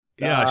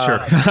Yeah, sure.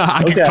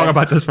 I could Okay. talk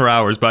about this for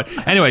hours, but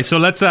anyway, so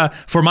let's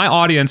for my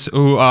audience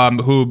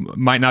who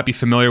might not be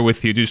familiar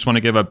with you, do you just want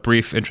to give a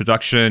brief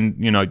introduction,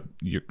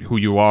 who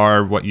you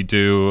are, what you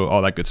do,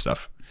 all that good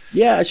stuff?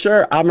 Yeah,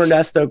 sure. I'm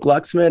Ernesto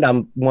Glueksmann.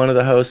 I'm one of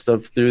the hosts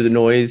of Through the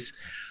Noise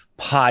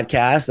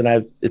podcast,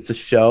 and it's a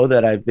show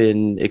that I've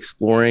been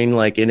exploring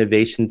like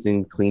innovations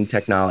in clean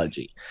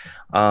technology.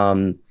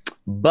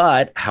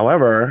 But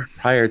however,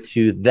 prior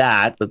to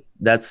that,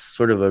 that's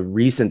sort of a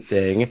recent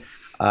thing.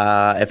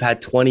 I've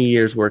had 20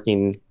 years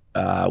working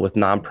with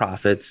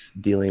nonprofits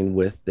dealing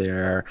with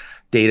their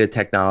data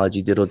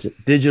technology,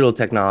 digital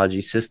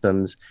technology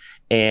systems.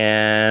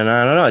 And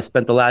I don't know, I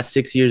spent the last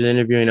 6 years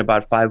interviewing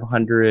about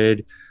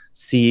 500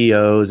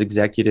 CEOs,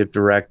 executive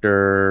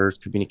directors,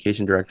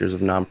 communication directors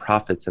of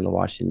nonprofits in the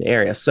Washington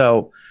area.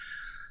 So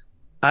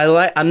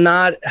I'm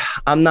not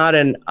a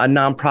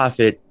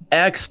nonprofit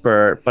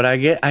expert, but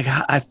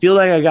I feel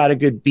like I got a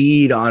good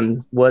bead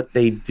on what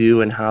they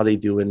do and how they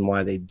do and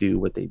why they do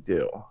what they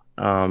do.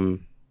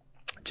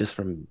 Just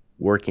from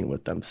working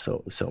with them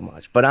so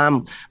much. But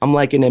I'm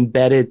like an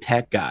embedded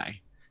tech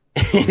guy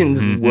in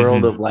this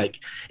world of like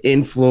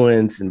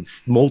influence and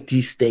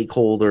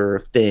multi-stakeholder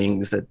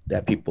things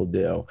that people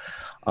do.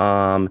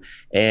 And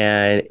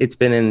it's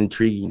been an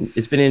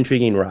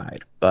intriguing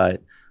ride,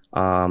 but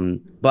the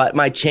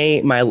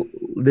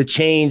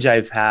change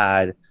I've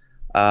had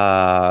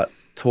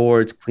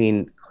towards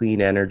clean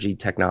energy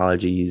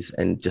technologies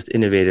and just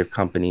innovative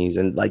companies,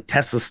 and like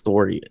Tesla's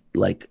story,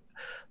 like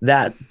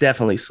that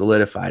definitely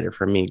solidified it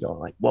for me, going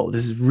like, whoa,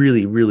 this is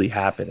really, really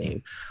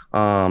happening.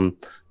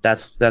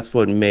 That's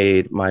what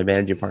made my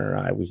managing partner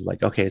and I was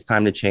like, okay, it's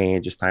time to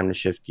change. It's time to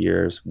shift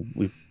gears.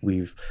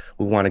 We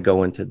want to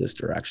go into this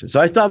direction. So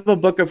I still have a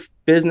book of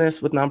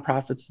business with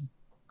nonprofits,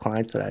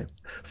 clients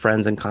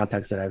friends and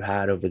contacts that I've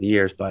had over the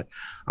years, but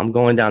I'm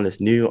going down this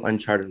new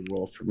uncharted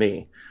world for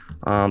me.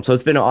 So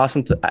it's been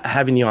awesome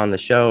having you on the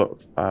show,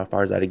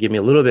 Farzad, to give me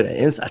a little bit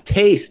of a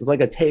taste. It's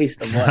like a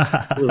taste of what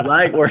it was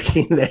like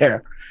working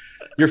there.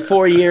 Your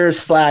 4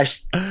 years /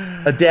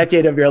 a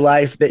decade of your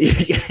life that you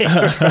gave.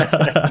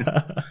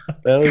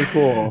 That was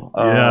cool.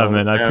 Yeah,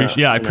 man. I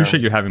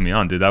appreciate you having me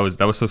on, dude. That was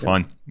so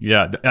fun.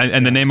 Yeah.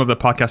 And the name of the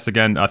podcast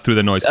again, Through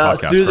the Noise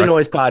podcast. Through the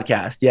Noise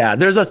podcast. Yeah.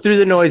 There's a Through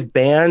the Noise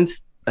band.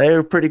 They're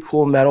a pretty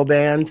cool metal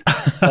band,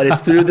 but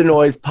it's Through the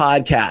Noise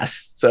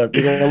podcast. So if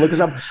you're going to look us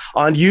up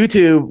on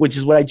YouTube, which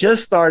is what I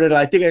just started,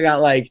 I think I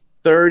got like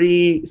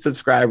 30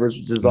 subscribers,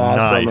 which is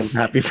awesome. Nice.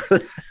 I'm happy for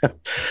that.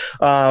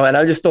 And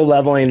I'm just still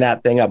leveling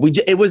that thing up.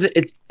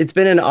 It's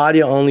been an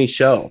audio only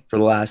show for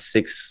the last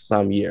 6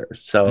 some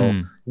years.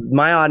 So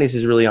my audience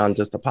is really on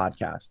just a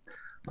podcast,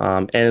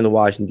 and in the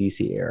Washington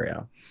DC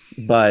area.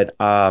 But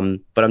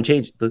I'm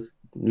changing this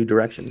new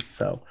direction.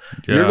 So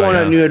you're going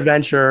on a new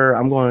adventure.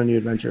 I'm going on a new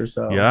adventure.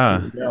 So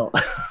yeah.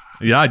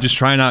 Yeah, just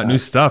trying out new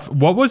stuff.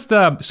 What was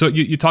so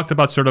you talked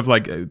about sort of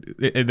like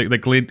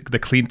the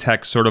clean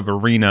tech sort of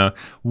arena.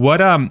 What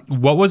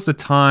was the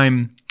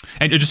time?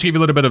 And just to give you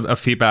a little bit of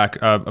feedback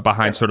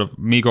behind sort of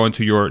me going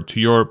to your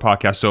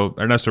podcast. So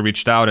Ernesto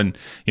reached out, and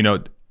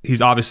he's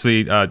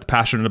obviously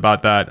passionate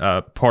about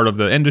that part of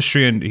the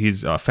industry, and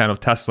he's a fan of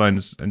Tesla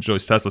and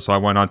enjoys Tesla. So I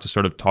went on to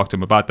sort of talk to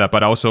him about that,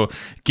 but I also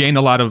gained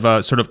a lot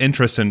of sort of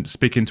interest in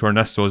speaking to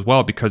Ernesto as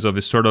well, because of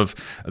his sort of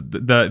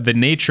the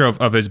nature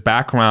of his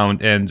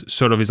background and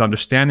sort of his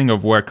understanding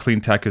of where clean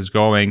tech is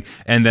going,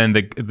 and then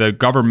the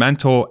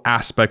governmental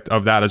aspect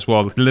of that as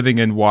well. Living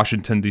in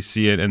Washington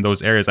D.C. and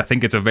those areas, I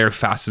think it's a very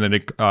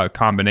fascinating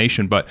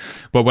combination. But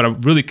what I'm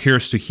really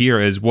curious to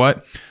hear is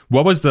what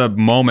was the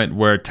moment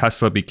where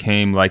Tesla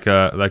became like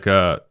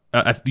a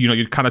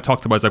you kind of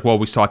talked about, it's like, well,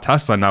 we saw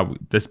Tesla, now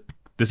this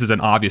is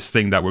an obvious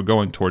thing that we're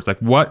going towards. Like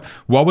what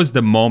was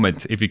the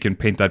moment, if you can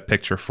paint that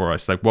picture for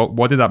us? Like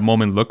what did that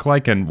moment look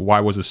like, and why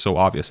was it so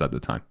obvious at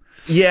the time?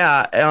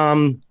 Yeah.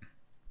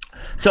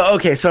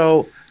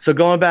 So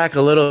going back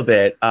a little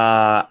bit,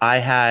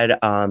 I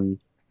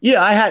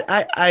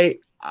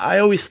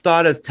always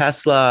thought of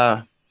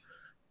Tesla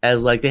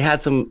as like they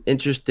had some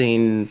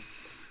interesting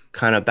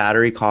kind of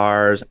battery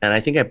cars, and I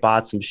think I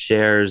bought some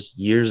shares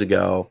years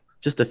ago,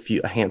 just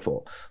a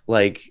handful,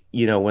 like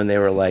when they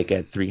were like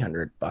at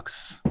 $300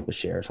 a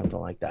share or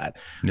something like that.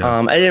 Yeah.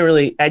 An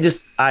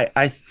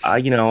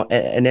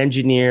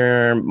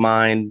engineer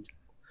mind,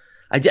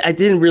 I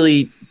didn't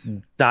really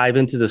dive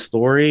into the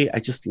story. I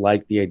just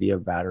liked the idea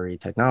of battery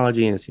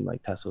technology, and it seemed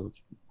like Tesla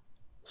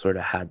sort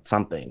of had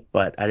something,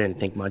 but I didn't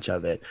think much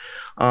of it.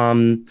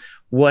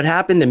 What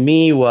happened to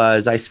me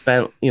was I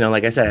spent,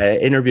 like I said, I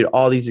interviewed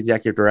all these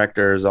executive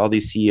directors, all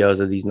these CEOs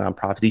of these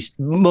nonprofits, these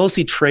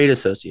mostly trade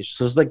associations.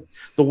 So it's like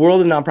the world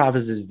of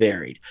nonprofits is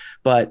varied.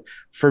 But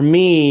for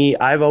me,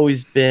 I've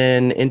always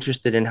been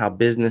interested in how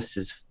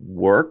businesses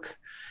work.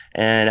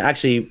 And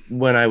actually,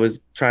 when I was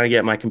trying to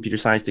get my computer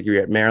science degree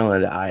at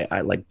Maryland,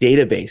 I like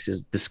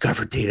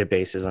discovered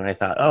databases. And I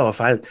thought, oh,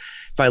 if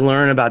I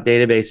learn about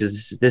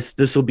databases,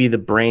 this will be the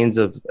brains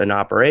of an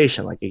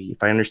operation. Like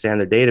if I understand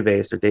their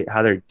database or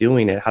how they're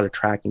doing it, how they're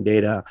tracking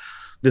data,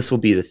 this will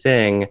be the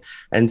thing.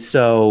 And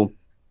so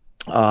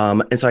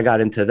And so I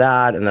got into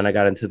that, and then I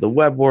got into the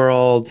web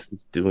world,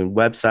 doing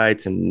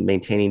websites and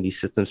maintaining these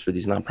systems for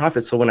these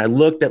nonprofits. So when I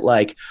looked at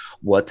like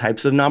what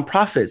types of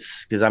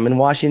nonprofits, because I'm in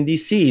Washington,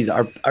 D.C.,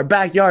 our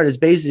backyard is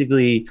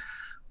basically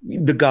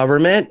the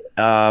government.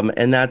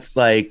 And that's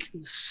like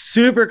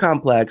super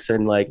complex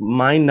and like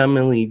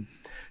mind-numbingly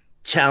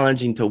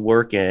challenging to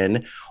work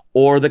in,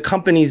 or the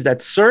companies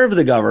that serve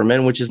the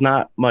government, which is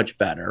not much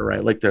better,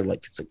 right? Like they're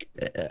like, it's like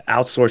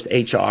outsourced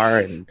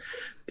HR, and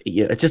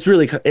it's just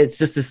really, it's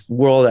just this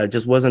world that I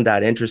just wasn't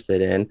that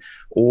interested in,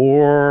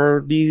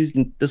 or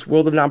this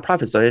world of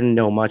nonprofits that I didn't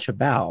know much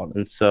about.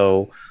 And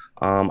so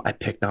I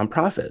picked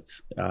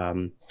nonprofits.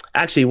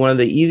 Actually, one of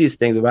the easiest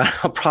things about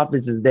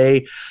nonprofits is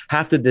they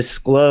have to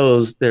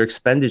disclose their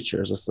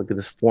expenditures. Let's look at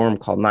this form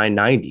called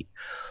 990.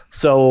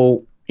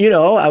 So,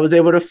 I was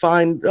able to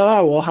find,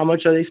 how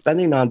much are they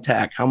spending on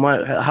tech?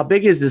 How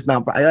big is this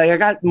nonprofit? I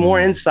got more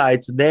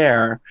insights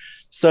there.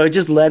 So it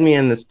just led me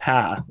in this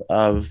path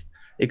of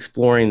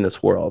exploring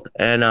this world.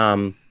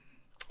 And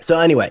so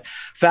anyway,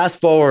 fast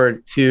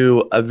forward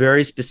to a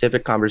very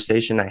specific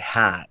conversation I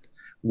had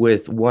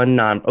with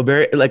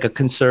a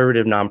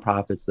conservative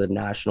nonprofit, the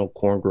National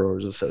Corn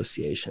Growers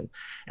Association.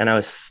 And I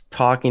was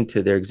talking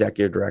to their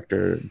executive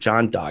director,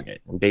 John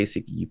Doggett. And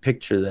basically, you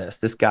picture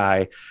this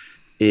guy,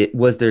 it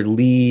was their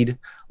lead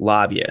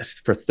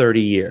lobbyist for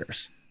 30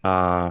 years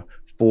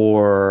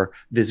for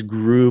this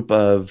group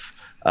of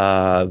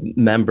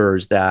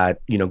members that,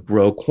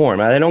 grow corn.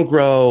 Now, they don't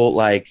grow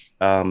like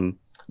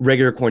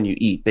regular corn you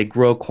eat. They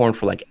grow corn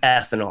for like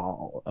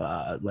ethanol,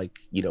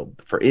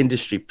 for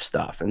industry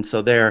stuff. And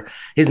so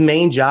his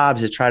main job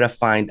is to try to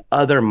find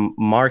other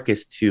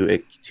markets to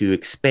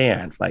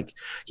expand. Like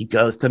he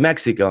goes to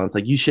Mexico and it's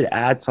like, you should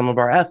add some of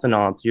our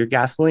ethanol to your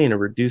gasoline or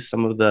reduce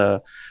some of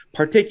the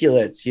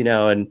particulates, you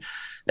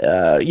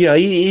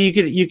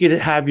could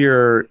have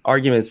your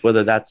arguments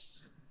whether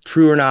that's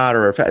true or not,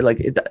 or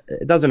it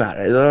doesn't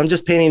matter. I'm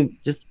just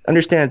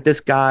understand that this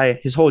guy,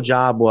 his whole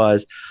job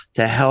was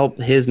to help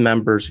his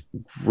members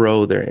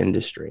grow their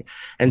industry.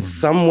 And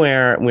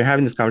somewhere, we're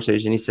having this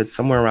conversation, he said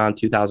somewhere around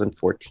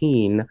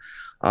 2014,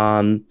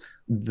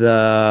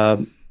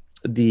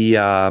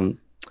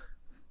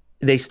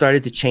 they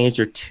started to change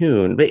their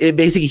tune.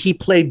 Basically, he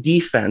played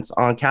defense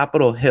on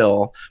Capitol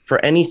Hill for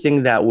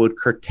anything that would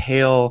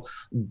curtail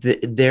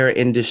their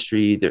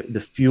industry, the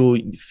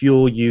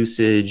fuel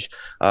usage,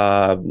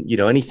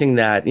 anything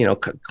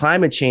that,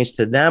 climate change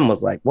to them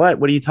was like, what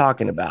are you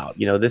talking about?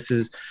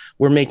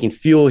 We're making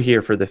fuel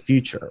here for the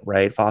future,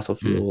 right? Fossil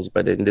fuels,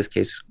 but in this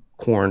case,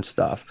 corn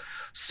stuff.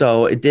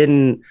 So it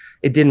didn't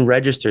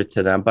register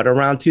to them. But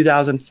around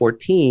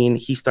 2014,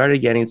 he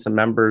started getting some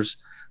members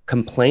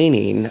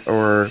complaining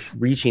or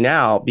reaching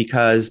out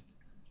because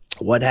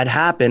what had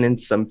happened in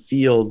some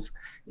fields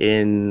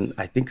in,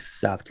 I think,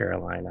 South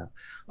Carolina,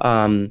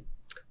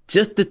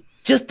 just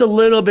a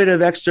little bit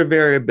of extra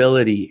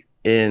variability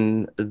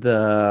in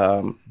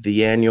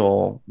the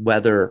annual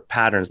weather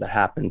patterns that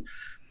happen,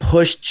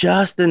 pushed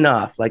just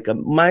enough, like a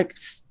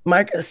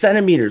micro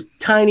centimeters,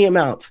 tiny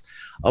amounts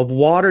of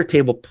water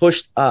table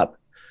pushed up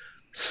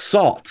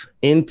salt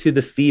into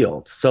the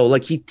field. So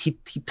like he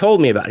told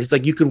me about it. He's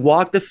like, you could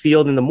walk the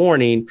field in the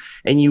morning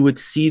and you would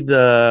see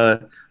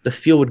the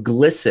field would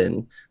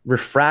glisten,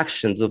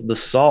 refractions of the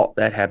salt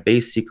that had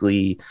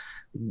basically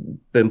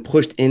been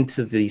pushed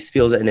into these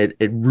fields, and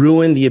it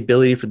ruined the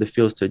ability for the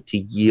fields to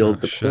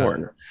yield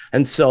corn.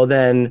 And so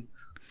then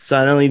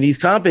suddenly these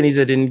companies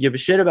that didn't give a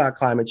shit about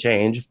climate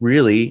change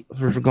really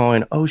were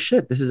going, oh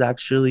shit, this is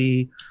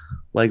actually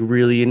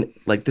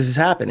this is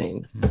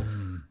happening.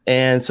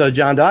 And so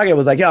John Doggett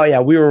was like, oh yeah,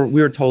 we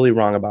were totally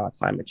wrong about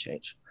climate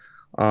change.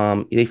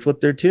 They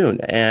flipped their tune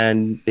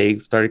and they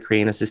started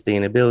creating a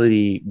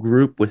sustainability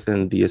group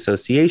within the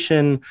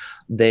association.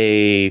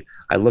 I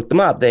looked them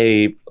up.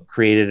 They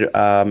created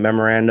a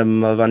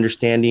memorandum of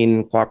understanding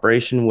and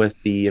cooperation with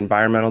the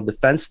Environmental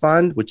Defense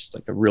Fund, which is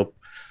like a real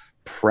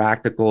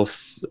practical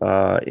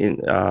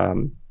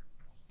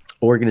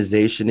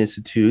organization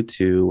institute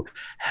to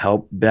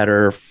help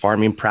better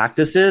farming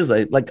practices.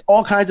 Like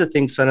all kinds of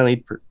things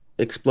suddenly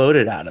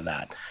exploded out of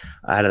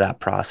that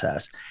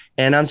process.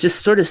 And I'm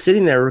just sort of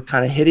sitting there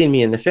kind of hitting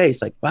me in the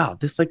face like, wow,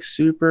 this like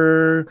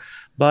super,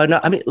 but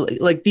I mean,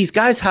 like these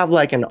guys have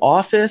like an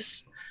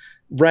office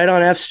right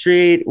on F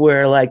Street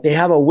where like they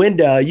have a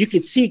window, you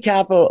could see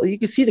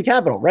the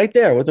Capitol right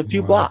there with a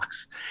few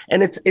blocks.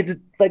 And it's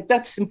like,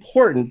 that's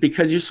important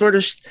because you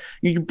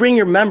bring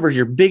your members,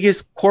 your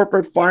biggest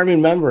corporate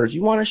farming members,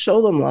 you want to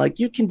show them like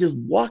you can just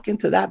walk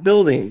into that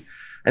building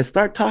and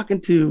start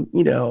talking to,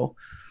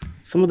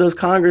 some of those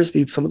Congress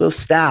people, some of those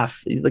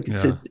staff, like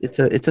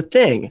it's a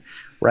thing,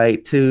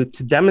 right? To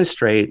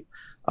demonstrate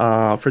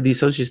for the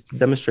associates to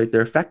demonstrate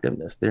their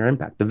effectiveness, their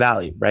impact, the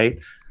value, right?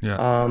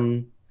 Yeah.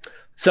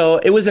 So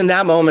it was in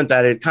that moment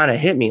that it kind of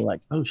hit me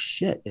like, oh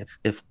shit,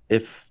 if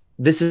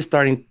this is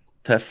starting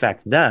to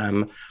affect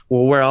them,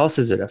 well, where else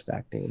is it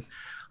affecting?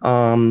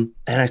 And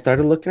I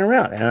started looking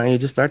around and I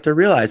just start to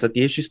realize that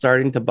the issue is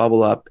starting to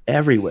bubble up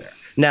everywhere.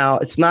 Now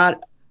it's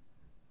not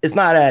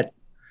at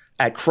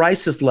at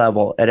crisis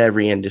level at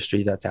every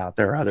industry that's out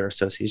there, other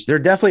associations. There are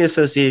definitely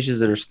associations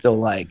that are still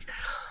like,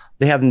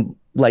 they have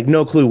like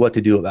no clue what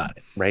to do about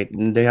it, right?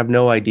 And they have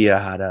no idea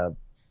how to,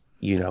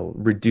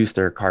 reduce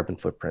their carbon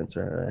footprints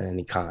or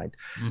any kind.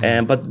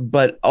 And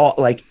but all,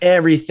 like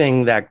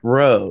everything that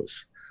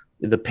grows,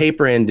 the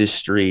paper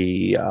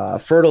industry,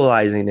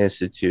 fertilizing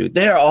institute,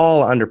 they're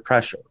all under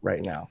pressure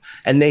right now,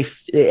 and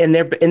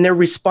they're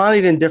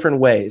responding in different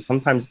ways,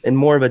 sometimes in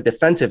more of a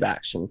defensive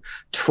action,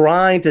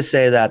 trying to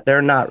say that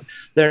they're not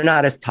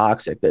as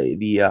toxic.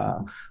 The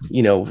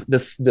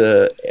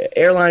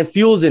airline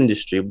fuels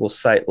industry will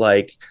cite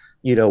like,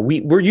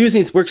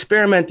 we're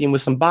experimenting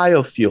with some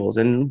biofuels,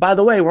 and by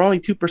the way, we're only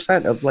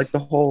 2% of like the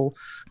whole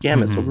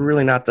gamut, so we're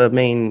really not the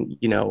main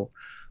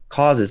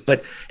causes.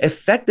 But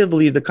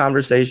effectively, the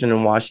conversation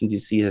in Washington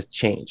D.C. has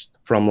changed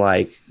from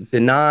like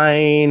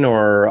denying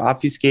or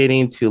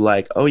obfuscating to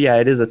like, oh yeah,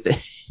 it is a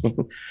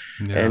thing.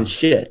 And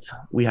shit,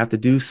 we have to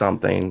do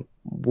something.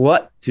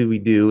 What do we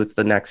do? It's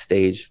the next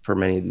stage for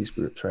many of these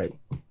groups, right?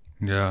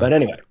 Yeah. But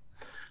anyway,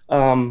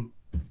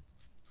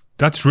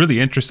 that's really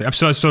interesting.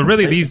 So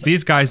really,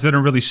 these guys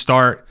didn't really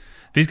start.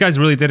 These guys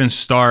really didn't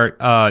start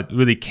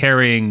really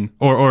caring,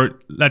 or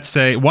let's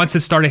say once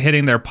it started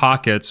hitting their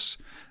pockets,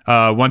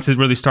 once it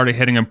really started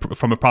hitting them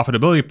from a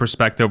profitability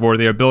perspective, or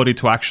the ability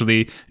to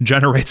actually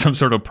generate some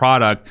sort of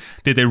product,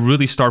 did they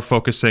really start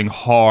focusing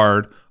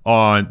hard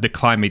on the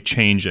climate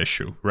change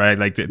issue, right?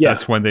 Like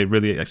that's when they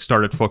really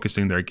started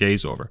focusing their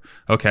gaze over.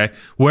 Okay,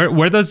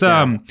 where does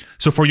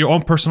so for your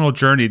own personal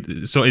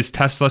journey, so is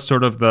Tesla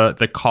sort of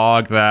the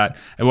cog that,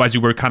 as you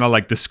were kind of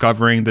like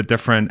discovering the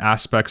different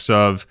aspects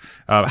of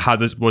how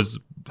this was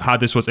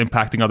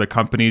impacting other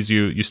companies,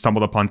 you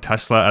stumbled upon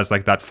Tesla as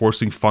like that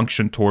forcing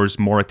function towards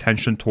more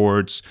attention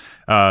towards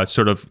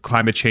sort of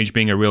climate change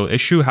being a real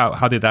issue?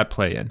 How did that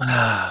play in?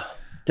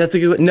 That's a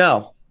good one.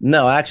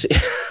 No, actually,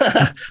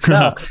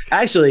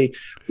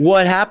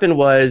 what happened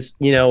was,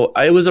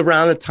 it was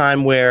around the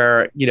time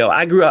where,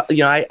 I grew up,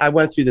 I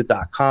went through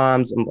the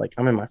 .coms. I'm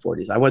in my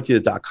 40s. I went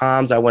through the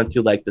 .coms. I went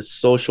through like the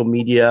social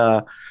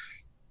media,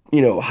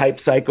 hype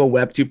cycle,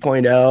 Web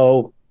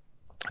 2.0.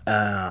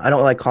 I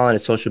don't like calling it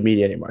social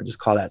media anymore. I just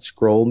call that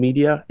scroll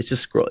media. It's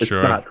just scroll. It's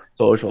not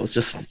social. It's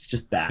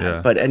just bad.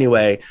 Yeah. But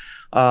anyway,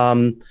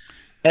 and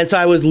so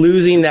I was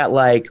losing that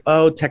like,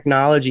 oh,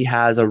 technology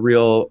has a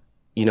real,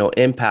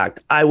 impact.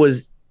 I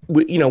was,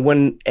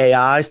 when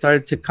AI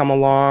started to come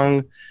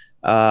along,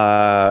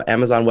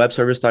 Amazon Web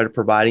Services started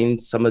providing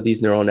some of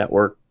these neural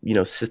network,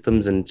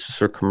 systems and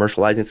sort of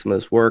commercializing some of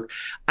this work.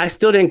 I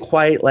still didn't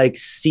quite like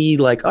see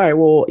like, all right,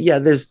 well, yeah,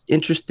 there's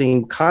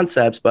interesting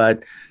concepts,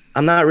 but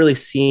I'm not really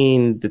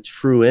seeing the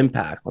true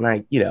impact.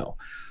 When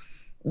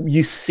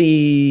you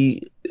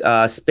see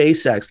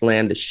SpaceX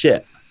land a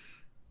ship.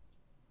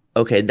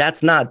 Okay,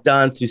 that's not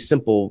done through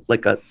simple,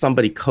 like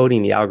somebody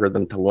coding the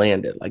algorithm to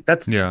land it. Like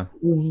that's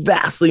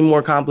vastly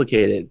more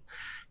complicated.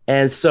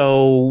 And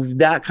so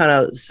that kind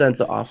of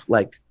sent off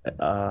like,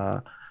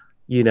 look,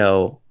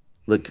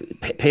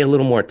 pay a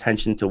little more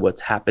attention to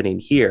what's happening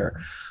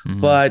here.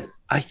 But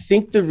I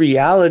think the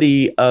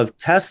reality of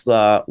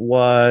Tesla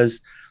was,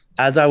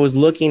 as I was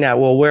looking at,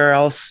 well, where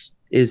else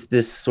is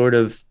this sort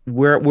of,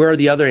 where are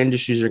the other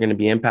industries are going to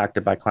be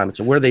impacted by climate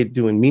change? Where are they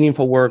doing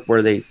meaningful work? Where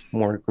are they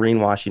more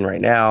greenwashing right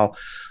now?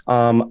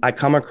 I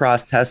come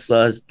across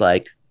Tesla's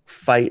like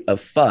fight of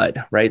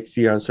FUD, right?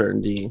 Fear,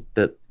 uncertainty,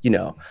 that's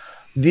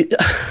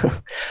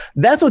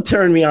what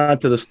turned me on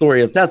to the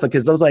story of Tesla.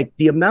 Cause I was like,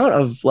 the amount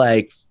of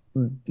like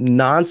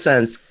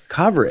nonsense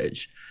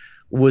coverage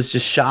was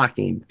just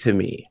shocking to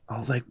me. I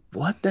was like,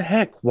 what the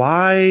heck?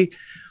 Why?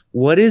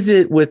 What is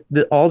it with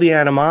all the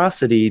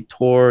animosity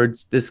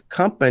towards this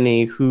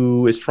company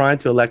who is trying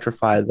to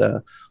electrify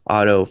the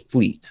auto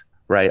fleet,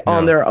 right?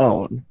 On their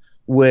own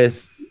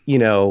with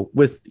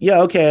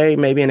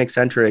maybe an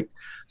eccentric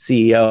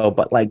CEO,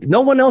 but like no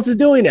one else is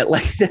doing it.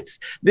 Like this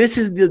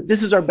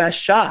is our best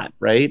shot,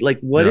 right? Like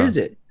what is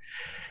it?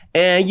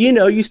 And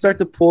you start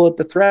to pull at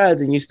the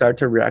threads and you start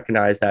to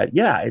recognize that,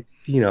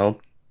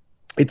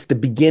 it's the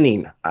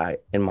beginning,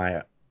 in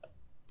my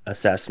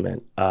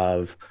assessment,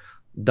 of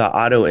the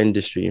auto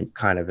industry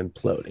kind of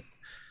imploding.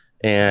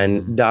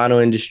 And the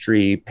auto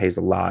industry pays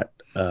a lot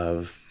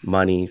of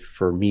money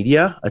for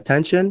media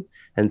attention.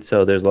 And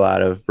so there's a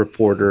lot of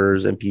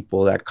reporters and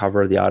people that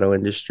cover the auto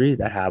industry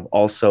that have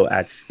also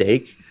at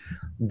stake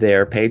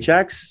their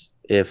paychecks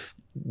if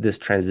this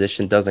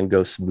transition doesn't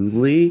go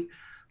smoothly.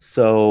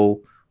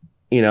 So,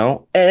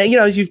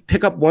 as you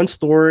pick up one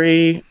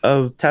story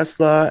of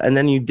Tesla and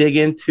then you dig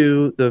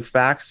into the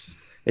facts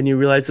and you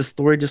realize the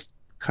story just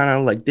kind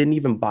of like didn't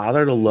even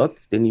bother to look,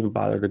 didn't even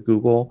bother to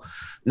Google.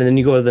 And then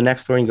you go to the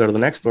next story and go to the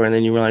next story. And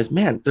then you realize,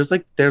 man, there's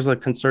a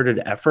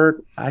concerted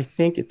effort. I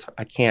think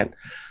I can't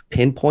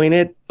pinpoint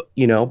it,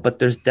 but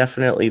there's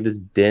definitely this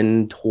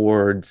din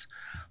towards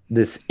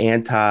this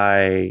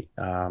anti,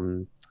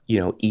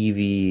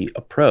 EV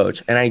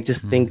approach. And I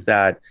just think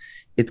that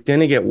it's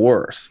going to get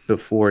worse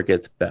before it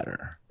gets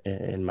better,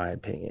 in my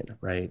opinion.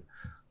 Right.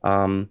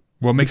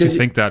 What makes you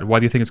think that? Why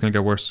do you think it's going to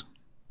get worse?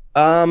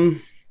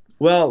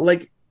 Well,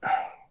 like,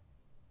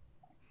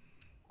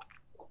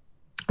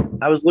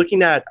 I was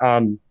looking at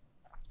the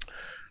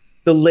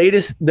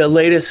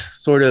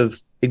latest sort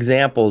of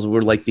examples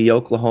were like the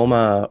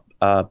Oklahoma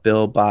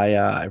bill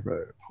by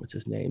what's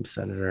his name,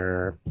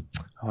 Senator.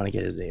 I want to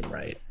get his name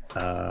right.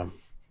 Can't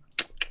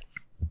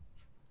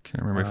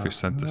remember if you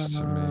sent this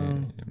to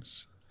me.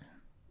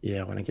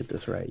 Yeah, I want to get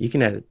this right. You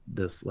can edit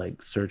this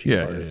like searching.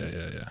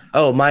 Yeah.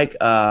 Oh, Mike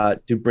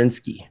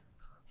Dubrinsky.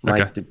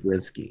 Mike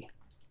Dubrinsky.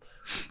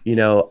 You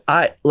know,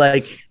 I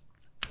like.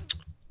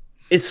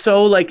 It's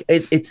so like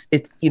it's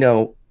you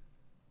know,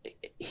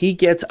 he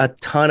gets a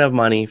ton of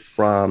money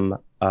from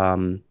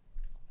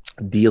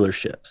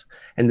dealerships,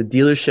 and the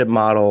dealership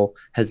model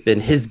has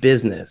been his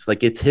business.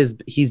 Like it's his.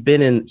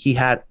 He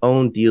had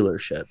owned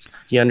dealerships.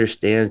 He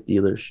understands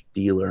dealers.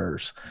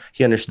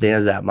 He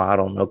understands that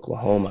model in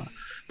Oklahoma.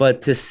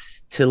 But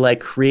to like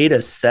create a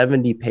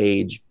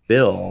 70-page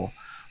bill,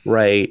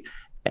 right,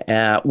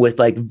 with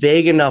like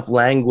vague enough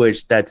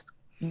language that's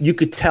you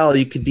could tell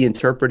you could be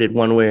interpreted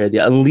one way or the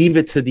other, and leave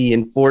it to the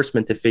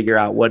enforcement to figure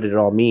out what it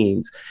all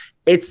means.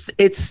 It's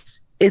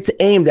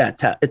aimed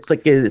at it's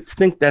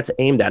think that's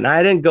aimed at. And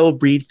I didn't go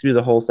read through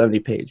the whole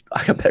 70-page.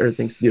 I got better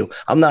things to do.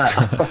 I'm not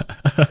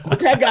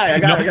that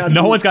guy.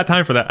 No one's got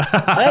time for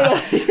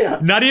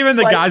that. Not even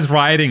the guys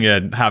writing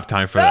it have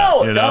time for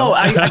that. You know? No,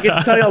 I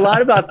can tell you a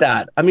lot about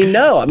that.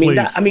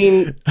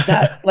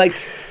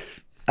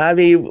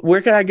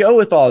 Where can I go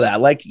with all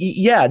that? Like,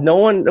 yeah, no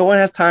one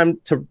has time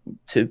to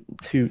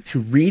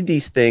read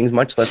these things,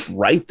 much less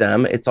write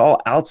them. It's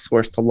all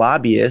outsourced to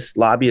lobbyists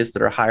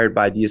that are hired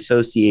by the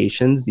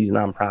associations, these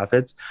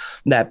nonprofits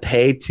that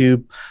pay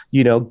to,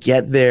 you know,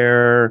 get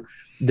their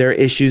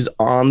issues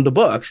on the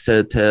books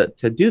to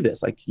do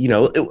this. Like, you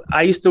know,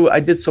 I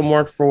did some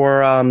work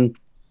for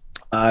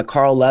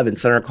Carl Levin,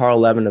 Senator Carl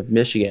Levin of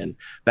Michigan,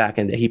 back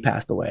in he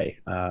passed away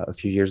a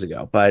few years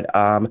ago. But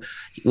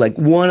like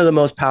one of the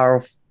most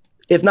powerful,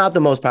 if not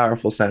the most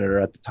powerful senator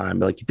at the time,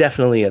 but like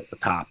definitely at the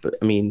top.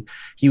 I mean,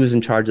 he was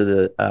in charge of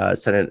the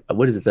Senate.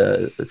 What is it?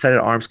 The Senate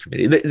Arms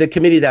Committee, the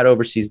committee that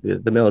oversees the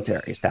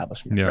military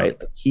establishment, right?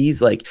 Like,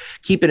 he's like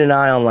keeping an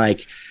eye on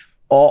like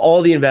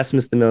all the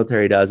investments the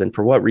military does and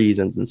for what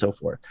reasons and so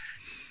forth.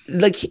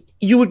 Like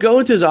you would go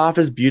into his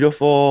office,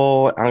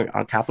 beautiful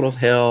on Capitol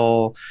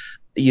Hill,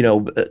 you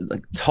know,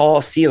 like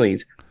tall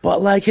ceilings.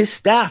 But like his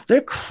staff, they're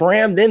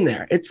crammed in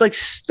there. It's like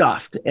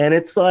stuffed. And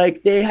it's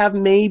like they have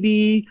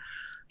maybe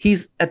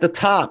he's at the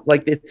top,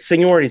 like it's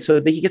seniority. So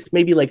that he gets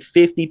maybe like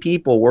 50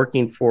 people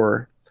working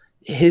for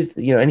his,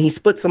 you know, and he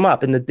splits them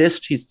up in the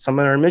district. Some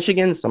are in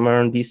Michigan, some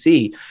are in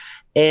DC.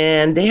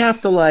 And they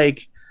have to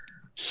like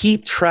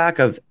keep track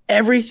of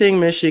everything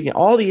Michigan,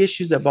 all the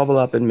issues that bubble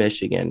up in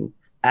Michigan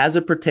as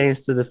it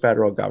pertains to the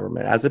federal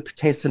government, as it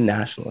pertains to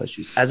national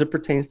issues, as it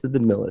pertains to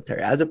the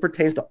military, as it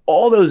pertains to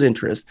all those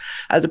interests,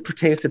 as it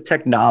pertains to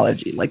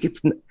technology. Like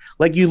it's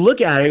like you look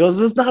at it, it goes,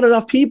 there's not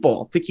enough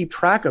people to keep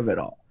track of it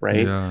all,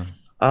 right? Yeah.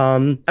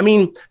 I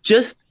mean,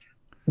 just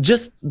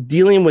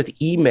dealing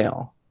with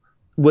email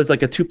was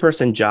like a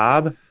 2-person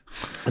job,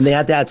 and they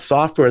had that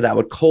software that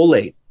would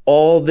collate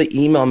all the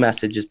email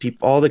messages,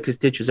 people, all the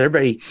constituents,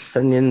 everybody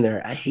sending in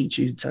there, I hate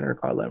you, Senator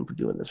Carl Levin, for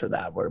doing this or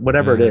that, or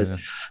whatever it is,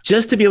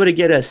 just to be able to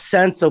get a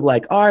sense of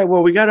like, all right,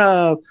 well, we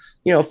got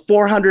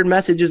 400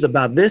 messages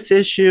about this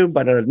issue,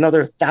 but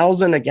another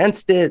 1,000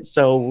 against it.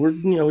 So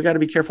we got to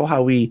be careful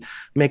how we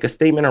make a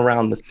statement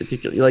around this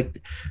particular,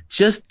 like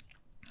just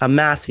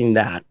amassing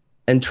that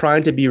and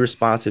trying to be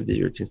responsive to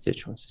your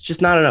constituents. It's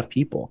just not enough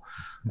people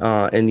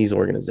in these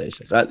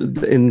organizations,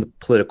 in the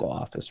political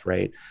office,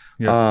 right?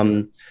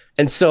 Yeah.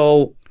 And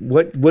so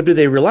what do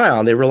they rely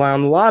on? They rely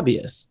on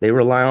lobbyists. They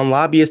rely on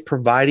lobbyists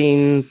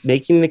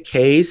making the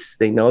case.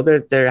 They know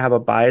that they have a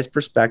biased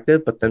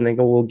perspective, but then they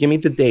go, well, give me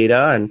the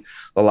data. And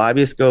the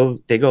lobbyists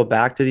go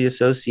back to the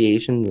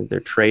association,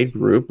 their trade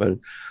group, and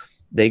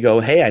they go,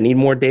 hey, I need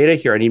more data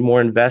here. I need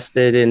more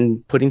invested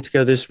in putting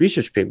together this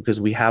research paper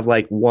because we have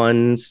like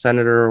one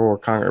senator or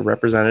Congress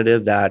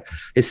representative that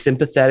is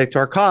sympathetic to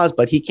our cause,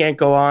 but he can't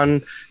go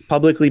on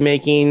publicly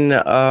making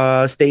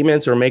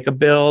statements or make a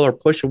bill or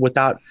push it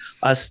without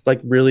us like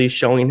really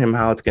showing him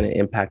how it's going to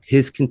impact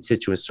his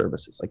constituent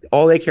services. Like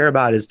all they care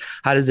about is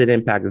how does it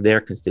impact their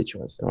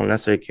constituents? They don't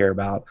necessarily care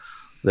about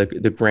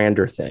the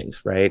grander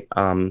things, right?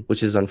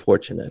 Which is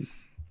unfortunate.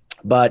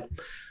 But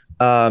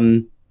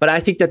I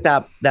think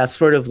that's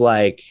sort of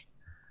like,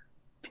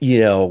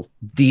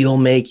 deal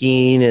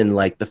making and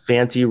like the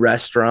fancy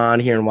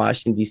restaurant here in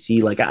Washington,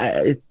 D.C. Like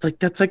it's like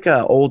that's like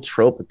an old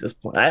trope at this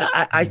point.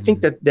 I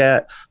think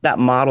that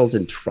model's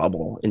in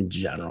trouble in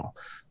general.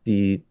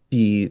 The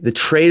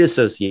trade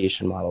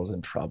association model is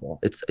in trouble.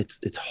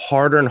 It's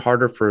harder and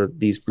harder for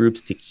these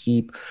groups to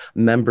keep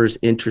members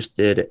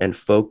interested and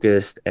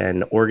focused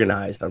and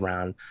organized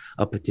around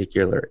a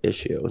particular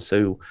issue.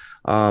 So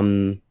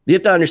you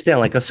have to understand,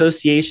 like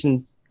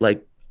associations,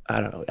 like I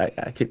don't know,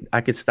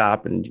 I could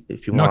stop and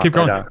if you want. No, keep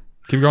going.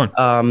 Keep going.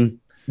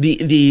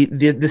 The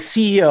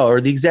CEO or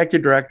the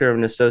executive director of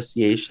an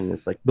association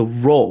is like the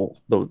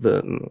role,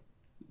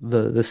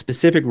 the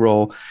specific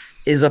role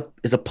is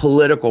a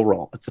political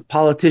role. It's a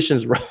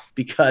politician's role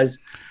because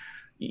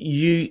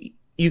you're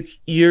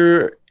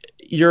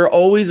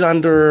always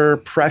under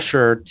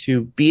pressure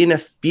to be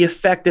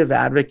effective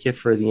advocate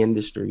for the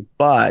industry,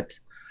 but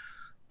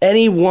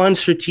any one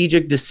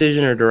strategic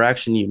decision or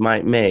direction you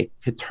might make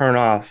could turn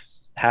off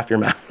half your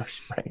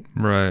members, right?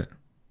 Right.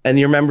 And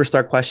your members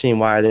start questioning,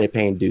 why are they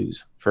paying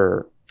dues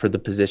for the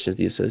positions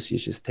the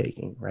association is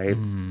taking, right?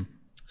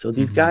 So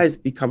these guys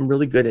become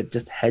really good at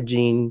just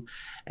hedging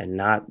and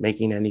not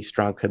making any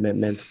strong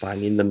commitments,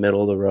 finding the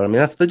middle of the road. I mean,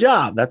 that's the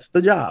job.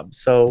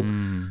 So,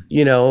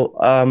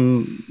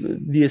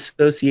 the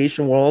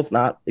association world is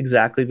not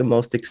exactly the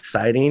most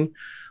exciting,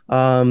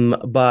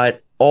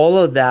 but all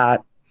of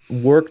that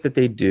work that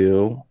they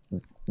do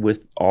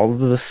with all of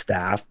the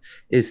staff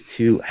is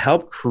to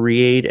help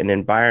create an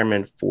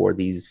environment for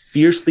these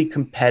fiercely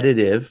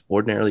competitive,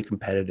 ordinarily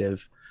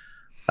competitive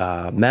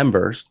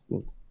members,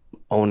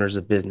 owners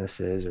of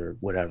businesses or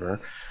whatever,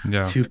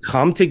 to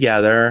come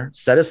together,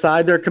 set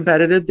aside their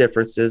competitive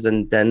differences,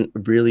 and then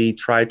really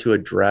try to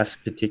address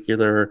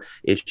particular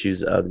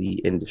issues of the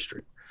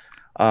industry.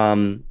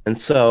 And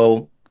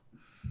so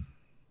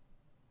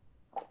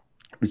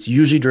it's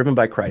usually driven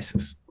by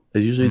crisis.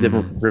 It's usually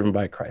driven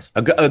by crisis.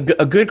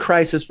 A good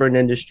crisis for an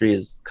industry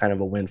is kind of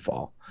a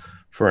windfall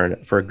for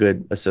a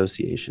good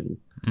association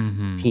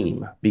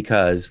team,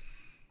 because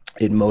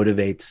it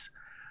motivates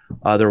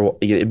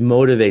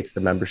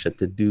the membership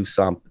to do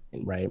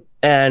something, right?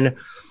 And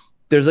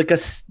there's like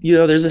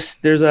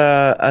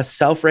a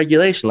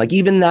self-regulation, like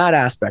even that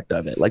aspect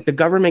of it. Like the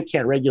government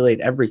can't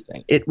regulate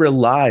everything. It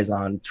relies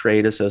on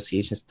trade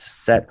associations to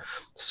set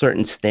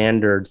certain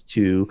standards,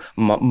 to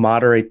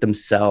moderate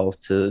themselves,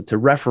 to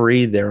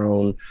referee their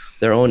own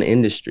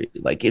industry.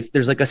 Like if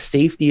there's like a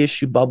safety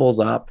issue bubbles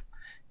up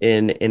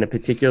in a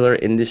particular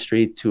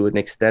industry to an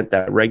extent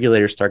that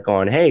regulators start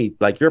going, hey,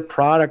 like your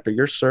product or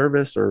your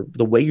service or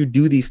the way you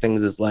do these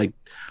things is like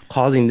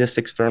causing this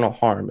external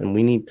harm, and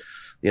we need,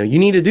 you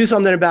need to do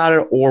something about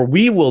it, or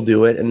we will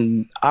do it,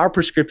 and our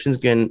prescription's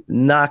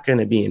not going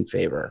to be in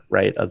favor,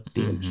 right, of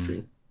the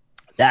industry.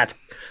 That's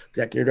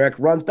executive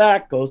director runs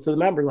back, goes to the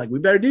member, like, we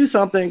better do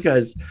something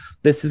because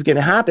this is going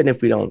to happen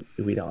if we don't.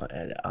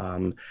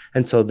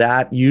 And so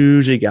that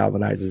usually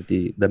galvanizes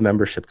the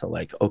membership to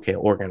like, okay,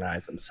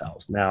 organize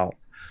themselves. Now,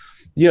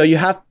 they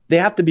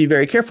have to be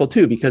very careful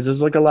too, because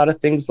there's like a lot of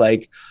things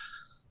like,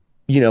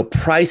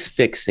 price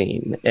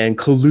fixing and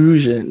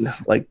collusion.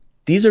 Like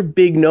these are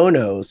big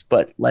no-nos,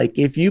 but like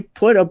if you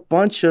put a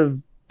bunch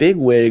of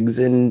bigwigs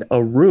in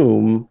a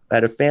room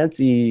at a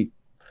fancy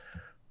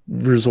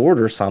resort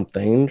or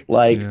something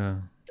like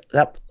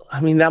that,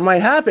 I mean, that might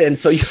happen.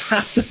 So you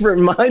have to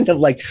remind them,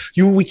 like,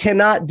 we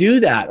cannot do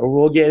that, or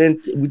we'll get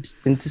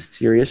into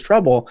serious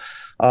trouble.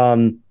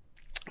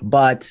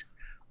 But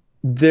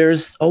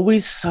there's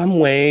always some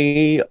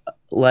way,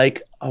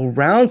 like,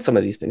 around some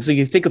of these things. So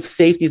you think of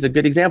safety as a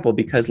good example,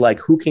 because like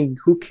who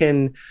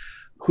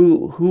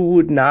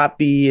would not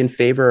be in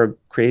favor of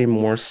creating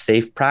more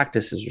safe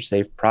practices or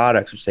safe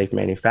products or safe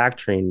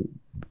manufacturing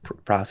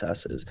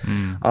processes.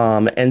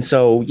 And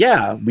so,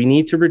 we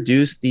need to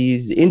reduce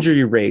these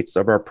injury rates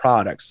of our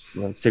products,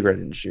 the cigarette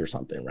industry or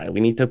something, right? We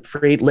need to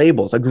create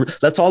labels.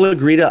 Let's all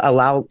agree to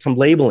allow some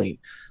labeling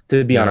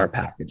to be on our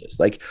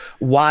packages. Like,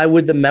 why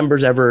would the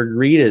members ever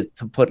agree to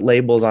put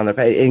labels on their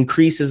package? It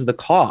increases the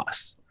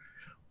cost.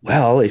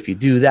 Well, if you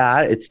do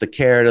that, it's the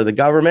carrot of the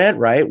government,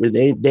 right? Where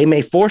they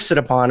may force it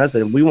upon us,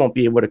 and we won't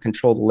be able to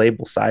control the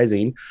label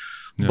sizing.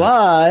 Yeah.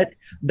 But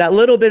that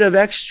little bit of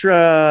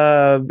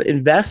extra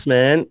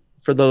investment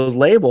for those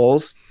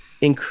labels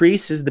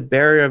increases the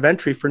barrier of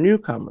entry for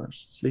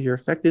newcomers. So you're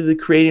effectively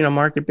creating a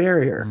market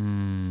barrier,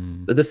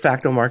 the de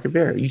facto market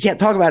barrier. You can't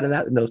talk about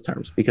it in those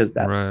terms because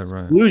that's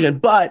illusion,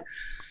 but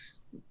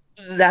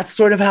that's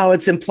sort of how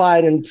it's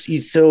implied. And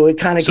so it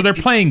kind of... So they're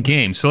playing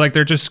games. So like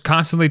they're just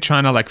constantly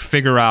trying to like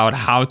figure out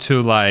how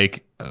to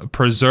like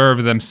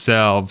preserve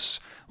themselves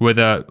with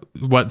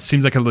what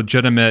seems like a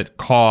legitimate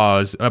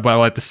cause, but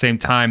at the same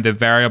time, the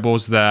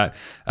variables that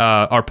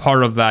are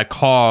part of that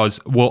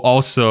cause will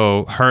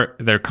also hurt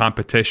their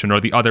competition or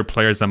the other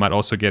players that might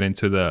also get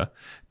into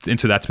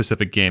that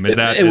specific game.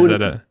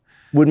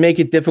 Would make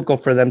it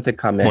difficult for them to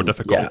come in. More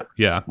difficult,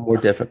 yeah. More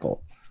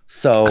difficult.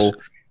 So,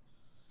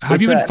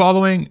 have you been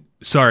following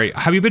this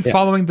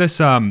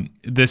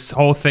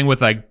whole thing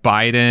with like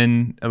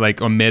Biden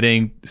like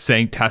omitting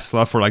saying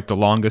Tesla for like the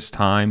longest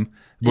time?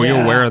 Were you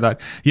aware of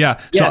that? Yeah.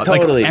 So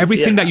totally. Like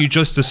everything that you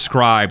just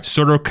described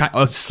sort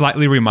of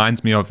slightly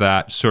reminds me of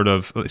that sort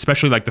of,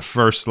 especially like the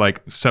first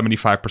like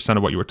 75%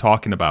 of what you were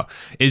talking about.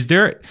 Is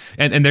there,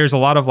 and there's a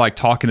lot of like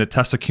talk in the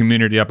Tesla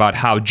community about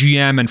how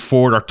GM and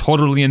Ford are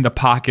totally in the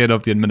pocket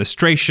of the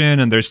administration.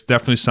 And there's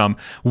definitely some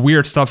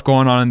weird stuff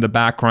going on in the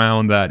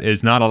background that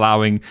is not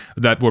allowing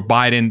that, where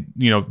Biden,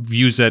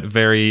 views it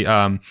very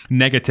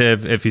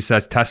negative if he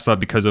says Tesla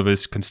because of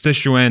his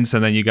constituents.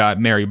 And then you got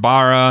Mary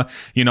Barra,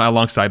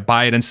 alongside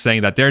Biden, and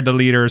saying that they're the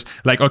leaders.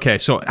 Like, okay,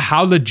 so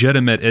how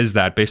legitimate is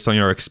that based on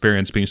your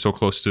experience being so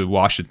close to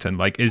Washington?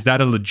 Like, is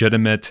that a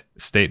legitimate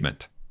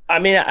statement? I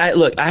mean,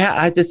 I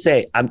have to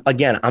say, I'm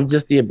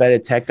just the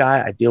embedded tech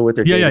guy. I deal with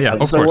their data. Yeah.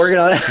 Of course. Working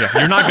on that. Yeah,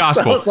 you're not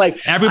gospel. So like,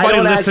 everybody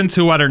listen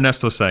to what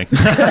Ernesto's saying.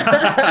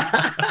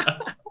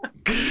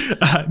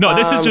 No,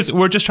 this is just,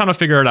 we're just trying to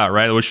figure it out,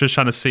 right? We're just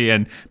trying to see,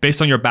 and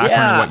based on your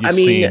background and what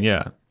you've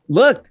seen,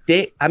 Look,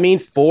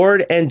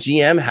 Ford and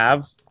GM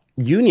have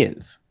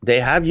unions. They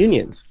have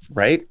unions,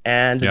 right?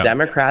 And the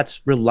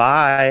Democrats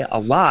rely a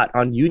lot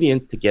on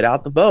unions to get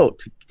out the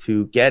vote,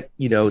 to get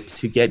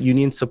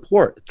union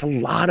support. It's a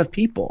lot of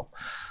people.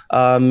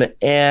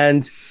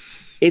 And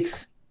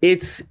it's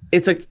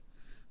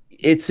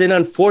an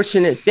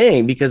unfortunate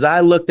thing, because I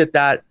looked at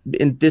that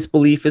in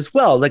disbelief as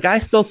well. Like, I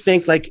still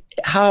think, like,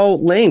 how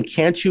lame,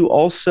 can't you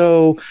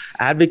also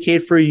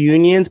advocate for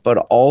unions, but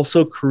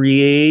also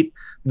create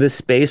the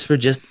space for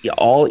just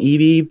all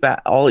EV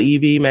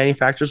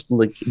manufacturers to,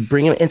 like,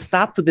 bring them, and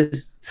stop with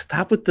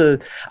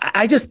the,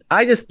 I just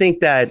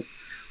think that,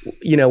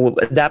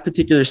 that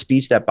particular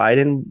speech that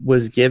Biden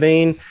was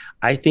giving,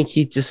 I think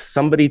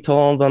somebody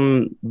told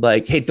them,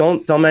 like, hey,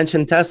 don't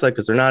mention Tesla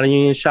because they're not a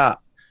union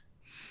shop.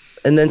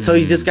 And then so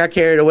he just got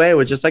carried away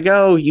with just like,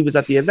 oh, he was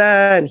at the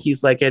event.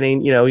 He's like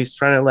getting, he's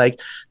trying to, like,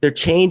 they're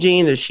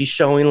changing. She's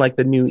showing like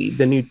the new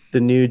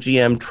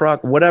GM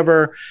truck,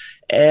 whatever.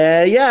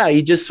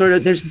 He just sort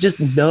of, there's just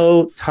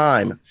no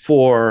time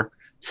for,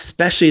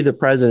 especially the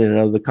president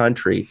of the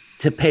country,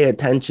 to pay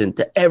attention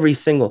to every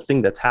single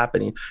thing that's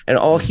happening. And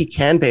all he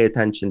can pay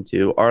attention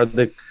to are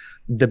the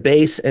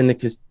base and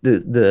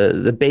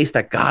the base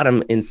that got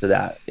him into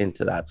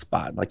that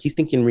spot. Like, he's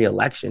thinking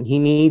re-election. He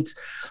needs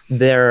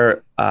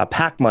their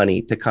PAC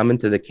money to come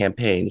into the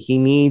campaign. He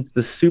needs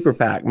the super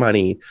PAC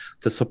money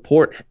to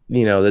support,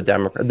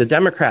 the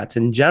Democrats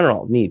in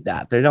general need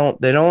that. They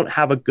don't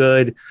have a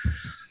good,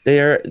 they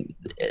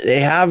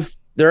have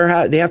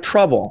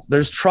trouble.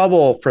 There's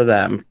trouble for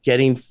them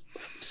getting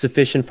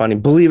sufficient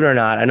funding. Believe it or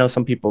not, I know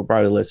some people are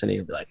probably listening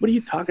and be like, what are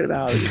you talking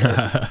about?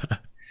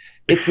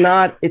 It's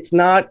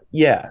not.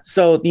 Yeah.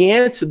 So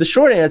the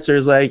short answer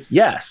is, like,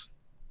 yes.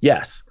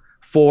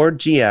 Ford,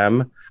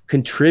 GM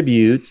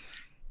contribute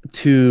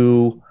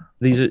to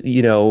these,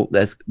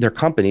 that's their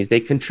companies. They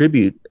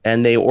contribute,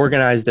 and they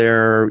organize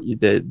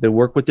they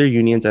work with their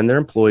unions and their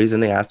employees,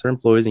 and they ask their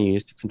employees and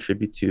unions to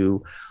contribute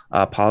to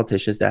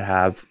politicians that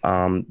have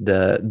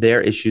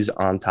their issues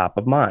on top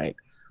of mind.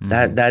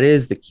 Mm-hmm. That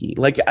is the key.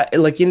 Like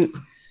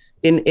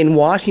in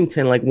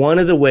Washington, like, one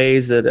of the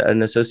ways that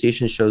an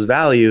association shows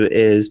value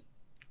is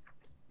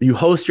you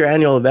host your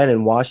annual event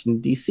in Washington,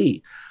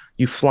 D.C.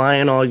 You fly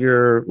in all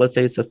your, let's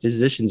say it's a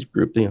physicians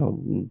group,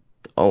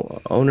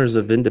 owners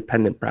of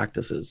independent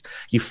practices.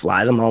 You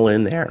fly them all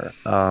in there,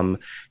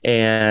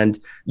 and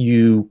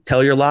you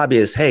tell your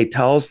lobbyists, hey,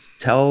 tell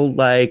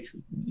like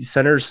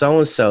Senator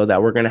so-and-so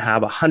that we're going to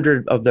have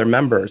 100 of their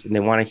members and they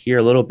want to hear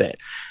a little bit.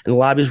 And the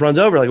lobbyist runs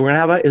over, like, we're going to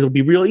have it'll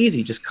be real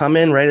easy. Just come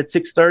in right at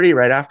 6:30,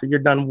 right after you're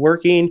done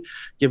working,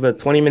 give a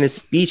 20-minute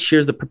speech.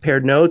 Here's the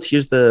prepared notes.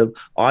 Here's the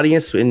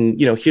audience. And,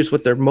 here's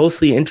what they're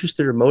mostly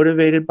interested or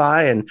motivated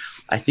by. And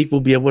I think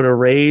we'll be able to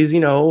raise,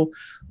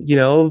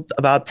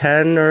 about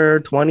 10 or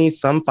 20,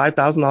 some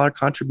 $5,000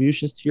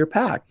 contributions to your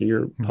PAC, to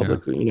your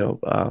public, to your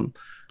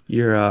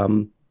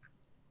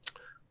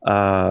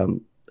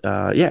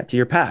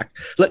PAC.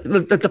 Look,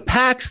 the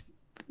PACs,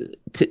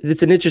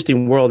 it's an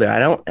interesting world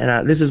there.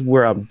 This is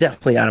where I'm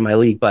definitely out of my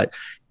league, but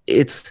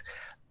it's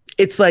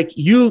like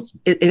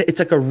it's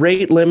like a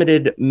rate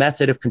limited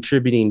method of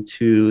contributing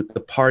to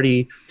the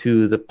party,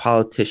 to the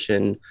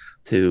politician,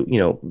 to,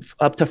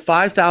 up to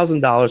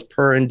 $5,000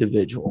 per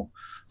individual.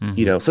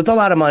 Mm-hmm. So it's a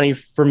lot of money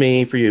for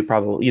me, for you,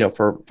 probably,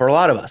 for a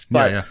lot of us,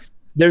 but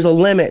there's a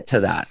limit to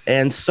that.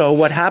 And so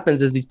what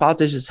happens is these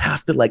politicians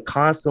have to, like,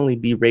 constantly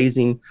be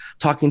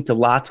talking to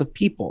lots of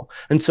people.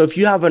 And so if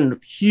you have a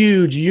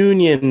huge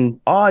union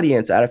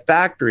audience at a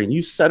factory and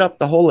you set up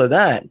the whole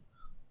event,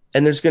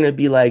 and there's going to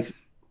be, like,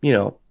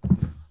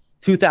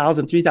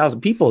 2,000,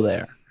 3,000 people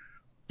there,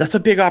 that's a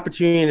big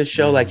opportunity to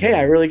show, like, hey,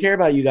 I really care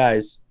about you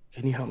guys.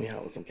 Can you help me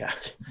out with some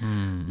cash?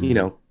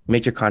 Mm-hmm.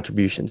 Make your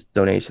contributions,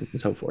 donations,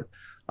 and so forth.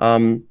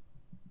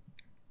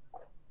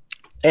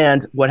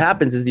 And what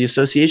happens is the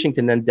association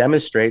can then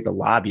the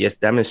lobbyist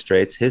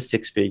demonstrates his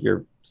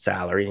 6-figure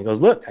salary and goes,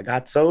 look, I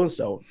got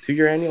so-and-so to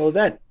your annual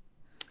event.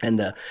 And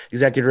the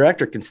executive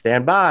director can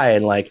stand by,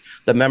 and, like,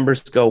 the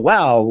members go,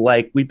 wow,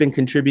 like, we've been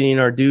contributing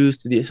our dues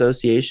to the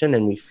association,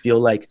 and we feel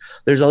like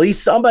there's at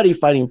least somebody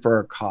fighting for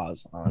our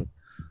cause on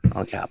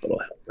Capitol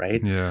Hill,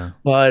 right? Yeah.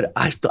 But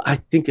I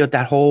think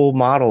that whole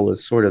model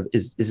is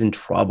in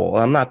trouble.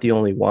 I'm not the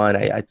only one.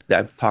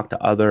 I've talked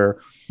to other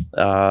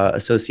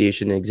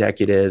association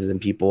executives and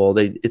people.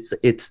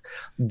 It's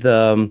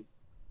the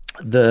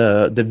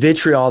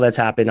vitriol that's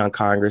happened on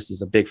Congress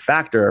is a big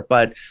factor,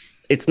 but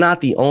it's not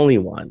the only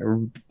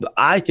one.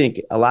 I think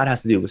a lot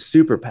has to do with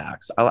super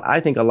PACs. I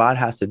think a lot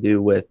has to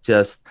do with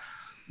just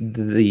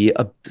the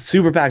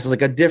super PACs is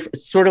like a different,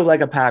 sort of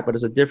like a PAC, but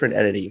it's a different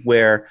entity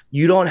where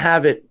you don't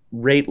have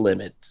rate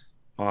limits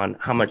on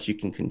how much you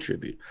can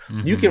contribute.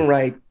 Mm-hmm. You can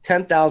write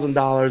 $10,000,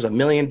 $1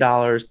 million,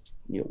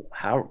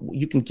 how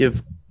you can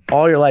give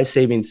all your life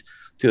savings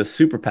to a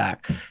super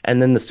PAC,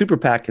 and then the super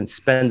PAC can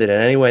spend it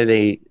in any way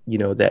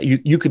that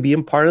you could be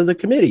in part of the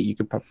committee, you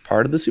could be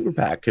part of the super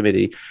PAC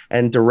committee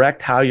and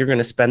direct how you're going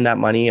to spend that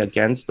money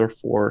against or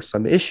for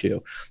some issue.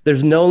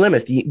 There's no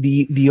limits.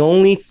 The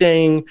only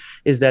thing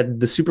is that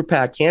the super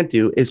PAC can't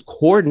do is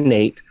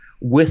coordinate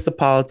with the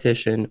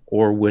politician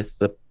or with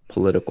the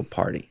political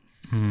party.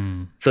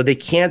 So they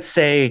can't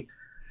say,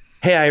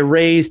 hey, I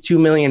raised $2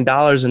 million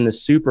in the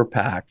super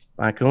PAC.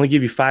 I can only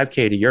give you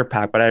 $5K to your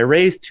PAC, but I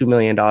raised $2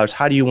 million.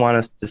 How do you want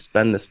us to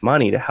spend this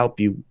money to help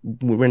you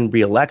win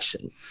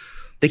re-election?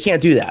 They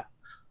can't do that.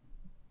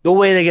 The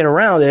way they get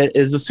around it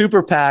is the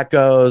super PAC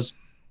goes,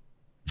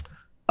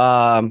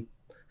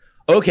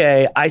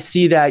 okay, I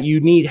see that you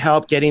need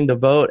help getting the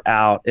vote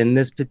out in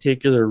this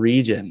particular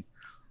region.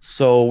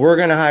 So we're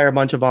going to hire a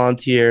bunch of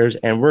volunteers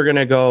and we're going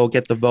to go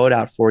get the vote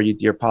out for you,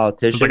 dear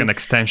politician. It's like an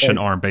extension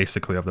arm,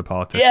 basically, of the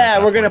politician.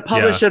 Yeah, we're going to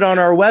publish it on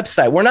our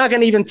website. We're not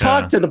going to even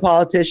talk to the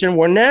politician.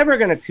 We're never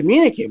going to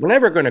communicate. We're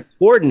never going to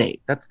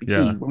coordinate. That's the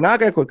key. We're not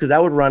going to, because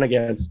that would run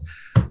against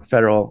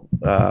federal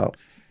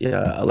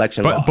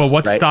election laws. But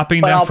what's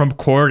stopping them from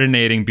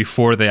coordinating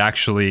before they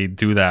actually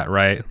do that,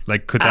 right?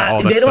 Like, could that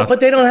all that stuff?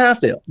 But they don't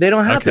have to. They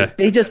don't have to.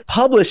 They just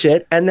publish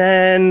it, and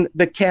then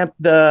the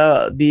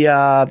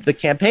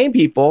campaign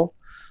people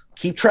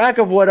keep track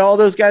of what all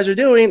those guys are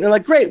doing. And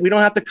like, great, we don't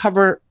have to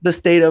cover the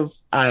state of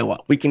Iowa.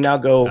 We can now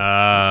go.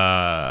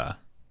 I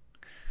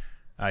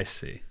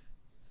see.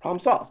 Problem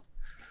solved.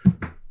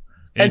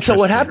 And so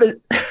what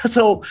happened?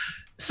 So,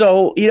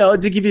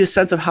 to give you a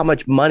sense of how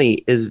much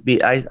money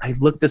I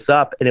looked this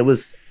up, and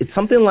it's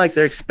something like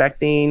they're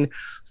expecting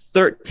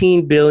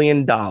 $13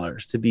 billion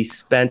to be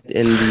spent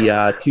in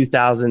the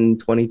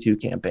 2022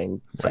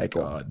 campaign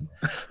cycle. God.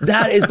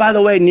 That is, by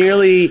the way,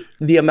 nearly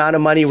the amount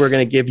of money we're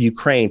going to give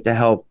Ukraine to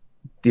help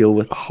deal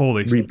with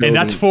rebuilding. And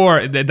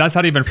that's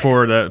not even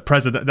for the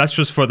president. That's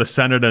just for the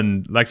Senate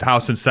and like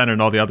House and Senate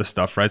and all the other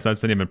stuff, right? So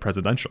that's not even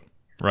presidential.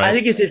 Right. I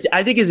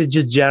think it's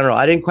just general.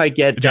 I didn't quite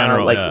get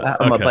general,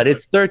 but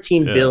it's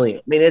 13 billion.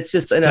 I mean, it's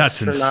just an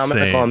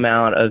astronomical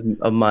amount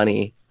of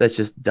money that's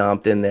just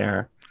dumped in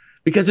there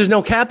because there's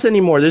no caps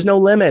anymore. There's no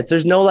limits.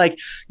 There's no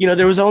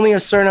there was only a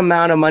certain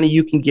amount of money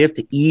you can give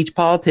to each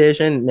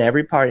politician in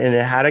every party, and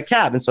it had a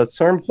cap. And so at a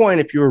certain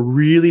point, if you're a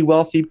really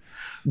wealthy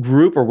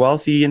group or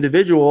wealthy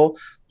individual,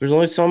 there's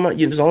only so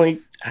much.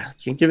 I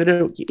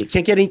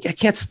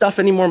can't stuff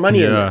any more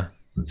money in there.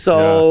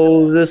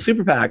 So the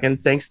super PAC,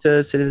 and thanks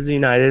to Citizens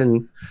United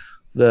and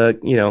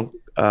the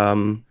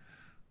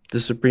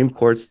Supreme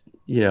Court's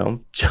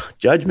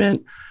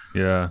judgment,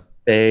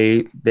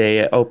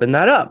 they opened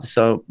that up.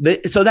 So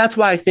that's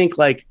why I think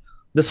like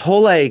this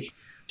whole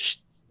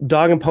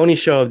dog and pony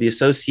show of the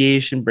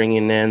association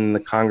bringing in the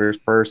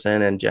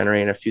congressperson and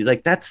generating a few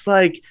that's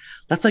like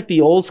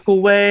the old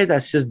school way.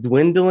 That's just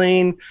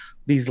dwindling.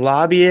 These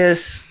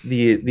lobbyists,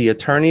 the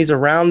attorneys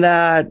around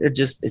that,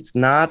 it's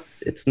not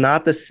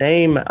the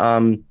same.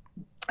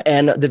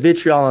 And the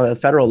vitriol on the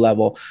federal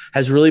level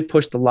has really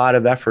pushed a lot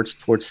of efforts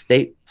towards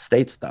state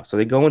stuff. So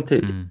they go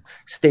into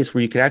states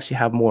where you can actually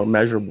have more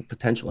measurable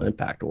potential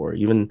impact, or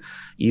even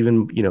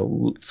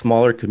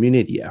smaller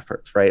community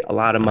efforts. Right, a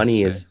lot of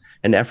money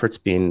and efforts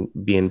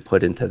being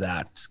put into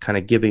that. It's kind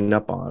of giving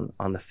up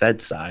on the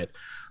Fed side.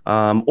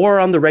 Or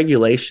on the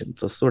regulations,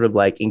 so sort of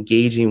like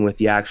engaging with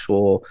the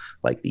actual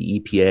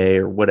the EPA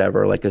or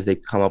whatever, as they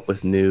come up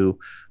with new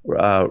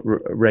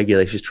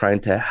regulations, trying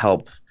to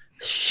help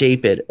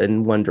shape it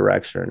in one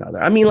direction or another.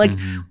 I mean,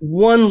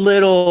 one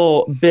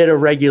little bit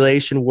of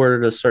regulation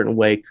worded a certain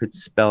way could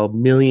spell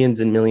millions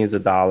and millions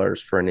of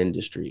dollars for an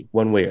industry,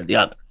 one way or the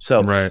other.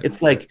 So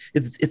it's like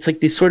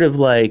these sort of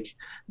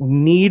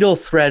needle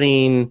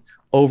threading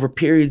over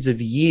periods of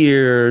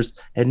years,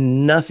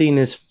 and nothing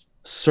is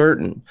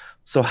certain.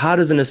 So how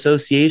does an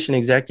association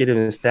executive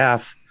and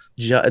staff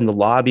and the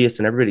lobbyists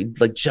and everybody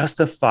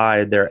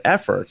justify their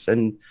efforts?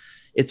 And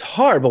it's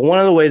hard, but one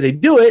of the ways they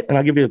do it, and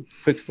I'll give you a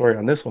quick story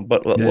on this one,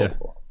 but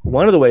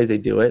one of the ways they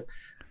do it,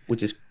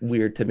 which is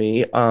weird to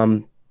me,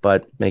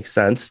 but makes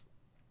sense.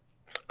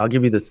 I'll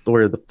give you the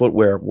story of the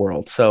footwear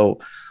world. So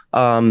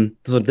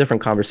there's a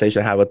different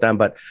conversation I had with them,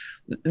 but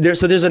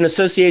there's an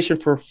association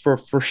for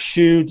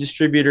shoe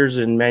distributors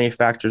and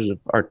manufacturers of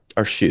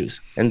our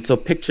shoes. And so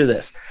picture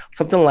this,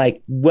 something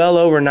like well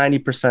over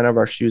 90% of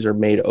our shoes are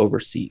made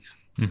overseas.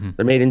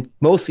 They're made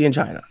mostly in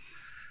China.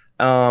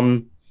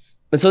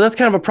 And so that's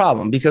kind of a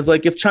problem because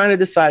if China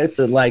decided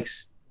to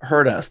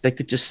hurt us, they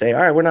could just say,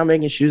 all right, we're not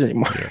making shoes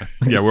anymore.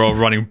 We're all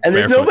running and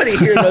there's barefoot. Nobody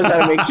here knows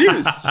how to make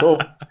shoes. So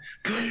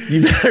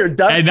you better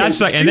duct and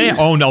that's and they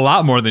own a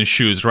lot more than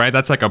shoes, right?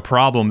 That's a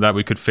problem that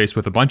we could face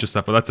with a bunch of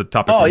stuff, but that's a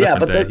topic for a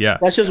different day.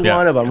 That's just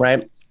one of them,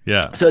 right?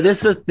 Yeah. So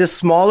this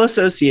small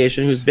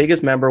association whose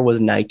biggest member was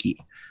Nike.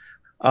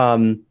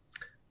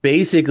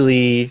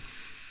 Basically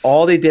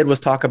all they did was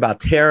talk about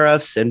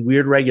tariffs and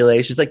weird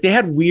regulations. They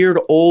had weird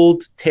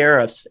old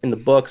tariffs in the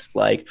books,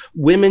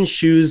 women's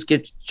shoes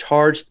get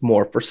charged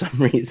more for some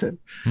reason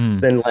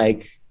than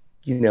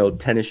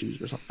tennis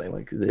shoes or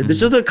something. They're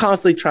just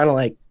constantly trying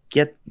to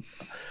get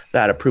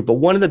that approved. But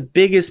one of the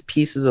biggest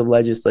pieces of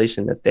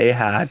legislation that they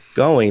had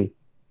going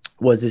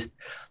was this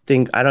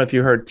thing. I don't know if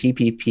you heard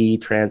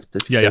TPP,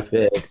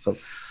 Trans-Pacific. Yeah. So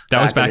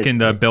that was back in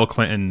the Bill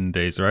Clinton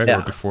days, right? Yeah.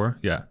 Or before?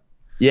 Yeah.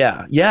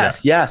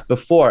 Yes.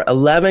 Before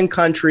 11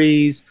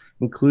 countries,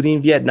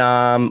 including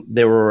Vietnam,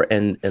 they were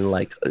in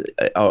like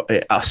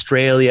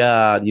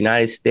Australia, the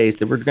United States.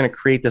 They were going to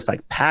create this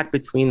like pact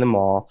between them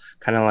all,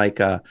 kind of like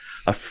a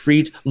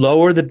free,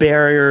 lower the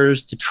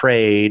barriers to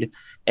trade,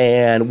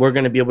 and we're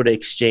going to be able to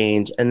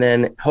exchange. And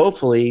then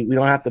hopefully we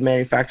don't have to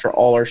manufacture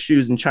all our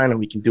shoes in China.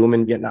 We can do them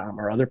in Vietnam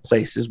or other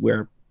places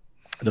where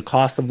the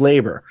cost of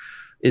labor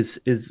is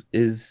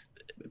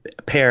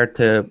paired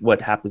to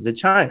what happens in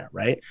China,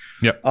 right?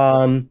 Yep.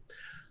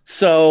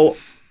 So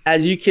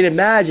as you can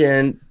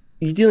imagine,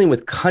 you're dealing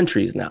with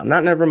countries now,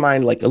 not never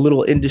mind like a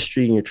little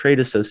industry in your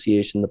trade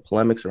association, the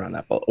polemics around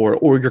that,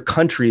 or your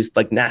country's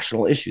like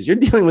national issues. You're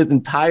dealing with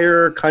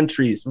entire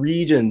countries,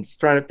 regions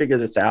trying to figure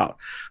this out.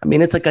 I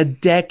mean, it's like a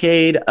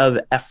decade of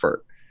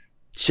effort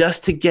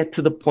just to get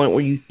to the point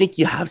where you think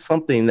you have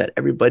something that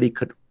everybody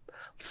could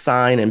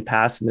sign and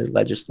pass in their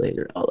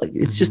legislature. Oh, like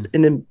it's just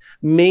an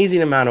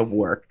amazing amount of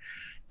work.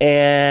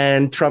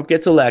 And Trump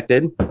gets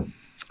elected,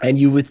 and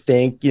you would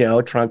think, you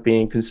know, Trump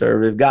being a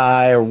conservative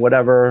guy or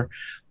whatever,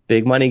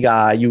 big money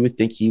guy, you would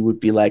think he would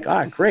be like, all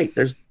right, great.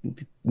 There's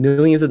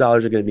millions of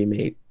dollars are going to be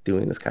made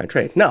doing this kind of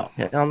trade. No,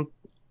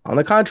 on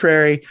the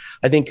contrary,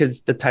 I think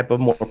because the type of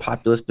more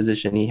populist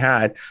position he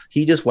had,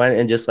 he just went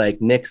and just like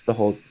nixed the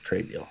whole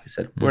trade deal. He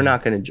said, we're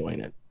not going to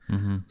join it.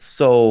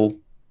 So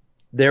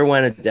there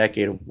went a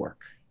decade of work.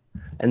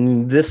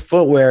 And this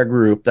footwear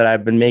group that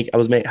I've been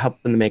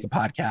helping them make a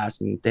podcast,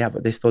 and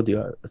they still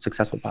do a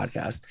successful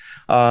podcast,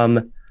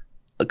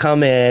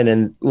 come in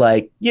and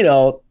like, you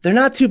know, they're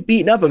not too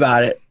beaten up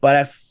about it, but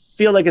I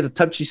feel like it's a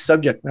touchy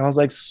subject. And I was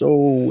like,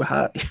 so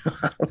how,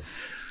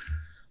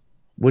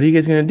 what are you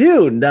guys going to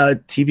do now?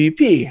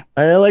 TPP.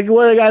 And like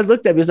one of the guys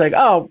looked at me, he's like,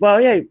 oh,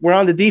 well, yeah, we're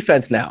on the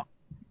defense now.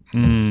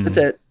 That's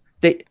it.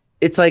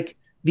 It's like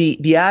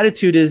the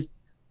attitude is,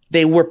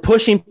 they were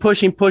pushing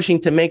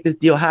to make this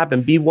deal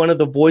happen. Be one of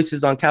the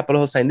voices on Capitol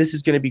Hill saying this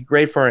is going to be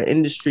great for our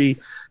industry.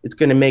 It's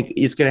going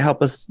to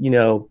help us, you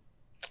know,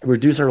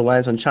 reduce our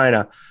reliance on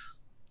China.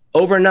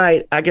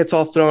 Overnight, that gets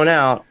all thrown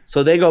out.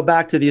 So they go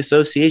back to the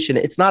association.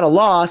 It's not a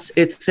loss.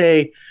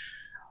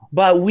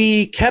 But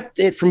we kept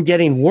it from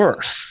getting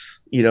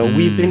worse. You know,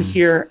 we've been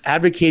here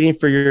advocating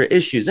for your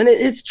issues, and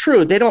it's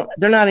true. They're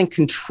not in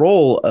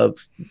control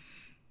of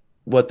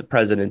what the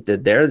president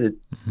did there, that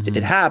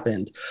it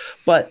happened,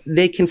 but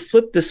they can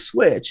flip the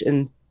switch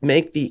and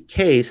make the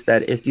case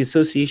that if the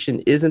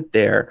association isn't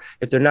there,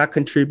 if they're not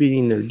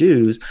contributing their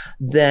dues,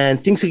 then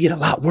things could get a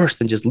lot worse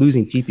than just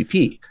losing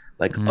TPP.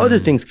 Like other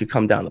things could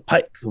come down the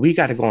pike. So we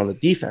got to go on the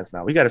defense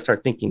now. We got to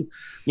start thinking,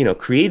 you know,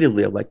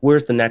 creatively of like,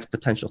 where's the next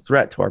potential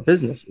threat to our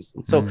businesses?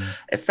 And so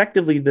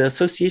effectively the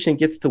association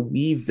gets to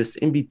weave this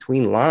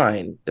in-between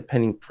line,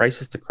 depending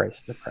crisis to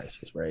crisis to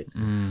crisis, right?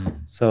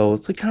 So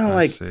it's like kind of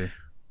like,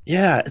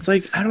 yeah, it's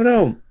like, I don't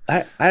know.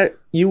 I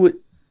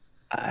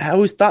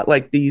always thought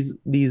like these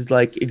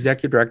like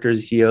executive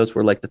directors, CEOs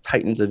were like the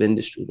titans of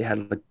industry. They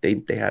had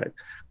they had a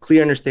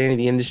clear understanding of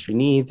the industry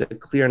needs, a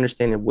clear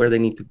understanding of where they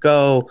need to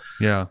go.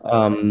 Yeah.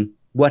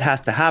 What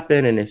has to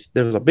happen, and if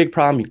there was a big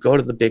problem, you go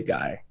to the big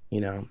guy.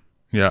 You know.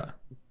 Yeah.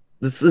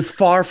 This is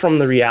far from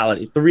the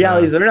reality. The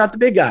reality is they're not the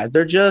big guys.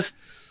 They're just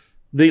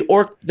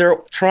they're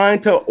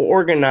trying to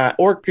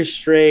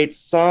orchestrate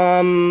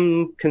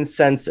some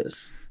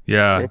consensus.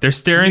 Yeah, they're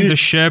steering the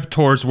ship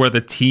towards where the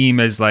team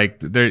is like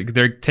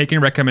they're taking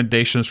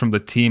recommendations from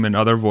the team and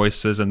other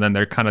voices, and then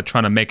they're kind of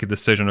trying to make a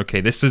decision. Okay,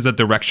 this is the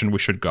direction we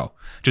should go,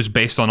 just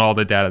based on all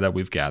the data that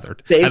we've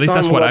gathered. At least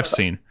that's what I've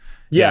seen.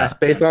 Yes,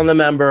 based on the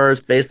members,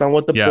 based on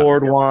what the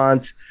board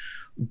wants,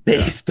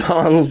 based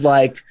on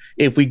like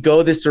if we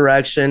go this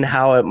direction,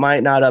 how it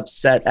might not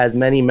upset as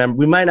many members.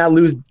 We might not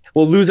lose.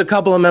 We'll lose a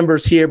couple of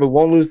members here, but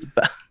won't lose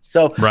the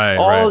so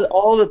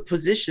all the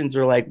positions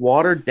are like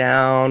watered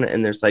down,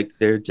 and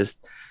they're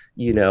just,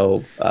 you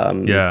know,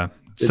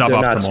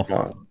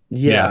 suboptimal.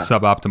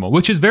 Suboptimal,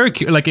 which is very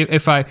like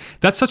if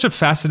that's such a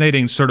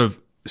fascinating sort of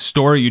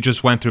story you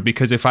just went through,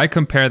 because if I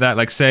compare that,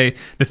 like say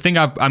the thing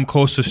I'm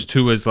closest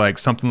to is like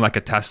something like a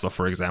Tesla,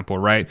 for example,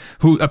 right?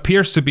 Who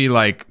appears to be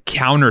like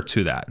counter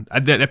to that.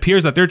 It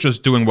appears that they're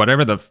just doing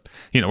whatever the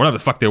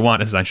fuck they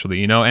want, essentially,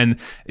 you know, and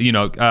you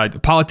know,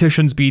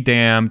 politicians be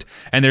damned.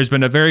 And there's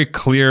been a very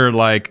clear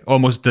like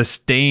almost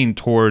disdain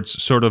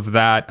towards sort of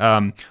that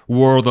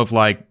world of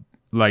like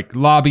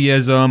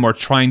lobbyism or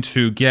trying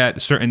to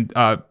get certain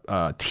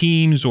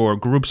teams or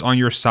groups on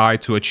your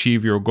side to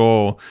achieve your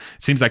goal.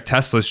 It seems like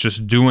Tesla's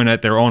just doing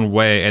it their own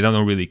way and they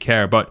don't really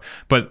care. But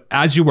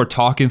as you were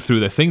talking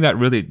through, the thing that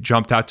really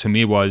jumped out to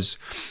me was,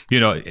 you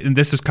know, and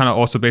this is kind of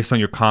also based on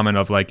your comment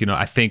of like, you know,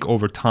 I think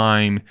over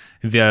time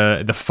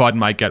the FUD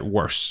might get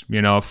worse,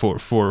 you know, for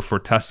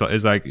Tesla,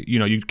 is like, you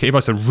know, you gave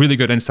us a really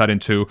good insight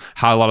into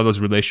how a lot of those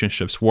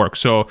relationships work.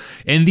 So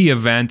in the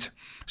event,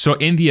 So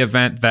in the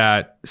event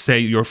that, say,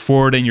 your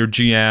Ford and your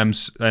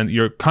GMs and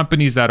your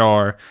companies that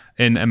are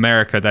in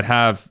America that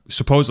have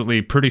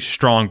supposedly pretty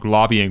strong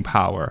lobbying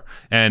power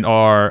and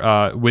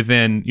are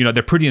within,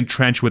 they're pretty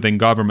entrenched within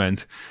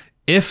government,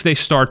 if they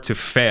start to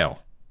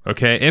fail,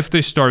 okay, if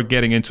they start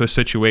getting into a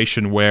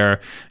situation where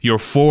your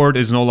Ford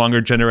is no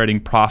longer generating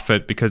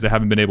profit because they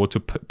haven't been able to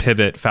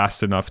pivot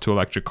fast enough to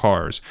electric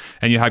cars,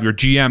 and you have your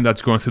GM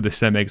that's going through the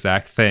same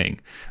exact thing,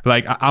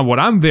 like what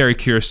I'm very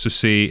curious to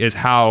see is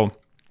how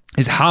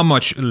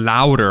much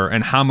louder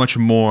and how much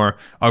more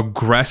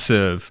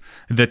aggressive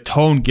the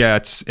tone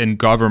gets in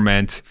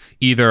government,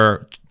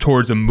 either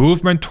towards a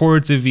movement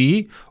towards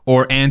EV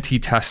or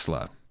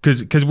anti-Tesla.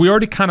 Because we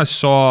already kind of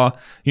saw,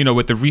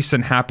 with the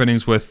recent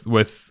happenings with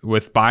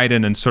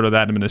Biden and sort of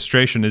that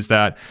administration, is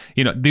that,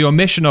 the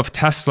omission of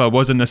Tesla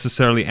wasn't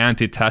necessarily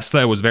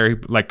anti-Tesla. It was very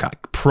like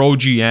pro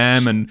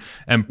GM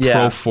and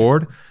pro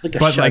Ford. Like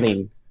but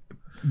shunning.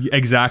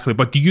 Exactly.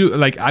 But do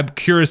you I'm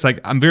curious,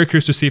 I'm very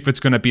curious to see if it's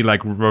going to be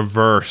like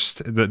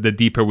reversed the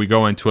deeper we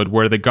go into it,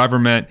 where the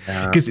government,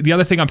 because the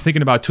other thing I'm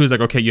thinking about too is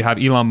okay, you have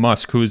Elon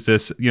Musk, who's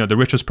this, the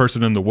richest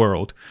person in the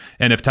world.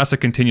 And if Tesla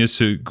continues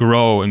to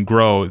grow and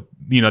grow,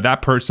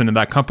 that person and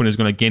that company is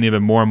going to gain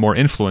even more and more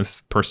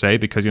influence per se,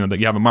 because, that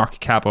you have a market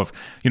cap of,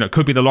 it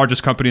could be the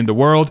largest company in the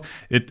world.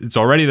 It's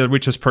already the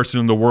richest person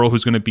in the world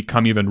who's going to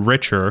become even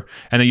richer.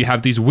 And then you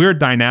have these weird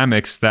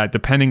dynamics that,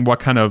 depending what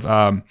kind of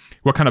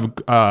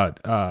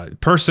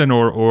person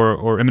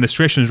or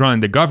administration is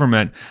running the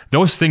government,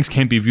 those things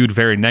can be viewed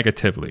very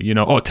negatively.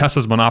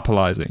 Tesla's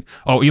monopolizing.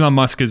 Elon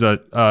Musk is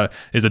a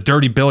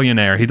dirty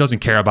billionaire. He doesn't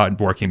care about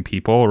working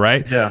people,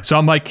 right? Yeah. So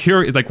I'm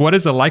curious, what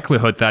is the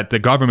likelihood that the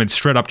government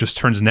straight up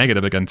just turns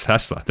negative against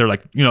Tesla? They're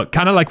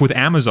kind of like with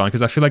Amazon,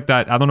 because I feel like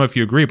that, I don't know if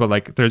you agree,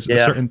 but there's a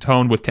certain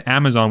tone with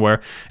Amazon where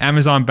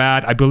Amazon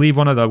bad. I believe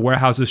one of the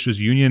warehouses just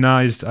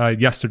unionized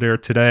yesterday or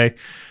today.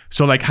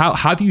 So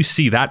how do you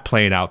see that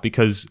playing out?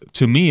 Because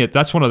to me,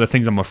 that's one of the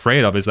things I'm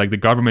afraid of, is the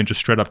government just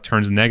straight up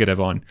turns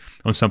negative on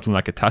something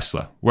like a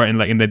Tesla, where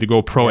and they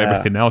go pro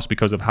everything else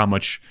because of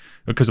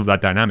that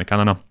dynamic. I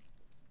don't know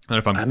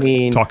if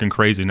I'm talking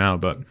crazy now,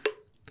 but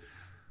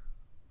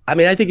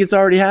I think it's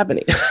already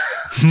happening.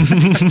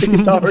 I think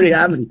it's already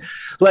happening.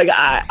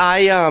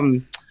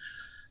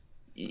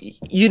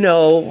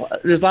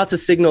 There's lots of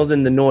signals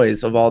in the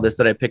noise of all this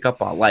that I pick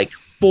up on, like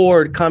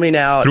Ford coming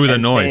out through the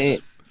noise.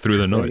 Through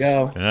the noise.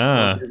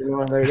 Yeah.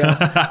 There you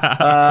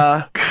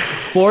go.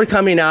 Ford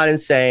coming out and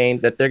saying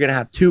that they're going to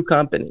have two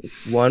companies,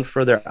 one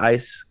for their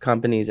ICE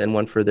companies and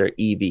one for their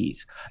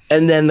EVs.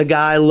 And then the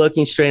guy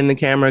looking straight in the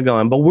camera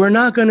going, but we're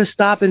not going to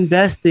stop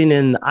investing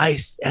in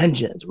ICE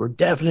engines. We're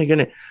definitely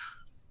going to.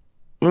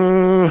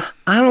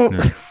 I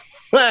don't.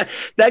 Yeah.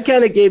 That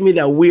kind of gave me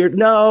that weird.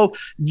 No,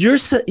 you're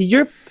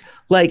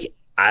like,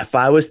 if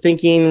I was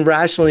thinking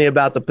rationally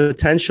about the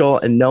potential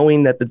and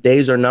knowing that the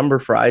days are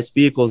numbered for ICE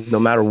vehicles, no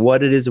matter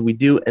what it is that we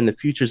do and the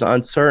future's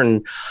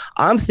uncertain,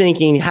 I'm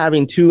thinking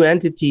having two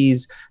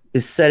entities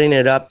is setting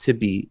it up to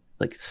be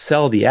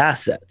sell the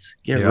assets,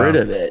 get rid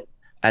of it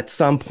at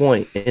some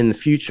point in the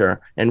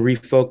future and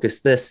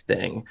refocus this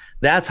thing.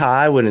 That's how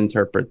I would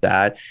interpret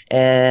that.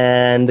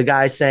 And the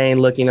guy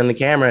looking on the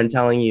camera and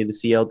telling you, the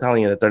CEO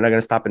telling you that they're not going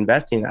to stop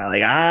investing in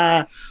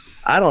that,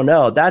 I don't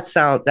know. That's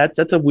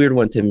a weird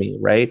one to me,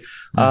 right?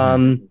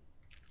 Mm-hmm.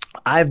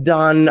 I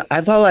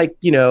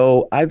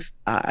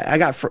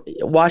got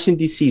Washington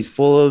D.C. is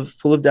full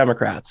of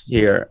Democrats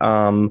here,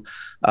 and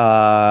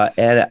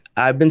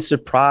I've been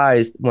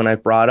surprised when I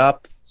brought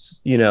up,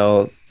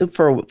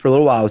 for a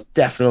little while I was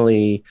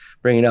definitely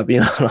bringing up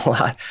Elon a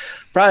lot,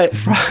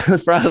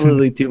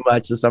 probably too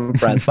much to some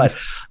friends, but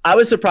I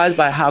was surprised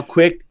by how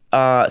quick.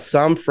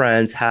 Some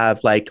friends have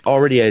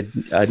already a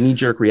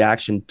knee-jerk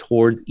reaction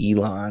towards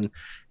Elon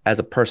as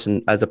a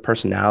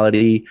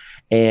personality,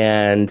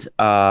 and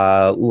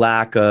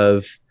lack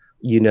of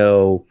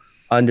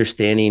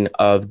understanding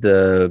of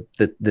the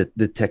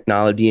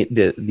technology,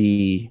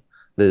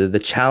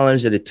 the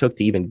challenge that it took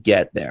to even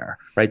get there.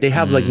 Right? They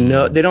have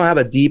they don't have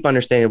a deep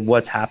understanding of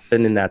what's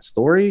happened in that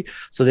story,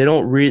 so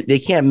they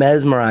can't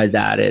mesmerize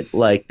at it.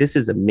 This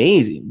is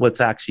amazing what's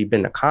actually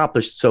been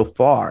accomplished so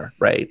far,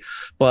 right?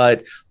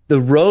 But the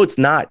road's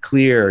not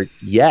clear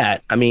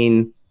yet.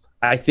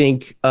 I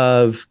think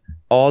of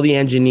all the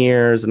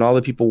engineers and all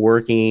the people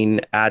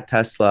working at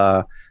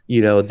Tesla,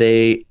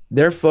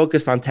 they're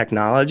focused on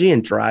technology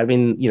and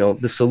driving,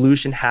 the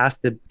solution has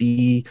to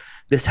be,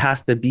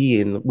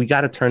 and we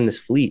got to turn this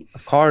fleet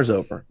of cars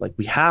over.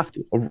 We have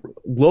to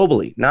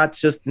globally, not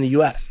just in the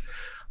US.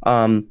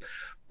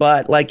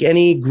 But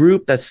any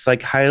group that's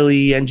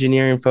highly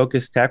engineering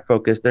focused, tech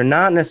focused, they're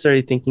not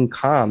necessarily thinking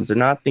comms. They're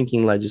not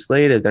thinking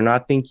legislative. They're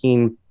not,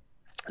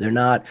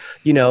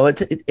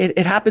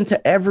 it happened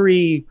to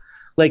every,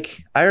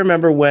 I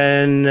remember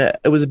when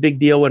it was a big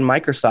deal when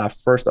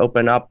Microsoft first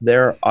opened up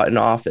an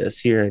office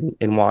here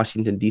in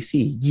Washington,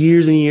 D.C.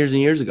 years and years and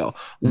years ago,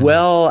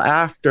 well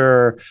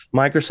after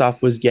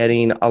Microsoft was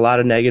getting a lot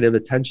of negative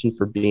attention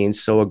for being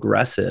so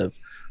aggressive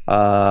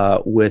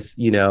with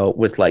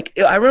like,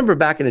 I remember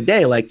back in the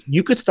day, like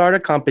you could start a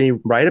company,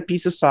 write a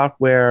piece of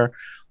software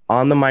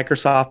on the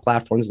Microsoft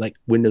platforms like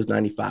Windows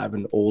 95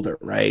 and older,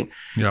 right?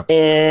 Yeah.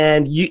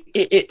 And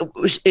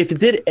if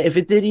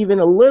it did even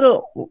a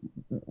little,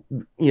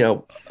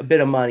 a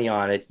bit of money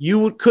on it,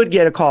 you could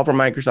get a call from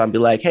Microsoft and be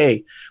like,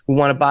 hey, we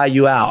want to buy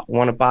you out. We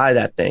want to buy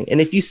that thing.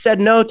 And if you said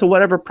no to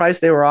whatever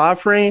price they were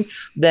offering,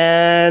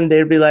 then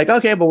they'd be like,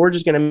 okay, but we're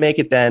just going to make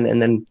it then.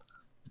 And then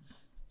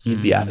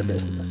you'd be out of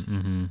business.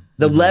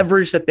 The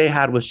leverage that they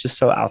had was just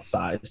so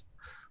outsized.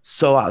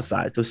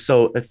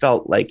 It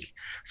felt like,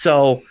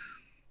 so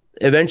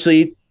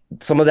eventually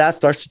some of that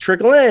starts to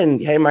trickle in.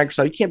 Hey,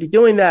 Microsoft, you can't be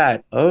doing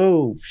that.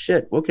 Oh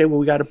shit. Okay. Well,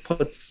 we got to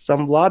put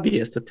some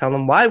lobbyists to tell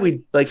them why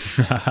we like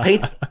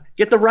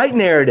get the right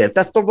narrative.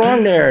 That's the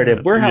wrong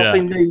narrative. We're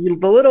helping the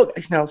little,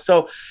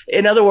 so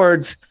in other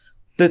words,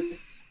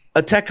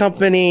 a tech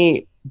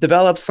company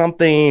develops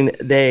something,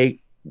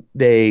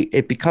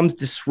 it becomes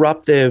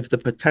disruptive. The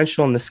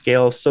potential and the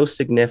scale is so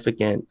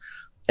significant.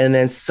 And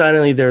then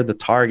suddenly they're the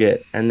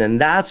target. And then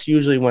that's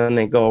usually when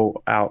they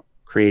go out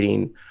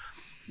creating,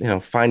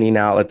 finding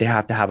out that they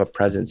have to have a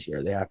presence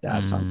here. They have to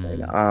have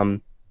something.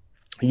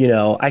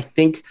 I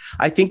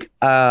think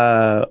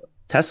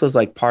Tesla's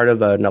like part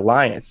of an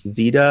alliance,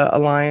 Zeta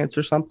Alliance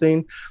or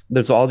something.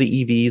 There's all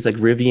the EVs like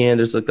Rivian.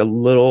 There's like a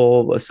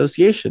little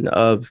association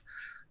of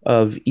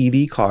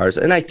EV cars.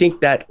 And I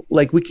think that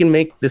like we can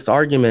make this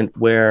argument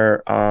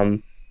where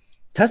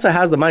Tesla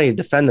has the money to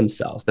defend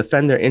themselves,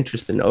 defend their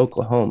interest in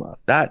Oklahoma.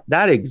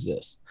 That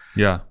exists.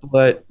 Yeah.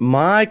 But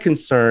my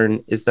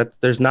concern is that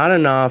there's not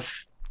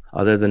enough,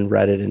 other than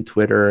Reddit and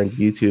Twitter and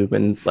YouTube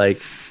and like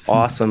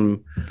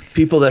awesome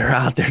people that are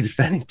out there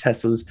defending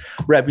Tesla's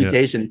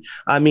reputation.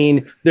 Yeah. I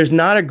mean, there's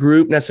not a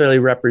group necessarily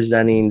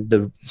representing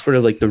the sort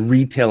of like the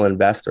retail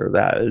investor,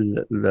 that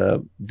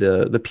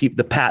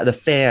the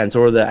fans,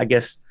 or I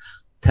guess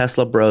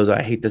Tesla bros.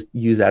 I hate to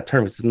use that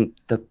term.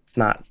 That's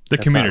not the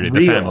community,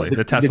 the family,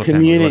 the Tesla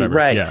community, family,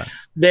 right? Yeah.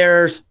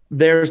 There's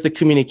the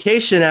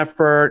communication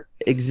effort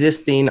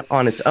existing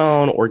on its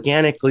own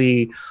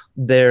organically.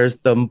 There's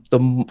the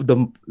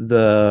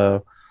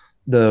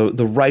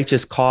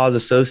righteous cause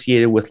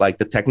associated with like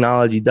the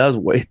technology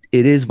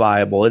it is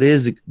viable.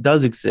 It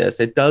does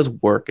exist. It does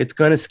work. It's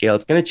going to scale.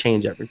 It's going to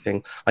change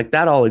everything. Like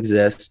that all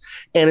exists,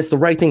 and it's the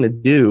right thing to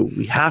do.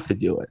 We have to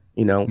do it.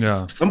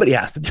 Somebody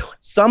has to do it.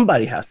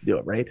 Somebody has to do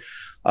it, right?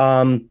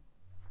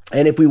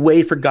 And if we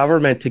wait for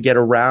government to get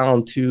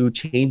around to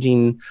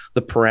changing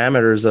the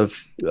parameters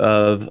of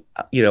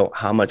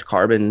how much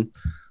carbon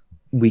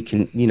we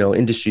can,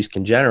 industries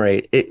can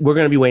generate, we're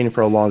going to be waiting for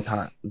a long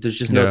time. There's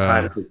just no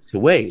time to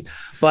wait.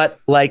 But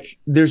like,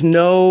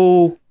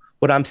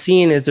 what I'm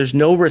seeing is there's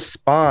no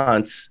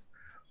response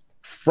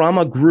from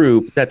a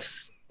group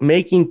that's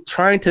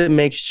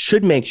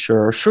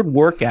should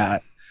work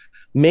at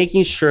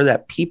making sure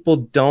that people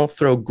don't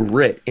throw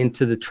grit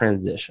into the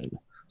transition.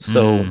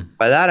 So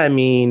by that, I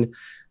mean,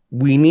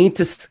 we need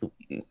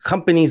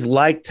companies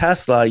like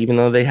Tesla, even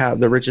though they have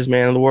the richest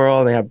man in the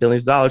world and they have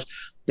billions of dollars,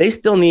 they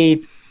still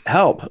need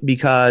help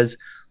because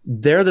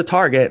they're the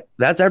target.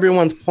 That's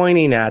everyone's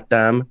pointing at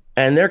them,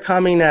 and they're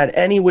coming at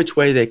any which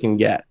way they can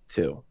get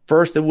to.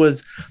 First, it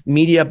was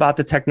media about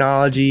the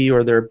technology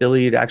or their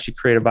ability to actually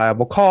create a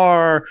viable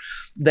car.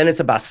 Then it's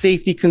about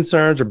safety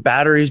concerns or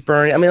batteries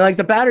burning. I mean, like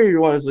the battery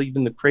one is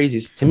even the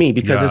craziest to me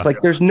because it's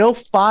like there's no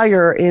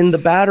fire in the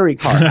battery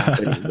car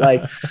happening.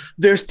 Like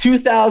there's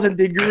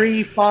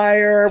 2,000-degree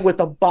fire with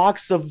a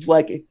box of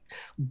like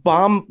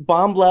bomb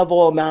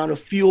level amount of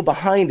fuel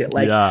behind it.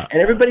 Like,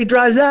 and everybody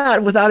drives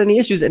that without any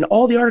issues. And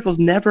all the articles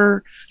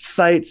never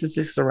cite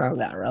statistics around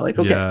that, right? Like,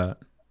 okay,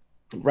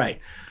 right.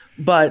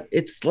 But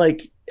it's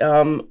like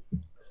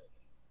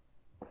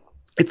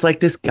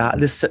this guy,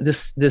 this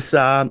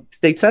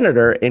state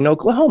senator in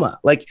Oklahoma.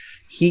 Like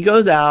he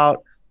goes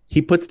out,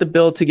 he puts the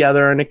bill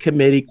together in a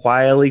committee,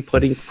 quietly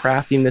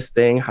crafting this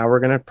thing, how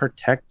we're going to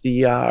protect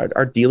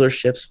our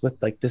dealerships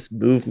with like this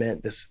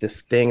movement, this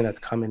thing that's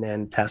coming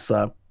in,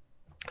 Tesla.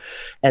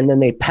 And then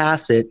they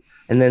pass it,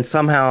 and then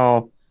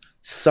somehow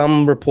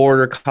some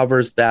reporter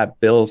covers that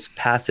bill's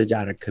passage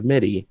out of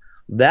committee.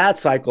 That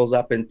cycles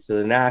up into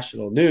the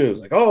national news.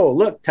 Like, oh,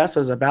 look,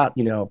 Tesla's about,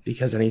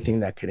 because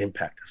anything that could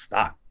impact the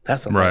stock,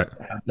 Tesla might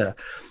have to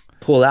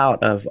pull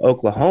out of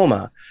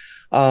Oklahoma.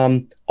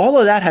 All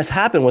of that has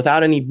happened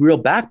without any real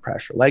back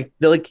pressure. Like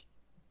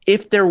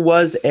if there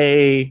was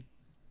this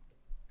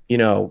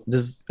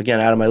is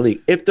again out of my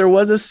league. If there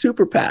was a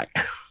super PAC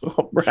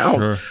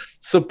around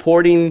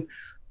supporting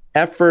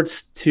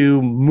efforts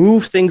to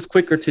move things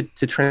quicker,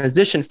 to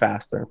transition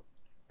faster,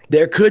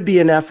 there could be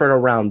an effort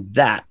around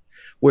that,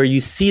 where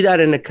you see that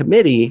in a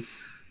committee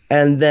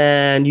and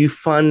then you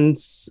fund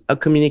a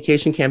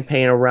communication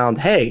campaign around,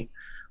 hey,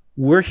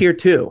 we're here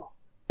too.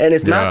 And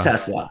it's not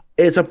Tesla.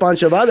 It's a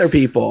bunch of other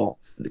people,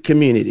 the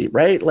community,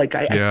 right? Like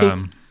I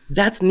think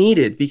that's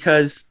needed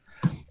because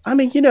I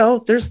mean,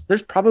 there's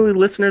probably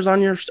listeners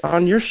on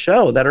your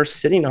show that are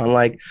sitting on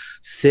like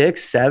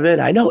 6, 7,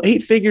 I know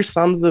 8-figure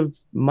sums of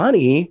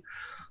money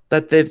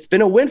that it's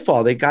been a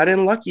windfall. They got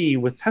in lucky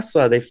with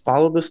Tesla. They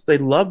follow this. They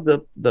love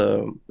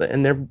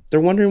and they're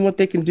wondering what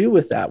they can do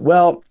with that.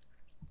 Well,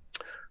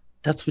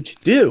 that's what you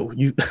do.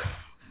 You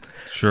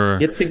sure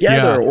get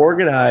together,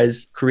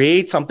 organize,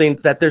 create something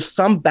that there's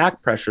some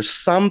back pressure,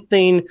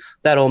 something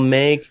that'll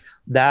make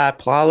that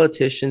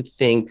politician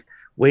think,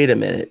 wait a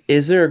minute,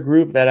 is there a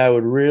group that I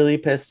would really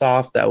piss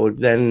off that would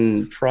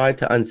then try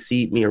to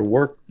unseat me or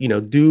work,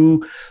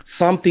 do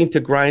something to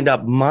grind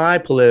up my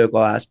political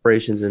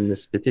aspirations in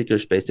this particular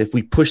space if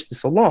we push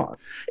this along?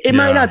 It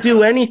might not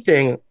do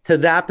anything to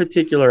that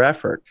particular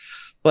effort,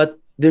 but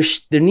there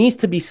needs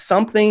to be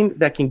something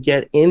that can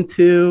get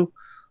into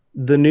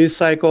the news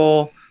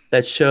cycle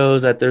that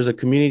shows that there's a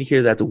community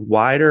here that's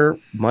wider,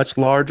 much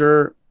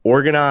larger,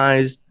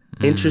 organized,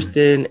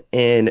 interested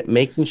in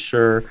making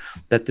sure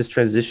that this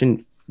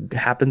transition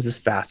happens as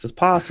fast as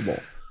possible.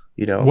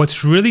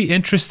 What's really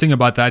interesting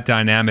about that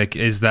dynamic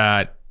is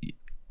that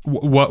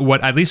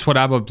what at least what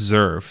I've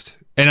observed,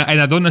 and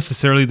I don't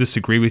necessarily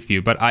disagree with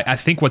you, but I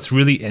think what's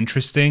really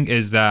interesting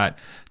is that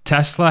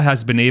Tesla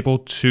has been able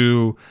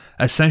to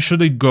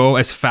essentially go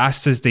as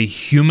fast as they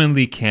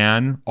humanly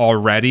can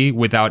already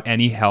without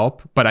any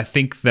help. But I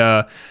think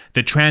the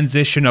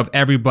transition of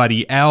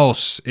everybody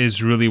else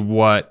is really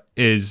what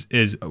is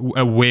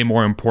a way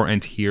more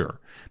important here,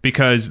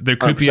 because there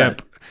could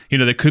 100%.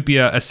 There could be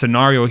a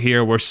scenario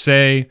here where,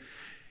 say,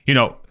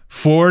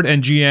 Ford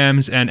and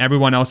GM's and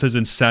everyone else's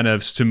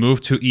incentives to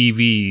move to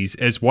EVs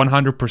is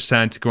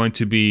 100% going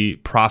to be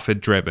profit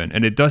driven.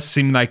 And it does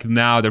seem like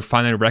now they're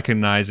finally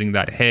recognizing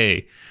that,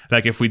 hey,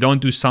 like if we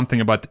don't do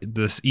something about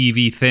this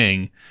EV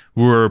thing,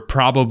 we're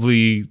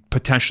probably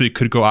potentially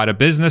could go out of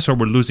business, or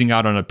we're losing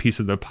out on a piece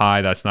of the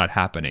pie that's not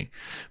happening.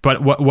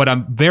 But what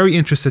I'm very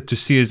interested to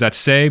see is that,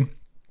 say,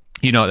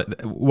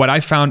 what I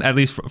found, at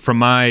least from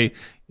my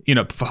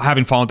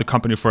having followed the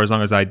company for as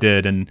long as I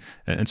did, and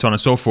so on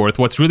and so forth.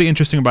 What's really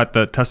interesting about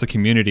the Tesla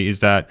community is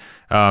that,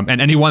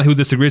 and anyone who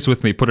disagrees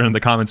with me, put it in the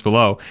comments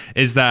below,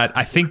 is that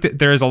I think that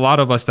there is a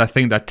lot of us that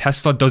think that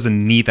Tesla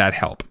doesn't need that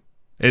help.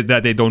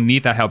 That they don't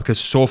need that help because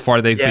so far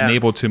they've been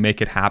able to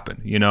make it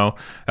happen.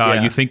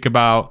 You think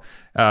about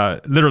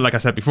literally, like I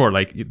said before,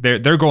 like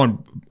they're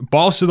going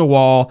balls to the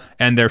wall,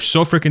 and they're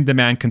so freaking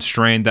demand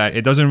constrained that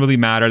it doesn't really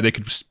matter. They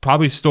could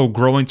probably still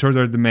grow into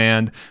their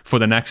demand for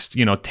the next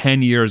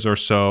 10 years or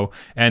so,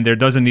 and there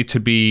doesn't need to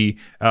be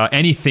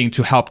anything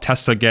to help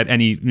Tesla get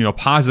any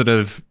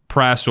positive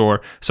press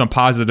or some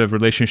positive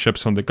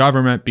relationships from the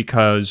government,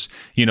 because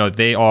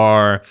they've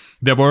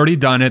already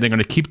done it. They're going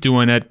to keep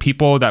doing it.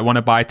 People that want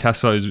to buy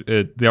Tesla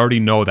they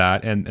already know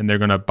that, and they're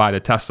going to buy the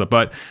Tesla.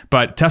 But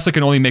Tesla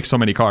can only make so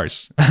many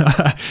cars.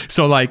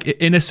 So like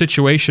in a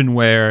situation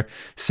where,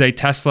 say,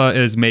 Tesla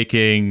is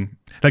making,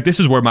 like, this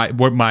is where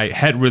my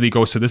head really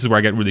goes to. This is where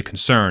I get really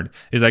concerned,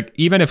 is like,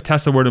 even if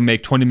Tesla were to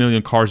make 20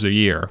 million cars a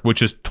year,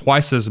 which is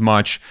twice as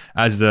much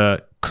as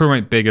the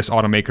current biggest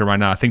automaker right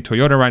now. I think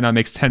Toyota right now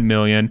makes 10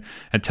 million,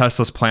 and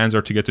Tesla's plans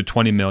are to get to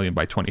 20 million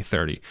by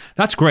 2030.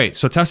 That's great.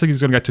 So Tesla is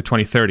going to get to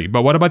 2030.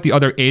 But what about the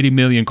other 80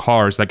 million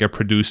cars that get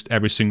produced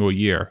every single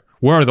year?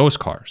 Where are those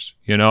cars?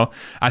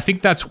 I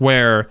think that's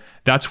where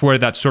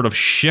that sort of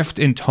shift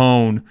in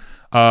tone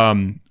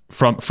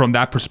from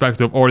that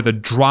perspective, or the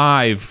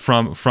drive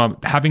from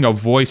having a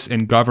voice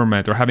in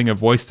government, or having a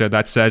voice there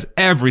that says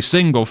every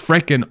single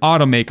freaking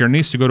automaker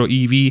needs to go to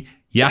EV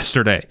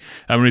yesterday.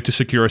 And we need to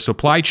secure a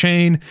supply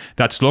chain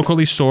that's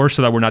locally sourced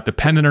so that we're not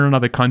dependent on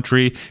another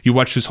country. You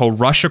watch this whole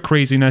Russia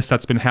craziness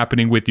that's been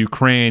happening with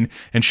Ukraine,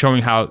 and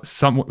showing how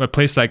a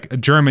place like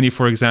Germany,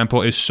 for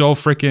example, is so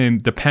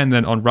freaking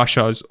dependent on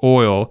Russia's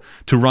oil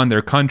to run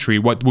their country.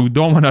 What we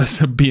don't want us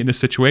to be in a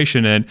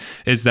situation in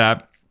is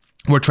that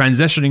we're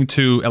transitioning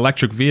to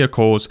electric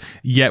vehicles,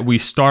 yet we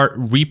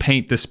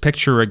repaint this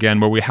picture again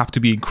where we have to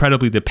be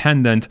incredibly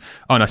dependent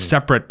on a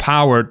separate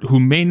power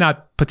who may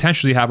not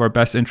potentially have our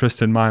best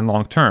interest in mind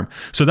long term.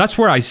 So that's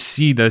where I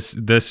see this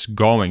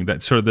going,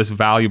 that sort of this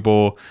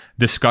valuable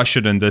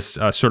discussion and this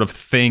sort of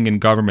thing in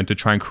government to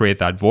try and create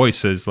that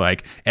voice, is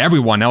like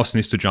everyone else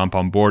needs to jump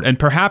on board. And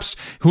perhaps,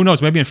 who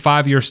knows, maybe in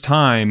 5 years'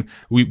 time,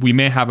 we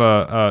may have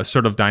a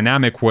sort of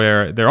dynamic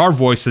where there are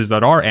voices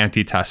that are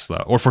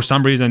anti-Tesla, or for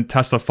some reason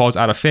Tesla falls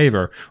out of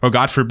favor, or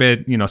God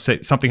forbid,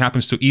 say something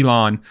happens to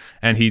Elon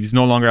and he's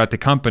no longer at the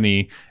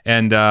company,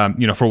 and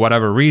for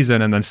whatever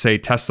reason, and then say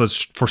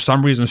Tesla's for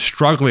some reason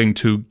struggling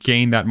to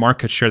gain that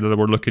market share that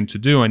we're looking to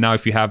do. And now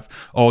if you have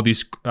all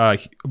these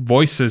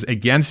voices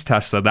against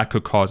Tesla, that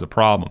could cause a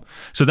problem.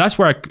 So that's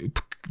where I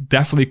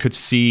definitely could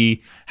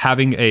see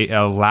having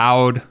a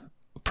loud,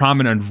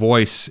 prominent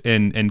voice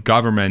in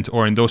government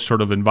or in those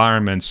sort of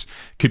environments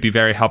could be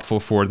very helpful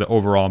for the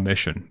overall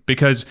mission.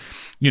 Because,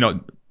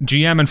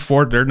 GM and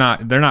Ford, they're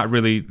not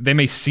really, they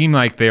may seem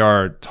like they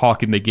are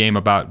talking the game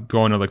about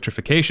going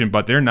electrification,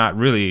 but they're not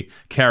really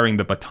carrying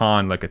the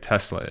baton like a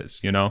Tesla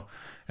is,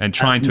 and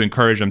trying to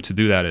encourage them to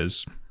do that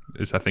is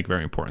I think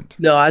very important.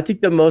 No, I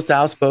think the most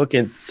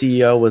outspoken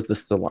CEO was the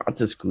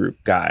Stellantis group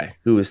guy,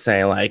 who was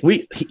saying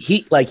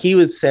he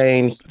was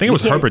saying, I think it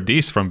was Herbert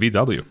Diess from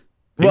VW.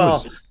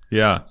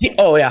 Yeah.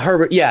 Oh yeah,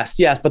 Herbert. Yes,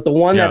 yes. But the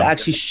one that Yeah.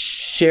 actually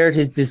shared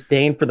his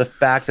disdain for the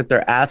fact that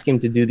they're asking him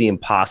to do the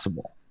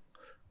impossible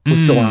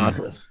was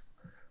Stellantis.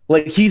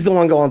 Like he's the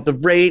one going, the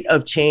rate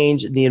of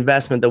change, the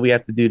investment that we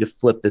have to do to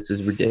flip this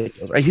is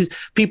ridiculous, right?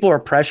 People are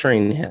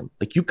pressuring him,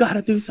 like you got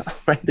to do something,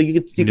 right? Like, you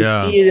could see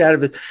it out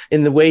of it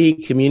in the way he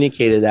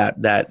communicated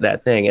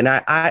that thing. And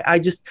I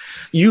just,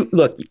 you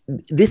look,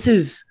 this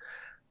is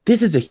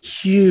a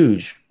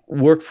huge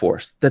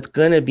workforce that's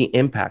going to be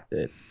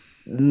impacted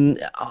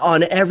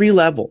on every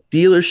level: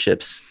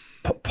 dealerships,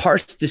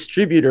 parts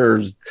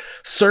distributors,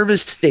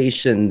 service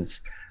stations.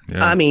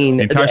 Yeah. I mean,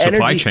 the entire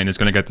supply chain is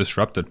going to get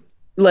disrupted.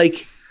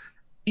 Like,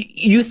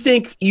 you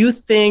think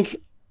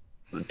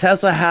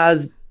Tesla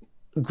has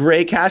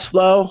great cash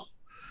flow?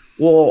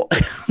 Well,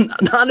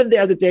 not if they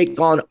have to take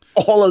on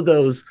all of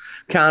those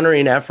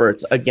countering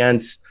efforts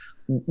against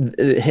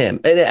him.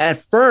 And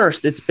at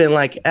first, it's been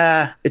like,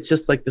 it's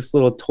just like this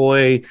little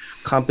toy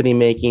company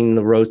making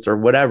the Roadster or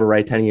whatever,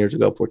 right? 10 years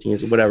ago, 14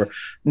 years, whatever.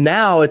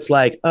 Now it's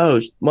like, oh,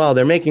 well,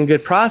 they're making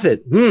good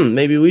profit.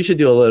 Maybe we should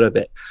do a little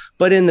bit.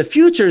 But in the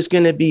future, it's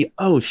going to be,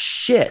 oh,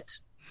 shit.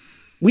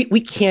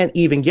 We can't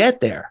even get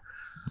there.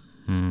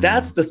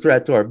 That's the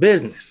threat to our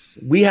business.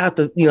 We have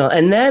to,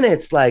 and then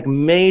it's like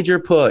major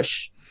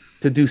push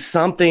to do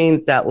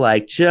something that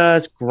like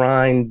just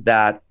grinds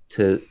that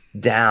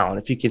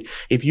down.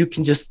 If you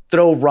can just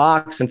throw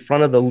rocks in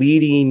front of the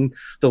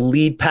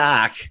lead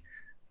pack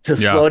to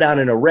slow down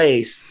in a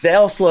race,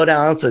 they'll slow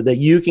down so that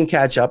you can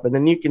catch up, and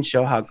then you can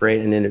show how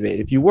great and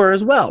innovative you were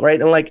as well, right?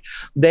 And like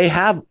they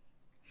have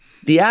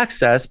the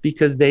access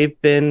because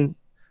they've been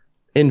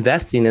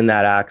investing in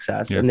that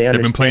access, and they've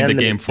been playing the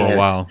game for a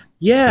while.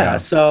 Yeah.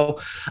 So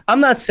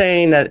I'm not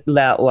saying that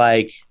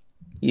like,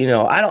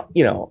 I don't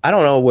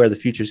know where the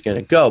future is going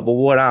to go, but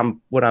what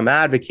I'm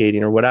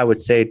advocating, or what I would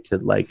say to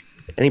like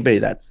anybody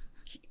that's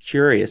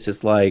curious,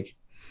 is like,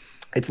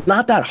 it's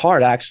not that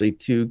hard actually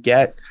to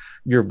get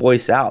your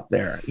voice out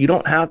there. You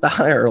don't have to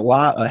hire a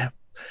lot of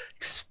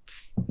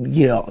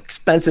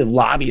expensive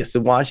lobbyists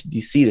in Washington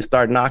DC to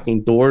start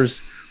knocking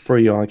doors for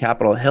you on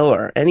Capitol Hill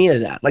or any of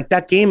that. Like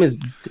that game is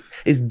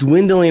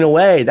dwindling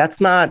away. They're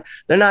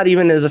not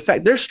even as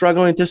effective. They're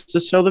struggling just to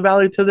show the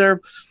value to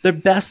the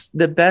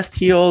best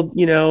heeled,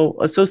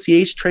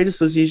 trade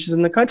associations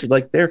in the country.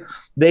 Like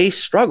they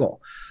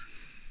struggle.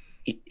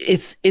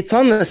 It's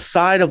on the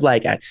side of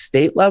like at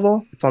state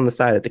level. It's on the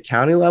side at the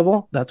county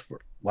level. That's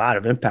where a lot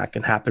of impact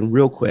can happen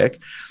real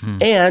quick.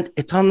 And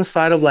it's on the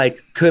side of like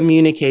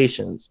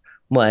communications,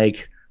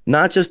 like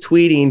not just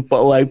tweeting,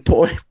 but like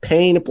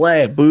paying to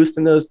play,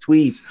 boosting those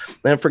tweets.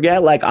 And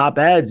forget like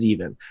op-eds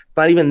even. It's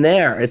not even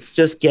there. It's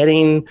just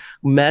getting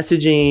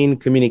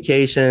messaging,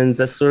 communications.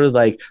 That's sort of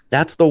like,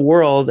 that's the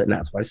world. And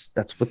that's what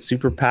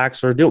super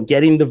PACs are doing.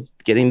 Getting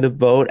the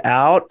vote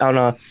out on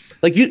a,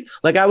 I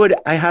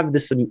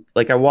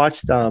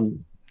watched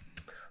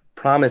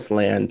Promised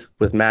Land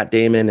with Matt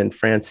Damon and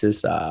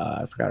Francis,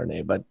 I forgot her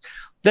name, but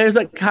there's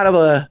like kind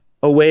of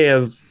a way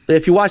of,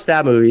 if you watch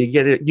that movie,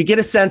 you get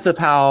a sense of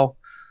how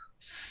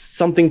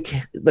something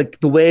like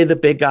the way the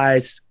big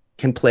guys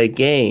can play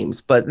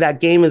games, but that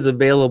game is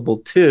available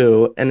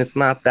too. And it's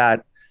not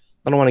that,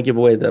 I don't want to give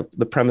away the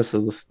premise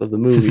of the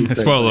movie.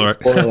 Spoiler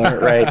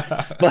alert, right?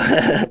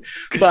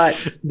 but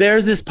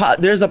there's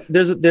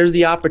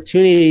the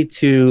opportunity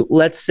to,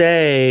 let's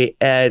say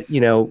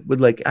with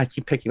like, I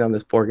keep picking on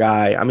this poor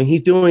guy. I mean,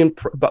 he's doing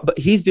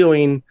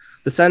the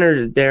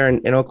senator there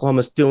in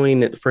Oklahoma's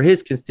doing it for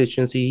his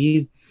constituency.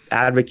 He's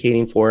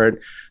advocating for it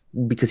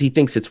because he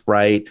thinks it's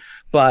right.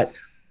 But,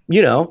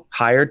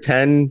 hire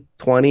 10,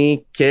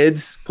 20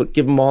 kids,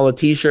 give them all a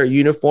t-shirt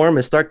uniform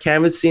and start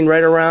canvassing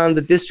right around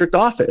the district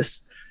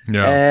office.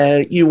 Yeah.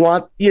 And you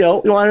want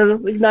a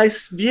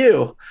nice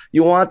view.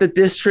 You want the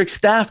district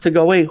staff to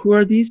go, wait, who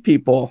are these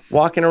people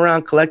walking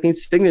around collecting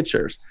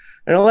signatures?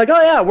 And they're like,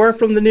 oh yeah, we're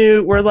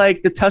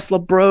like the Tesla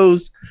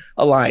Bros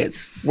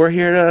Alliance. We're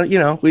here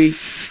to,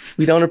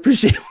 we don't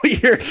appreciate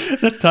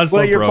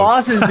what your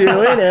boss is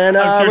doing, and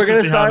we're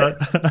gonna start.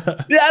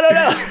 Yeah, I don't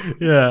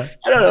know. Yeah,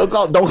 I don't know.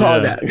 Don't call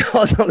it that.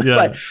 Call it something.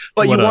 But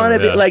whatever, you want to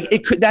be like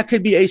that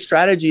could be a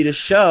strategy to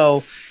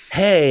show,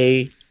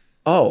 hey,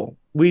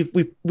 we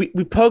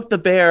poked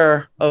the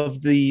bear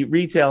of the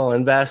retail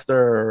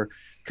investor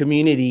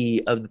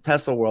community of the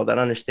Tesla world that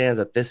understands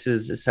that this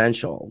is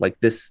essential. Like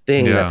this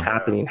thing that's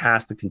happening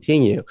has to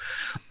continue,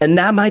 and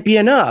that might be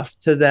enough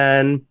to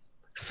then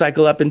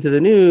cycle up into the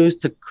news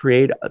to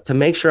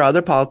make sure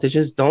other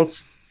politicians don't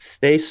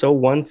stay so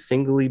one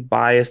singly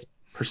biased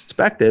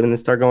perspective, and then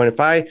start going, if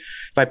I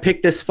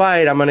pick this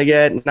fight, I'm going to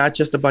get not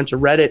just a bunch of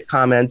Reddit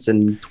comments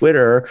and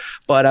Twitter,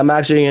 but I'm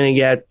actually going to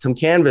get some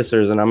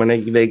canvassers, and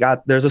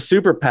there's a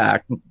super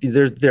PAC.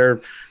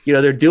 They're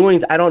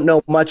doing, I don't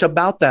know much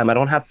about them. I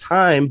don't have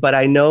time, but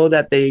I know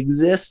that they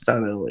exist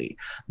suddenly.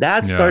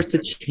 That starts to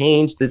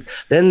change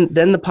then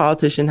the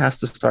politician has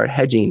to start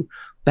hedging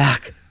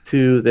back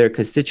to their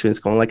constituents,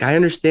 going like, I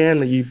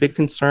understand that you big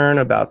concern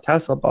about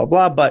Tesla, blah,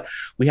 blah, but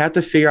we have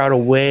to figure out a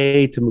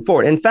way to move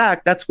forward. In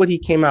fact, that's what he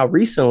came out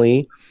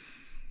recently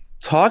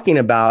talking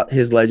about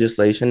his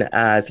legislation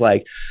as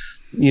like,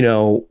 you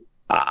know,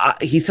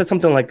 he said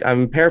something like,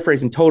 I'm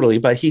paraphrasing totally,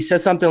 but he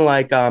said something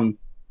like,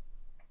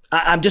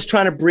 I'm just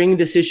trying to bring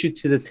this issue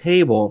to the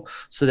table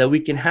so that we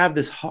can have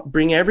this,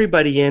 bring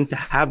everybody in to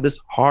have this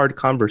hard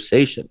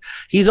conversation.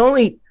 He's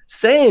only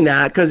saying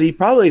that because he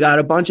probably got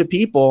a bunch of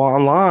people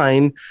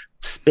online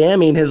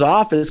spamming his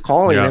office,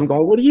 calling him,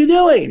 going, what are you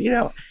doing? You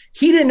know,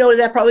 he didn't know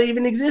that probably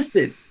even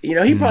existed. You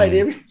know, he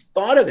probably never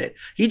thought of it.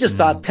 He just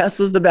thought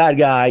Tesla's the bad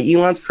guy.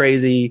 Elon's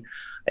crazy.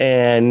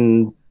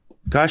 And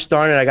gosh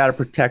darn it, I got to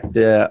protect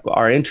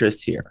our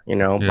interest here. You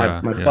know, my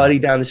buddy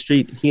down the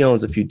street, he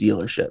owns a few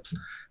dealerships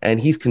and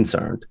he's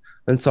concerned.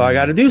 And so I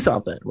got to do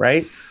something,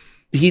 right?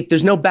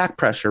 There's no back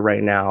pressure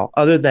right now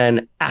other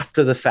than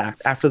after the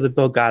fact, after the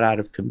bill got out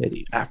of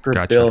committee, after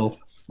a bill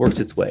works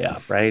its way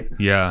up, right?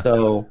 Yeah.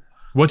 So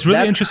what's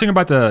really interesting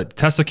about the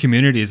Tesla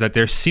community is that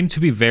they seem to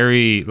be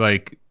very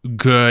like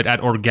good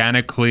at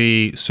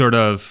organically sort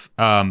of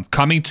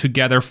coming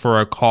together for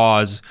a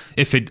cause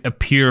if it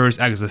appears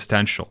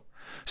existential.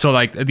 So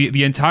like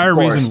the entire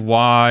reason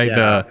why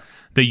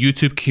the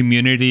YouTube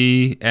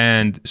community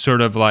and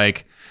sort of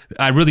like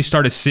I really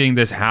started seeing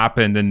this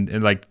happen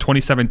in like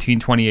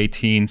 2017,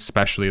 2018,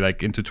 especially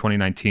like into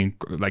 2019,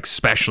 like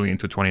especially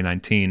into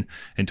 2019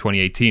 and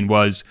 2018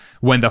 was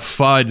when the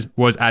FUD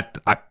was at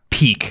a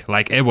peak.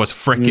 Like it was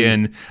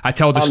freaking, I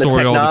tell the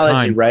story all the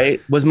time. Right?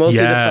 Was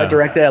mostly the FUD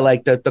directed at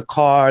like the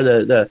car,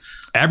 the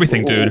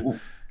everything, dude.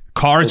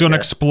 Cars going to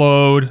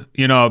explode,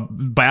 you know,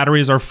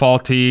 batteries are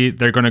faulty,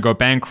 they're going to go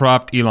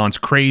bankrupt, Elon's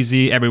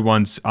crazy,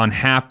 everyone's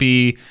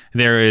unhappy,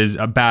 there is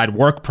bad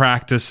work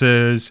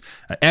practices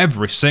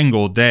every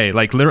single day.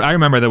 Like literally, I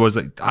remember there was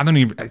like,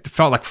 it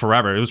felt like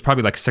forever. It was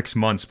probably like 6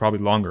 months, probably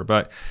longer.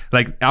 But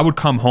like I would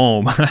come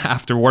home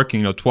after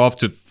working, 12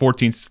 to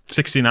 14,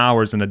 16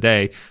 hours in a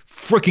day,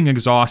 freaking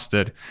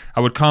exhausted.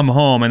 I would come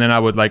home and then I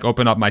would like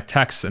open up my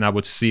texts and I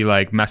would see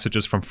like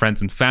messages from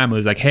friends and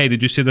families like, hey,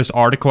 did you see this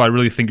article? I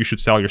really think you should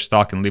sell your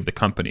stock and leave the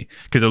company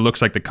because it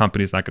looks like the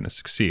company's not going to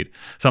succeed.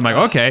 So I'm like,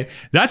 okay,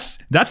 that's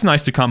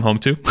nice to come home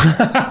to.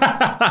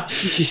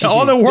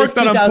 All the work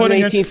that I'm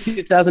putting in.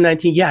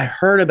 2019, yeah, I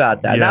heard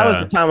about that. Yeah. That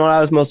was the time when I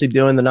was mostly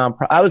doing the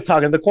nonprofit. I was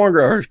talking to the corn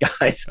growers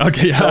guys.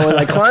 Okay, yeah. So when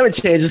like climate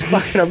change is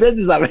fucking our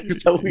business up.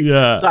 So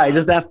sorry,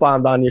 just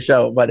F-bombed on your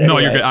show. But anyway, no,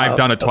 you're good. I've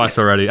done it twice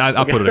already.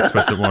 I'll put an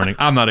explicit warning.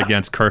 I'm not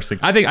against cursing.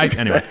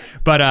 Anyway.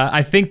 But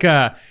I think.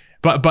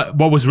 But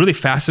what was really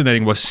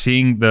fascinating was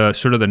seeing the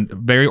sort of the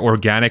very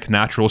organic,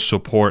 natural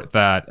support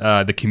that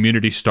the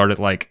community started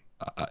like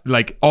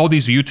all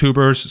these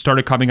YouTubers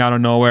started coming out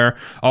of nowhere.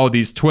 All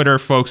these Twitter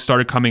folks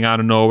started coming out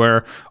of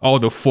nowhere. All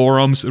the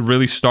forums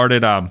really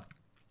started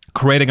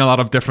creating a lot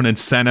of different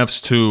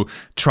incentives to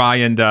try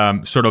and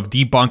sort of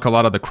debunk a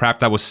lot of the crap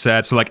that was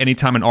said. So like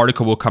anytime an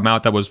article will come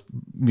out that was,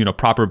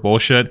 proper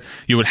bullshit,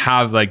 you would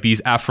have like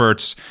these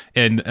efforts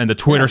in the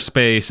Twitter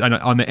space and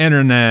on the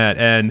internet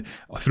and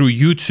through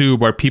YouTube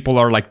where people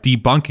are like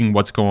debunking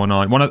what's going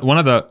on. One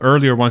of the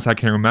earlier ones I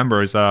can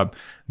remember is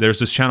there's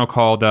this channel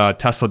called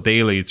Tesla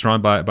Daily. It's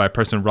run by a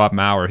person, Rob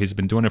Maurer. He's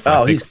been doing it for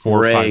I think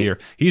 4 or 5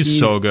 years. He's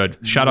so good.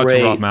 Shout out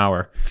to Rob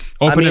Maurer.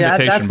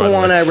 Invitation. That's the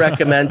one I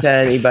recommend to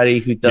anybody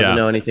who doesn't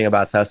know anything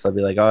about Tesla.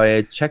 Be like, oh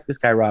yeah, check this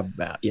guy Rob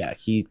out. Yeah,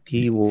 he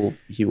will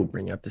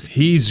bring you up to speed.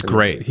 He's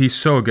great. He's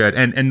so good.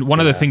 And one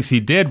of the things he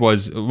did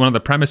was one of the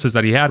premises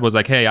that he had was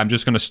like, hey, I'm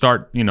just going to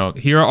start.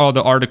 Here are all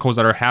the articles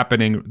that are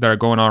happening that are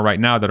going on right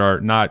now that are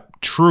not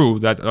true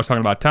that are talking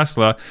about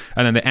Tesla.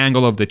 And then the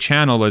angle of the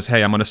channel is,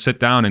 hey, I'm going to sit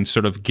down and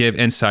sort of give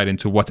insight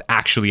into what's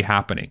actually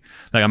happening.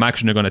 Like I'm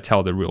actually going to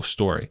tell the real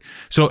story.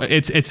 So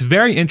it's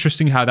very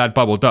interesting how that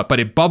bubbled up, but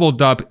it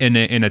bubbled up in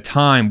a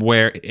time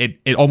where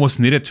it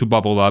almost needed to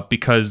bubble up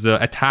because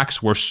the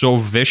attacks were so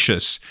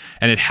vicious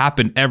and it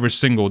happened every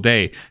single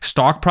day.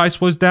 Stock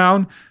price was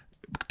down.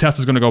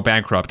 Tesla's going to go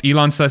bankrupt.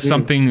 Elon says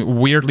something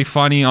weirdly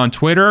funny on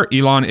Twitter.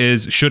 Elon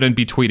shouldn't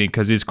be tweeting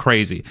because he's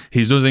crazy.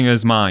 He's losing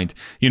his mind.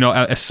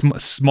 A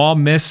small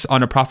miss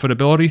on a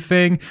profitability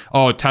thing.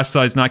 Oh,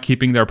 Tesla is not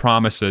keeping their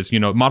promises.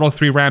 Model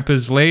 3 ramp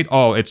is late.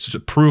 Oh, it's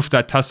proof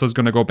that Tesla's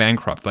going to go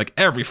bankrupt. Like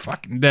every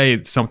fucking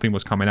day, something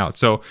was coming out.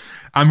 So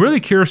I'm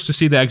really curious to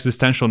see the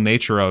existential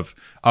nature of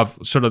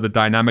sort of the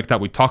dynamic that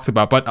we talked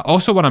about. But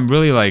also what I'm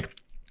really like,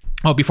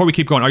 oh, before we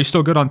keep going, are you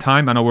still good on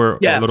time? I know we're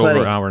a little over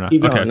an hour now.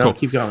 Cool.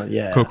 Keep going.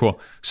 Yeah. Cool.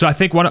 So I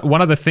think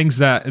one of the things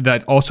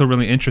that also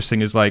really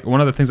interesting is like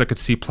one of the things I could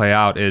see play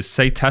out is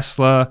say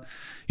Tesla,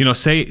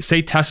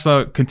 say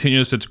Tesla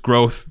continues its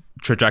growth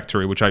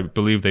trajectory, which I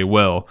believe they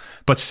will,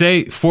 but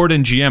say Ford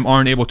and GM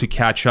aren't able to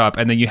catch up,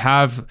 and then you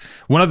have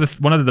one of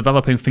the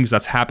developing things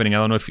that's happening. I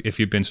don't know if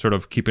you've been sort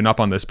of keeping up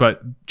on this,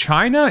 but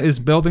China is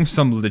building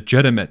some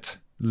legitimate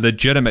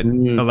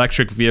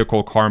electric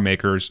vehicle car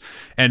makers,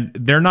 and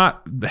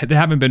they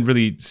haven't been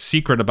really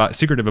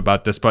secretive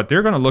about this, but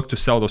they're going to look to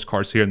sell those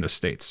cars here in the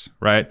States,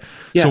 right?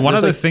 Yeah, so one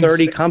of the things,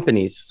 30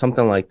 companies,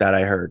 something like that.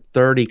 I heard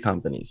 30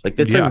 companies. Like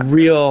it's a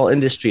real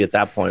industry at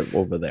that point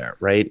over there,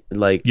 right?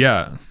 Like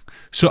yeah.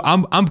 So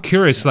I'm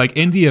curious, like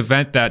in the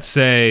event that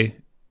say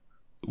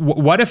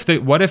what if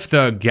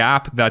the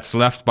gap that's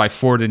left by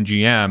Ford and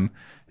GM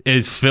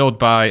is filled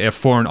by a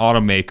foreign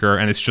automaker,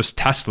 and it's just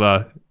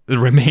Tesla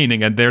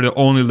remaining, and they're the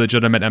only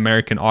legitimate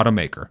American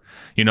automaker?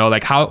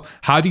 Like how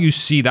do you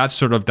see that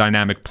sort of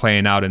dynamic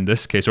playing out in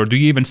this case, or do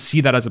you even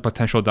see that as a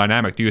potential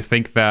dynamic? Do you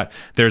think that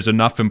there's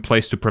enough in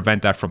place to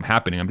prevent that from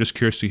happening? I'm just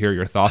curious to hear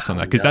your thoughts on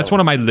that, because that's one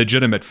of my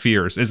legitimate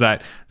fears, is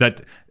that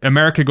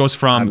America goes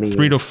from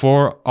 3 to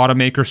 4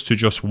 automakers to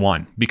just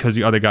one because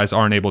the other guys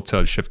aren't able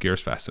to shift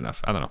gears fast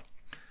enough. I don't know.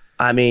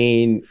 I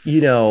mean,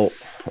 the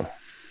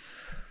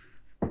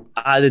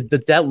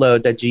debt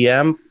load that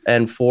GM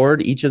and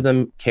Ford, each of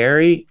them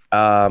carry,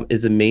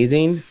 is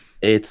amazing.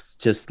 It's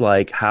just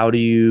like, how are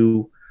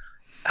they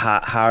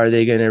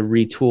going to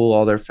retool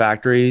all their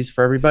factories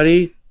for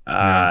everybody?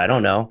 I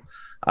don't know.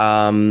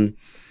 I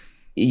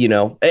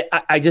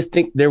just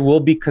think there will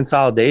be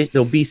consolidation.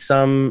 There'll be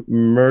some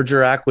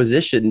merger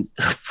acquisition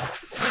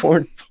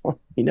for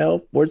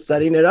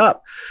setting it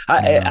up.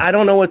 I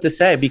don't know what to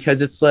say,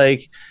 because it's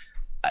like,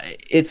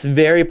 it's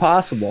very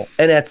possible.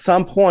 And at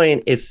some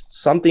point, if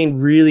something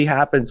really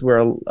happens where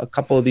a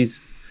couple of these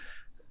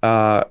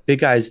big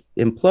guys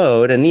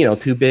implode,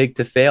 and too big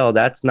to fail,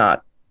 that's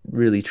not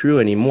really true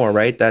anymore,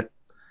 right? That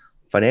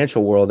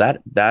financial world,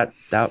 that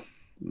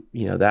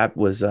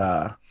was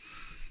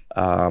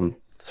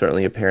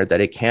certainly apparent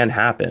that it can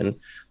happen.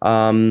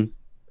 Well,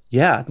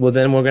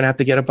 then we're gonna have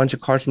to get a bunch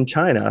of cars from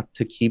China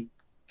to keep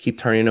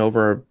turning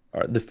over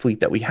the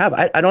fleet that we have.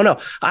 I don't know.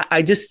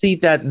 I just see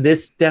that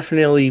this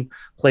definitely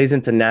plays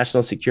into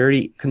national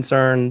security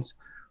concerns.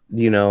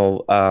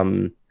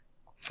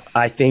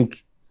 I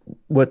think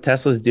what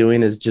Tesla's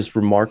doing is just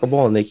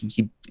remarkable, and they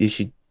should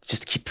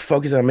just keep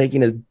focusing on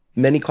making as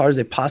many cars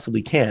they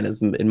possibly can,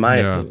 in my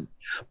opinion.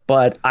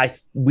 But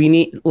we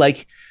need,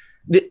 like,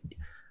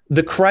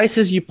 the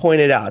crisis you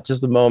pointed out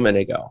just a moment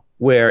ago,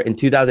 where in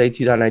 2008,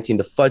 2019,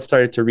 the FUD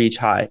started to reach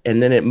high,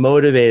 and then it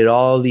motivated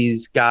all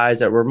these guys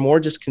that were more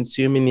just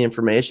consuming the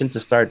information to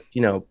start,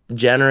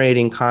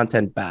 generating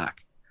content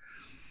back.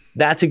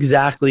 That's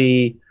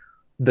exactly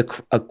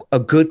a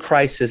good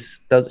crisis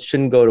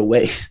shouldn't go to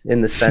waste, in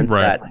the sense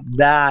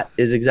that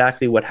is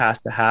exactly what has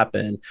to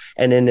happen.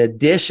 And in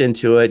addition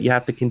to it, you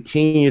have to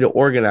continue to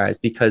organize,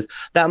 because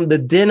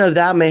the din of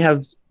that may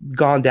have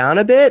gone down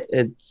a bit.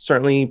 It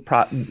certainly,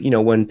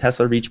 when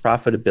Tesla reached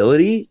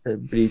profitability,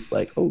 everybody's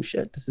like, oh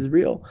shit, this is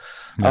real.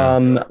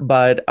 Yeah.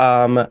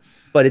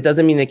 But it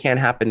doesn't mean it can't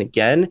happen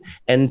again.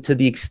 And to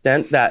the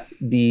extent that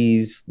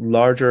these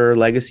larger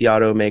legacy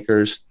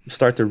automakers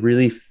start to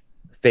really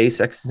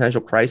face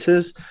existential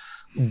crisis,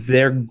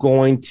 they're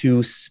going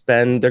to shift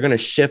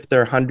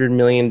their $100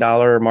 million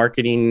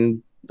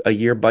marketing a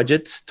year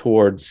budgets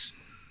towards,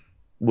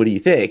 what do you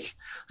think?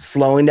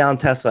 Slowing down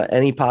Tesla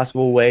any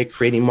possible way,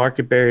 creating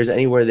market barriers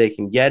anywhere they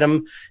can get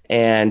them,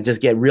 and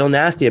just get real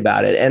nasty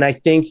about it. And I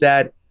think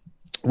that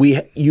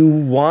you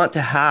want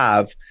to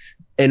have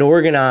an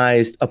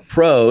organized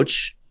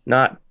approach,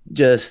 not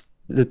just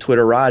the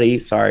Twitterati.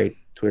 Sorry,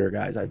 Twitter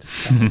guys.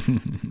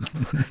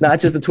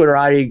 Not just the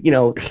Twitterati,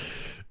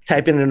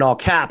 typing in all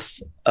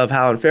caps of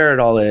how unfair it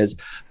all is,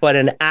 but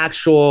an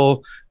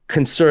actual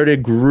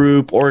concerted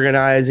group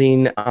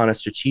organizing on a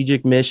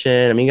strategic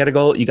mission. I mean, you got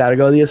to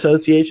go the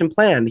association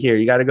plan here.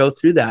 You got to go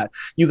through that.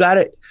 You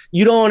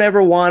don't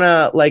ever want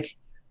to,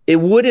 it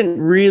wouldn't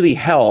really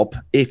help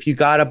if you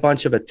got a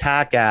bunch of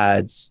attack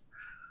ads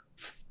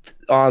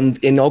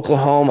in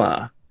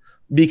Oklahoma,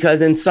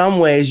 because in some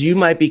ways you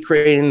might be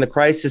creating the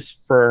crisis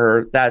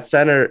for that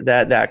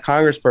that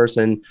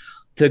congressperson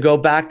to go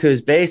back to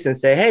his base and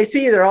say, hey,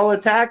 see, they're all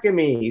attacking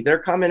me. They're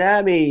coming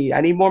at me.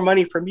 I need more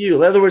money from you.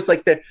 In other words,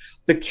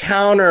 the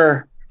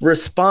counter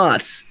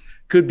response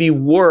could be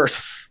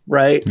worse,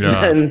 right?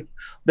 Yeah.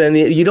 Then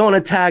you don't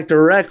attack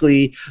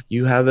directly.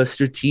 You have a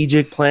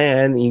strategic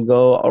plan. You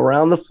go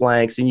around the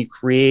flanks and you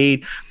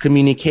create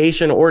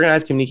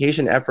organized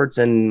communication efforts,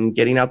 and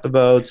getting out the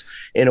votes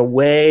in a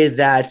way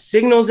that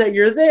signals that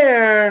you're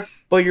there,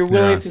 but you're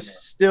willing to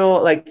still,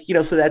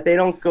 so that they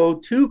don't go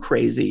too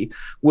crazy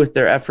with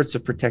their efforts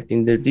of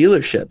protecting their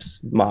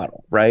dealerships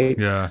model, right?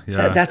 Yeah.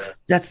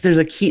 There's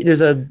a key.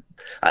 And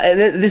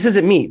this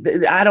isn't me.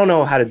 I don't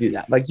know how to do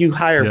that. You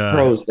hire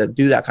pros that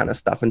do that kind of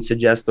stuff and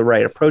suggest the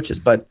right approaches,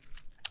 but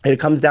it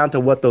comes down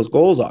to what those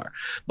goals are.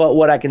 But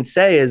what I can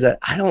say is that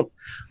I'm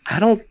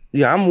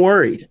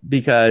worried,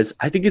 because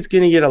I think it's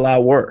going to get a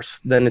lot worse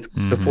than it's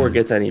before it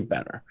gets any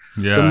better.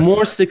 Yeah. The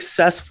more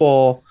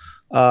successful,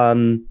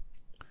 Tesla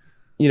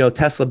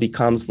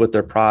becomes with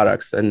their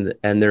products and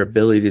their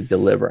ability to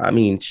deliver. I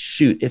mean,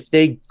 shoot, if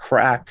they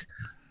crack,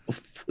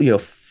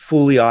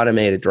 fully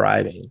automated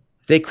driving,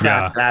 if they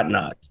crack that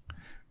nut,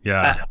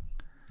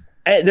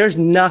 there's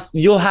nothing.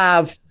 You'll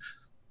have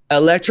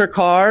electric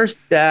cars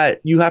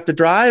that you have to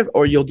drive,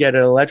 or you'll get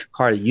an electric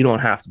car that you don't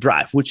have to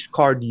drive. Which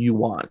car do you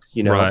want?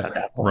 At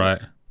that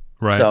point.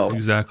 Right. So,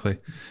 exactly.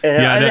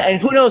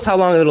 And who knows how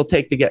long it'll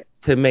take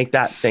to make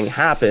that thing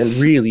happen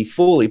really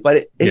fully.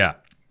 But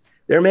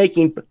they're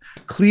making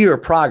clear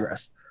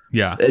progress.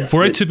 Yeah.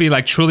 For it to be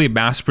like truly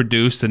mass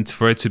produced and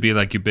for it to be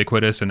like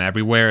ubiquitous and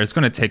everywhere, it's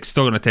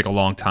still gonna take a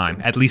long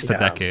time, at least a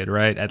decade,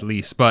 right? At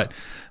least. But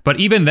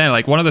even then,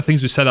 like one of the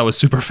things you said that was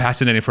super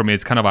fascinating for me,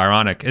 it's kind of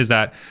ironic, is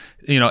that,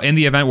 in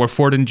the event where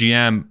Ford and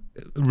GM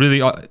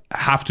really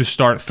have to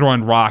start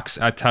throwing rocks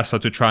at Tesla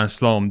to try and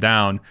slow them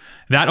down,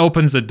 that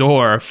opens the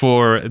door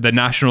for the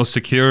national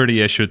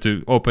security issue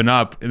to open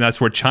up, and that's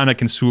where China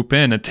can swoop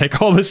in and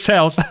take all the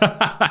sales.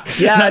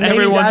 Yeah,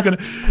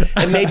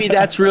 and maybe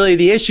that's really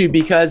the issue,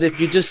 because if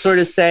you just sort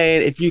of say,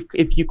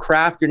 if you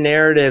craft your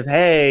narrative,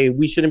 hey,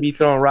 we shouldn't be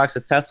throwing rocks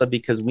at Tesla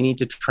because we need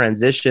to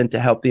transition to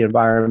help the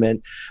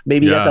environment,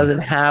 maybe that doesn't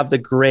have the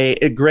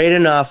great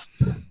enough,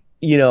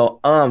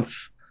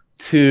 umph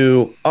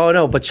to, oh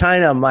no, but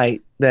China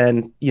might,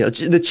 then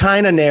the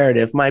China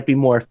narrative might be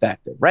more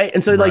effective, right?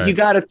 And so like you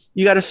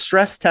gotta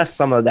stress test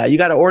some of that. You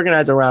got to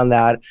organize around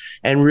that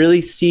and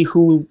really see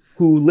who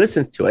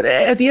listens to it.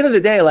 At the end of the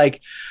day,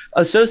 like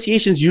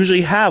associations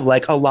usually have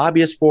like a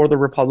lobbyist for the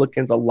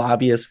Republicans, a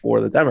lobbyist for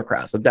the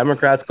Democrats. The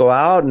Democrats go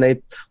out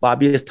and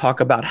lobbyists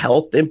talk about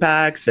health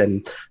impacts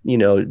and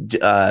low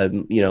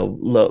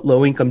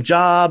income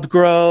job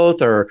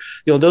growth, or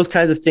those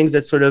kinds of things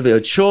that sort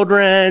of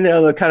children,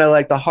 the kind of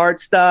like the hard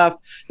stuff.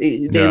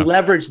 They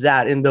leverage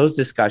that in those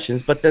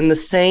discussions, but then the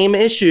same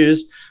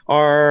issues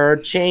are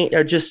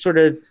just sort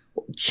of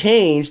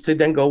change to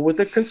then go with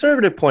a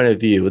conservative point of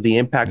view, the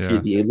impact to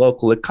the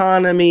local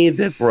economy,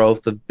 the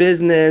growth of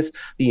business,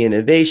 the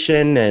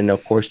innovation, and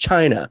of course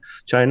China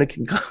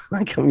can go,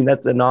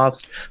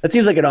 that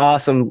seems like an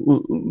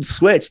awesome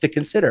switch to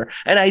consider.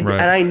 And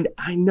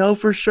I know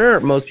for sure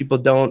most people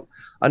don't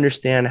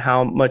understand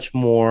how much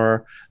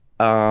more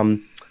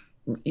the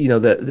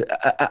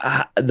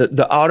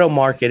auto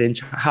market and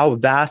how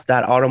vast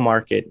that auto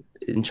market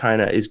in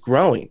China is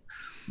growing.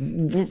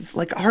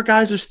 Like our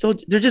guys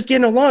they're just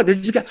getting along.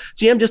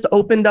 GM just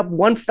opened up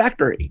one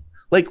factory.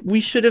 Like they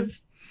should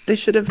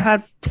have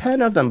had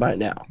 10 of them by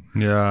now.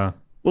 Yeah.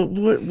 Well,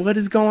 what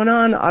is going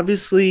on?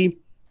 Obviously,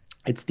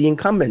 it's the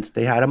incumbents.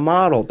 They had a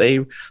model.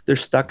 They're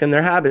stuck in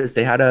their habits.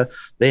 They have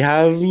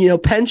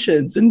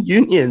pensions and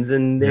unions,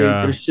 and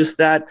there's just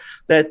that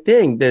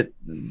thing that.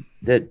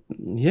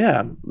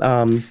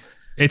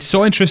 It's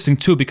so interesting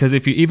too, because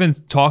if you even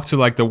talk to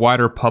like the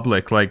wider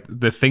public, like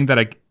the thing that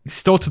I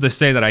still to this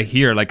day that I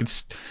hear, like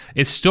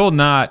it's still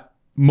not,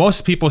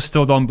 most people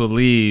still don't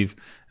believe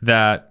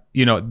that,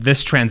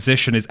 this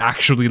transition is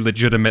actually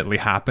legitimately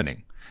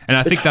happening. And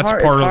I think that's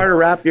part of it. It's hard to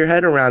wrap your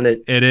head around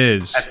it. It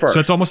is. So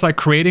it's almost like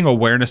creating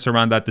awareness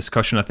around that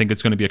discussion. I think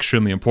it's going to be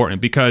extremely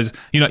important, because,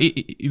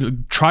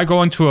 try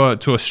going to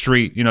a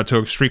street, to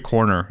a street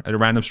corner, at a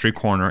random street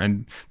corner,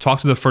 and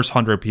talk to the first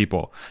 100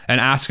 people and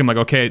ask them like,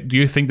 okay, do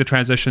you think the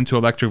transition to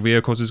electric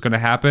vehicles is going to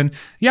happen?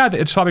 Yeah,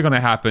 it's probably going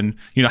to happen.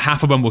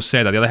 Half of them will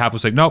say that. The other half will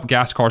say, nope,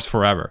 gas cars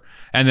forever.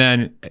 And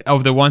then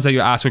of the ones that you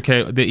ask,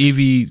 okay, the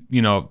EV,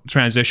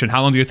 transition,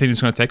 how long do you think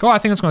it's going to take? Oh, I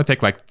think it's going to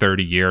take like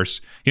 30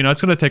 years.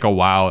 It's going to take a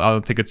while. I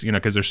don't think it's,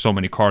 because there's so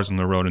many cars on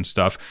the road and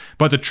stuff.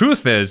 But the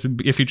truth is,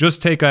 if you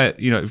just take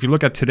if you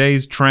look at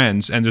today's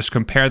trends and just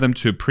compare them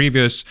to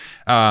previous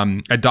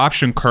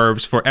adoption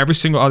curves for every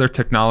single other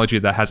technology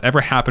that has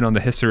ever happened on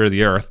the history of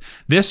the earth,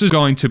 this is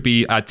going to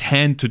be a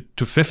 10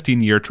 to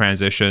 15 year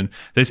transition.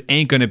 This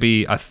ain't going to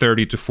be a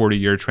 30 to 40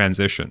 year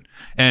transition.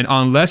 And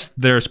unless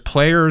there's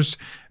players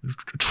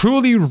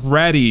truly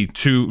ready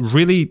to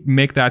really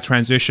make that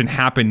transition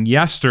happen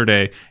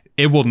yesterday,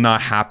 it will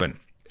not happen.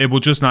 It will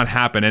just not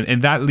happen.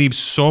 And that leaves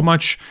so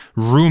much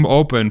room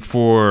open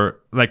for,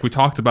 like we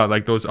talked about,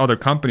 like those other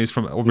companies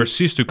from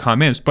overseas to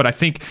come in. But I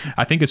think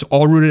it's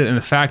all rooted in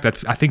the fact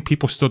that I think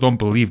people still don't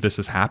believe this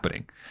is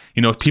happening.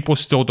 People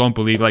still don't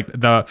believe, like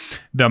the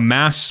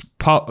mass,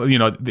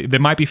 they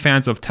might be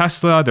fans of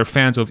Tesla, they're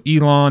fans of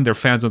Elon, they're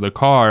fans of the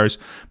cars,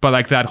 but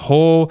like that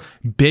whole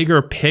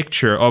bigger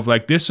picture of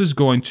like, this is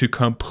going to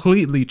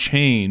completely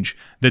change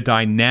the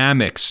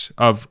dynamics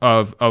of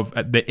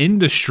the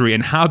industry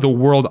and how the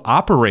world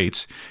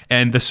operates,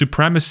 and the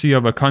supremacy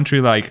of a country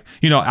like,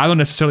 I don't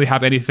necessarily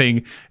have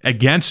anything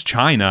against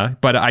China,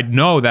 but I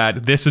know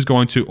that this is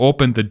going to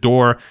open the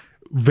door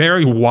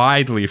very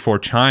widely for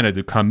China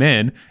to come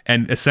in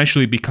and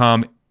essentially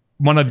become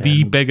one of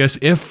the biggest,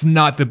 if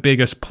not the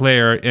biggest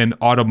player in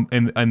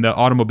the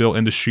automobile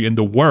industry in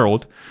the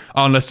world,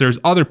 unless there's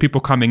other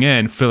people coming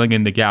in filling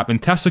in the gap.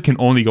 And Tesla can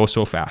only go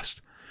so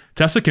fast.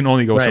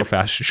 So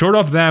fast. Short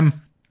of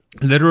them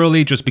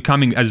literally just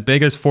becoming as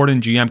big as Ford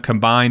and GM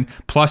combined,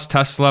 plus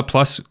Tesla,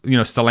 plus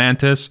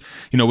Stellantis,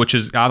 which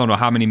is, I don't know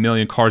how many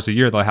million cars a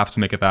year they'll have to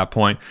make at that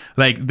point.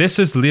 Like, this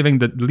is leaving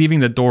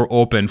the door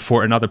open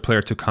for another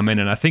player to come in.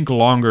 And I think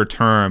longer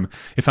term,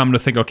 if I'm going to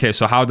think, okay,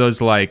 so how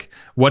does, like,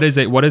 what is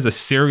a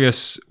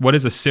serious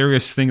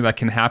thing that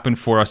can happen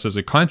for us as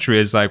a country,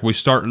 is like we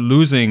start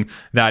losing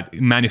that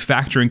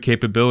manufacturing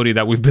capability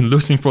that we've been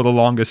losing for the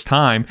longest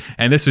time.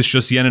 And this is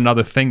just yet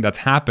another thing that's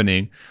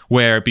happening,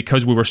 where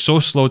because we were so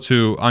slow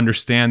to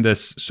understand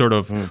this sort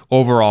of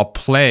overall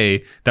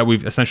play that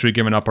we've essentially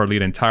given up our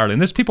lead entirely.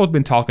 And there's people have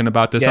been talking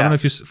about this. I don't know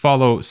if you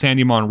follow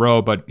Sandy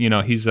Monroe, but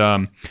he's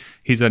an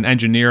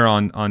engineer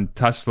on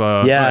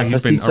Tesla. Yeah,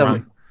 he's been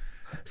around.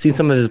 Seen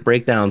some of his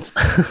breakdowns.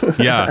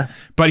 Yeah,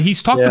 but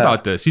he's talked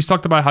about this. He's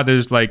talked about how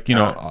there's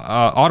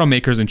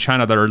automakers in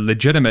China that are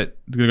legitimate.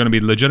 They're going to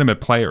be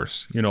legitimate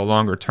players,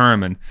 longer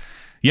term. And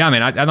yeah,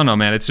 man, I don't know,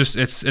 man. It's just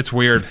it's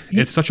weird.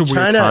 It's such a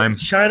weird time.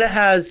 China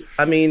has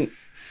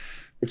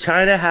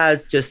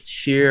just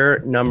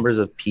sheer numbers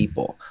of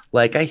people.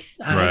 Like I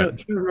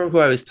can't remember who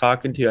I was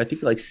talking to. I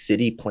think like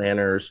city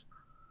planners,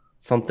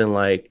 something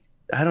like.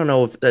 I don't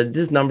know if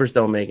these numbers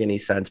don't make any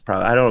sense.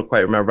 Probably I don't quite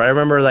remember. But I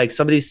remember like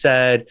somebody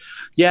said,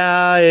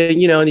 yeah, in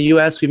the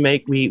U.S.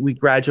 we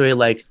graduate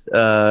like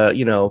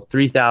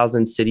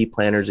 3,000 city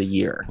planners a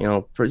year.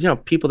 For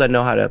people that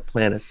know how to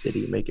plan a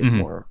city, make it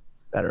more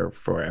better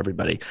for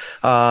everybody.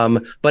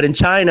 But in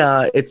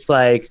China, it's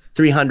like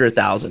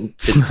 300,000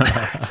 city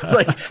planners. It's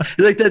like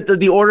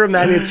the order of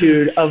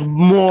magnitude of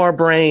more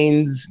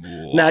brains.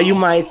 Whoa. Now you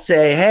might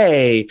say,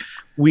 hey.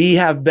 We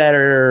have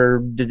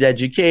better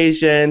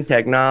education,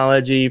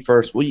 technology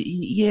first. Well,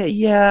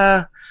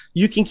 yeah,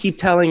 you can keep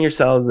telling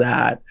yourselves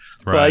that,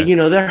 but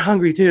they're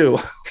hungry too.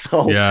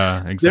 So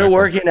they're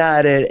working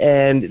at it,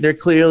 and they're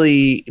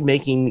clearly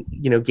making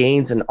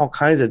gains in all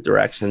kinds of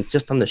directions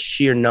just on the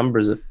sheer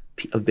numbers of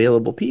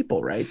available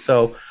people, right?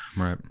 So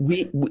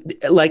we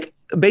like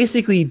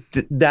basically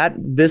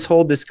this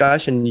whole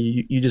discussion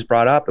you just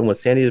brought up and what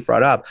Sandy just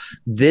brought up.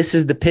 This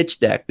is the pitch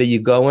deck that you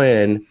go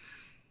in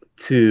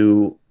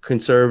to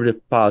conservative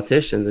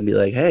politicians and be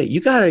like, hey, you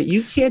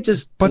can't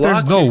just. But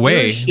there's no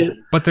way.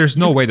 But there's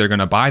no way they're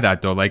gonna buy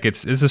that though. Like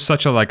this is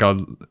such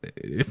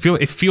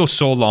it feels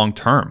so long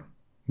term.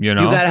 You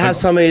gotta have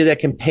somebody that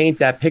can paint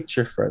that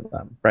picture for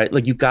them, right?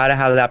 Like you gotta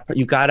have that.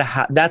 You gotta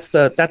have that's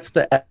the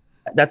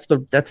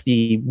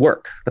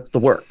work. That's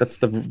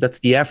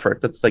the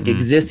effort. That's like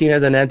existing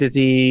as an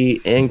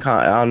entity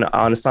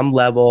on some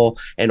level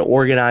and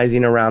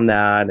organizing around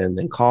that, and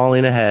then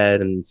calling ahead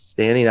and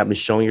standing up and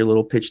showing your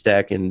little pitch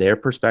deck and their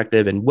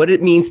perspective and what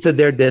it means to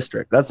their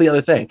district. That's the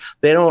other thing.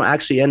 They don't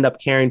actually end up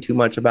caring too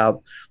much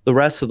about the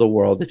rest of the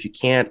world if you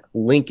can't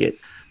link it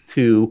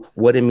to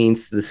what it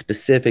means to the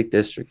specific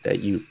district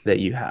that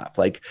you have.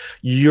 Like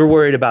you're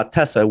worried about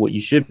Tesla. What you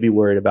should be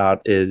worried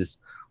about is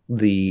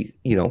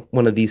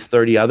one of these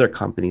 30 other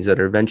companies that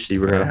are eventually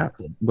we're gonna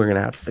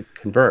have to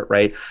convert,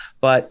 right?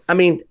 But I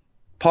mean,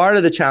 part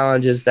of the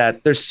challenge is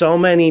that there's so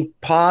many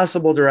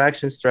possible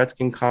directions threats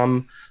can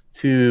come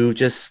to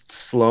just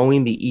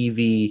slowing the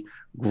EV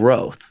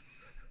growth,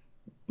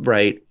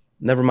 right?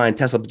 Never mind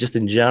Tesla, but just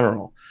in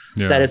general,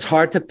 that it's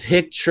hard to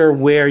picture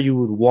where you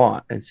would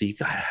want. And so you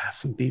gotta have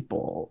some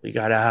people. You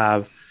gotta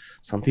have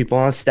some people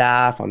on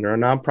staff under a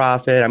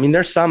nonprofit. I mean,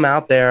 there's some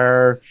out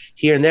there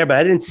here and there, but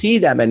I didn't see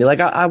that many.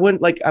 Like I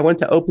went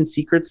to Open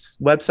Secrets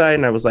website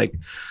and I was like,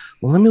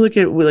 well, let me look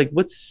at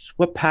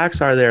what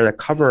PACs are there that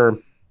cover,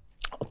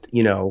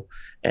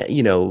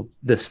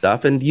 this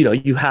stuff. And,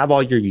 you have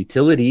all your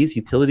utilities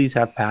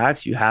have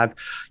PACs,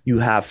 you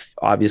have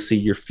obviously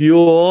your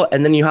fuel,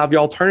 and then you have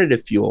your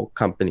alternative fuel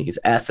companies,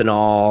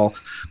 ethanol,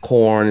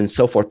 corn, and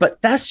so forth.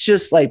 But that's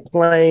just like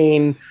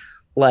plain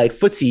like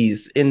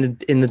footsies in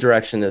the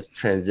direction of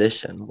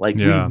transition. Like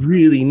we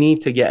really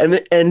need to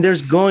get, and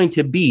there's going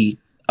to be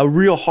a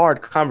real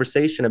hard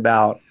conversation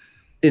about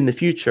in the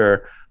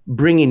future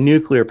bringing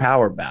nuclear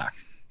power back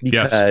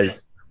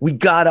because we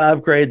got to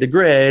upgrade the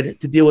grid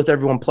to deal with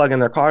everyone plugging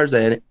their cars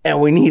in, and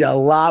we need a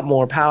lot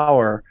more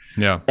power.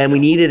 Yeah, and we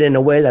need it in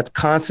a way that's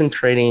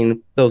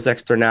concentrating those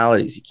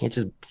externalities. You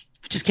just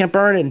can't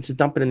burn it and just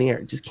dump it in the air.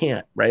 You just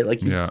can't, right?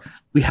 Like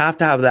we have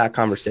to have that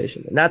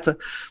conversation, and that's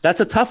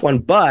a tough one.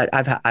 But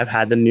I've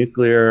had the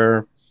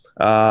nuclear,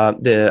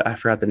 I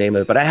forgot the name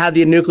of it, but I had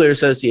the Nuclear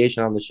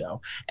Association on the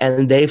show,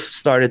 and they've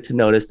started to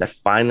notice that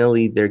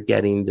finally they're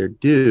getting their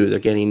due. They're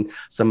getting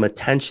some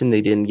attention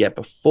they didn't get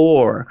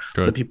before.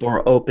 Good. The people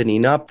are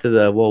opening up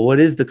to what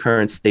is the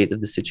current state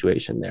of the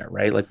situation there,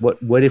 right? Like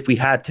what if we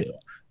had to,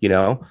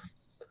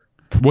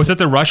 Was it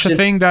the Russia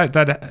thing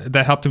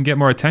that helped him get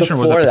more attention, or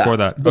was it before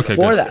that?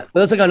 Before that.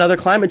 That's like another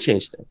climate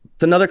change thing.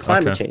 It's another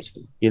climate change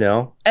thing,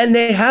 And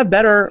they have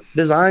better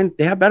design.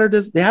 They have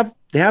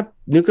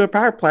nuclear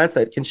power plants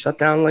that can shut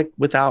down like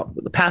without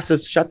the passive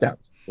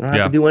shutdowns. You don't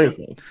have to do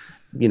anything.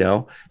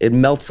 It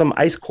melts some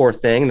ice core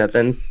thing that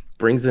then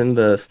brings in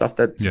the stuff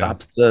that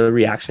stops the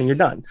reaction. You're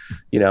done.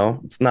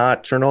 It's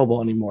not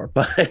Chernobyl anymore,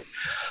 but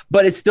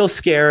it's still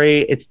scary.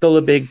 It's still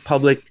a big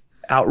public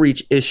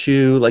outreach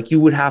issue. Like you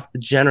would have to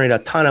generate a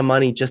ton of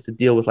money just to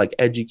deal with like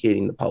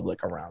educating the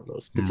public around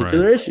those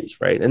particular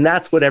issues, right? And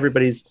that's what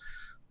everybody's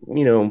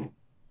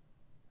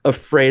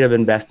afraid of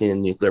investing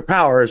in nuclear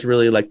power is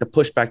really like the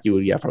pushback you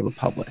would get from the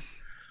public.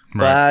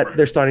 But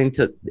it's starting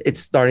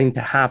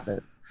to happen.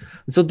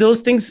 So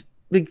those things,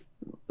 like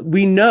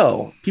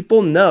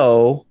people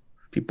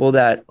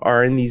that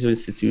are in these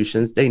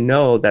institutions, they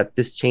know that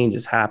this change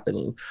is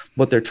happening.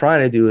 What they're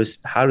trying to do is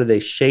how do they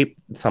shape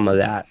some of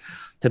that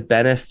to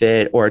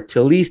benefit or to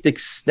at least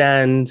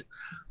extend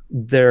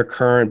their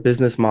current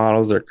business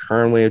models, their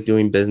current way of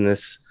doing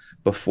business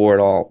before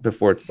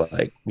it's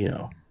like,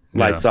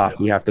 lights off,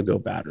 we have to go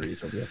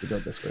batteries, or we have to go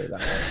this way or that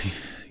way.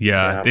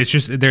 Yeah. It's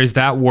just, there's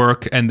that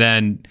work. And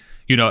then,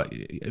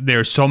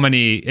 there's so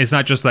many, it's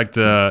not just like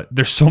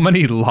there's so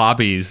many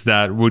lobbies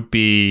that would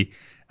be,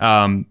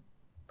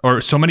 or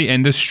so many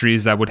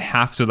industries that would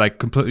have to like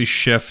completely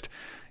shift.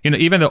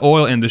 Even the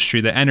oil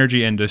industry, the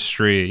energy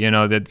industry,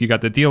 that you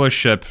got the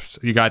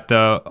dealerships, you got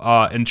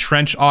the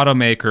entrenched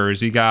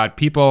automakers, you got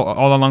people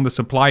all along the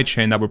supply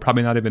chain that we're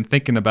probably not even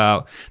thinking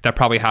about, that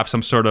probably have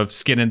some sort of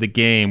skin in the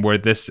game where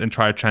this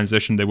entire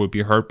transition they would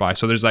be hurt by.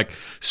 So there's like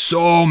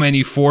so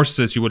many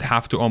forces you would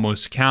have to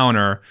almost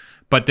counter.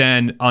 But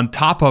then on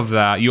top of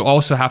that, you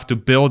also have to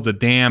build the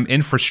damn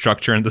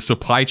infrastructure and the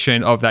supply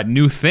chain of that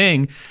new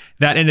thing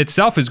that in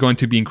itself is going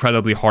to be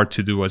incredibly hard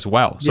to do as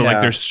well. So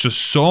like there's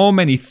just so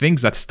many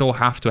things that still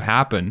have to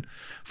happen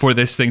for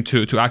this thing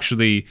to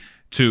actually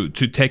to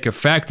take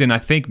effect. And I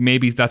think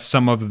maybe that's a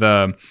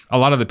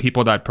lot of the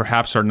people that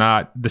perhaps are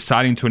not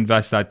deciding to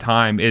invest that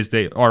time is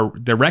they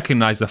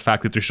recognize the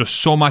fact that there's just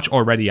so much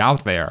already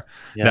out there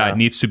that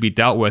needs to be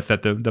dealt with,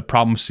 that the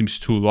problem seems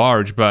too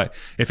large. But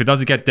if it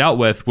doesn't get dealt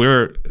with,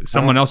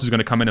 someone else is going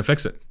to come in and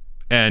fix it.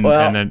 And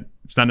then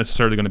it's not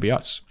necessarily going to be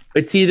us.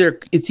 It's either,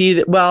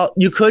 well,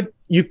 you could,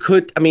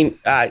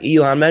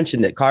 Elon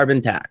mentioned it,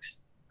 carbon tax.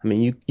 I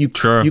mean, you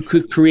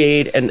could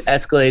create an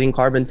escalating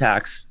carbon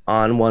tax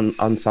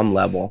on some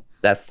level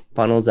that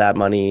funnels that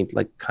money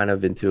like kind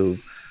of into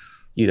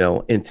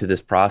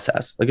this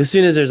process. Like as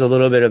soon as there's a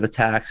little bit of a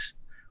tax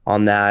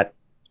on that,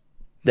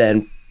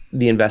 then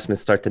the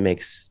investments start to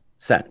make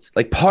sense.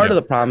 Like part of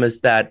the problem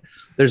is that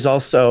there's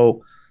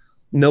also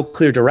no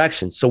clear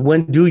direction. So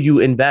when do you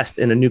invest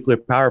in a nuclear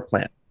power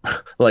plant?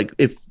 Like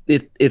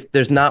if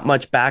there's not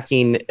much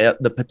backing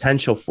the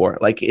potential for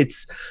it, like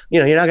it's,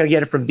 you're not going to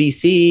get it from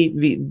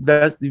VC,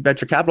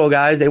 venture capital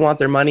guys. They want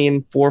their money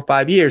in 4 or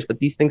 5 years, but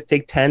these things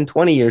take 10,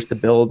 20 years to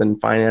build and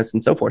finance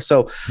and so forth.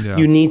 So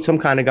you need some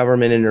kind of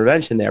government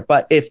intervention there.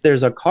 But if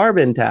there's a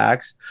carbon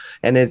tax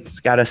and it's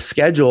got a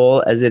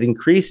schedule as it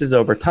increases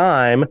over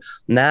time,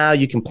 now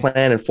you can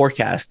plan and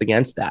forecast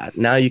against that.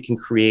 Now you can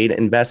create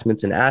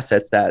investments and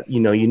assets that,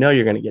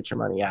 you're going to get your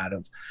money out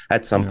of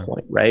at some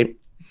point, right?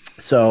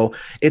 So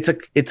it's a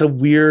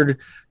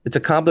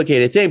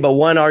complicated thing. But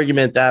one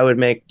argument that I would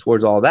make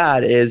towards all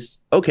that is,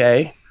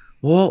 okay,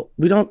 well,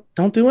 we don't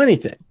do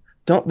anything.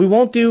 We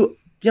won't do,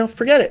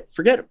 forget it.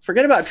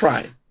 Forget about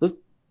trying. Let's,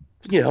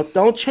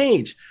 don't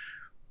change.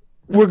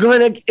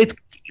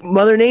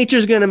 Mother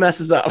Nature's going to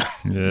mess us up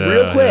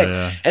real quick.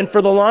 Yeah. And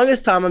for the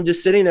longest time, I'm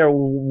just sitting there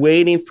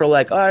waiting for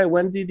like, all right,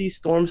 when do these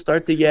storms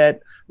start to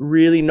get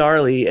really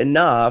gnarly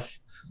enough?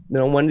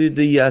 When did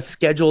the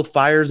scheduled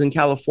fires in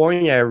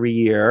California every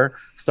year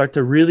start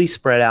to really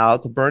spread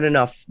out to burn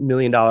enough $1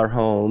 million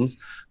homes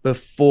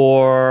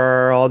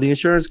before all the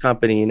insurance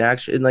company and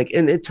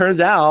it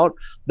turns out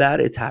that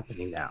it's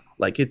happening now.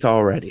 Like it's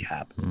already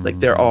happened. Like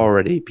there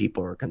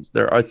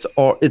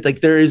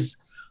is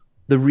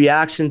the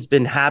reaction's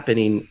been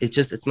happening.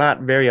 It's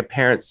not very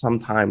apparent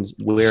sometimes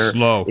where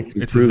slow.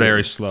 It's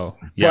very slow.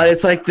 Yeah. But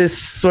it's like this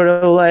sort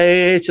of like,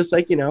 it's just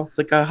like, it's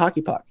like a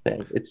hockey puck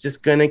thing. It's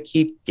just going to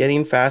keep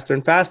getting faster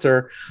and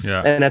faster.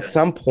 Yeah. And at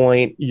some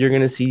point you're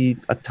going to see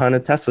a ton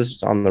of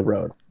Teslas on the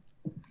road.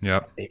 Yeah.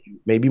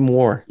 Maybe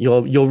more.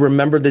 You'll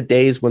remember the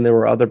days when there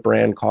were other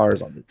brand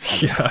cars on the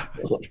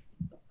road.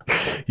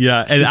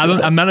 Yeah, and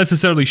I'm not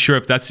necessarily sure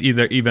if that's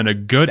even a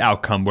good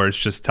outcome where it's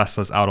just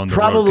Teslas out on the road.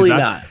 Probably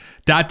not.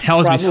 That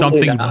tells me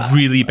something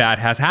really bad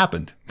has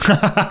happened.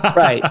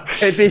 Right.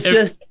 If it's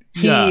just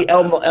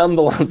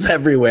emblems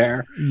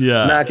everywhere,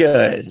 not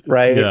good,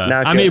 right? Yeah.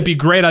 Not good. I mean, it'd be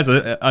great as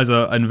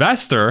a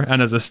investor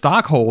and as a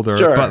stockholder,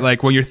 but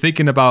like when you're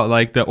thinking about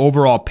like the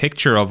overall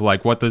picture of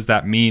like what does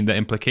that mean, the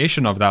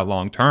implication of that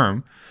long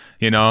term,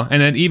 and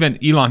then even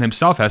Elon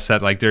himself has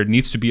said like there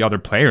needs to be other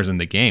players in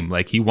the game.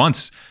 Like he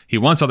wants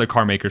other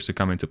car makers to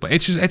come into play.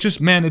 It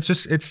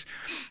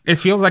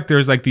feels like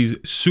there's like these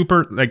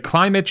super like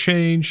climate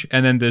change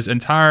and then this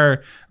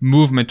entire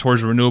movement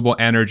towards renewable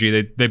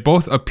energy. They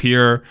both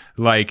appear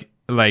like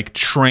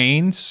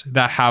trains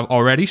that have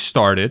already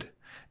started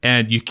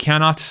and you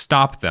cannot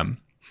stop them.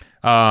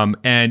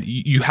 And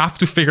you have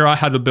to figure out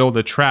how to build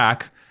a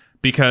track.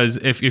 Because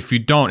if you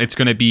don't, it's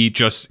going to be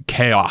just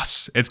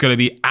chaos. It's going to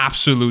be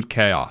absolute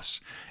chaos.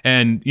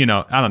 And,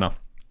 I don't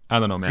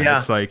know, man. Yeah.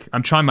 It's like,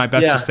 I'm trying my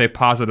best to stay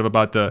positive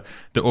about the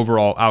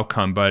overall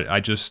outcome. But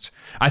I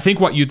think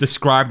what you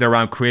described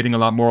around creating a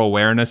lot more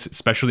awareness,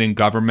 especially in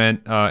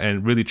government,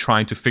 and really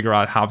trying to figure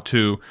out how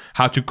to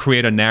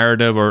create a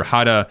narrative or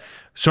how to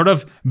sort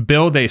of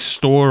build a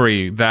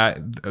story that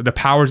the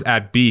powers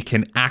at be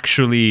can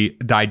actually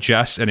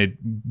digest, and it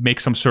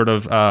makes some sort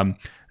of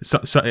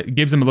so it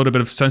gives them a little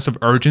bit of sense of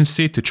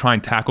urgency to try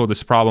and tackle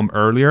this problem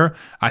earlier,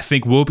 I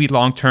think will be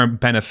long-term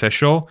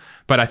beneficial.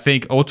 But I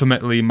think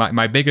ultimately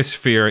my biggest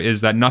fear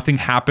is that nothing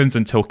happens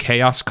until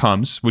chaos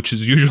comes, which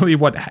is usually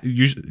what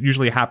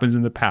usually happens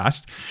in the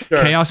past.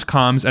 Sure. Chaos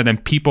comes, and then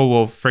people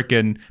will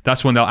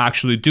that's when they'll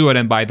actually do it.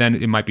 And by then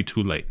it might be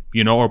too late,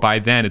 or by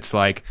then it's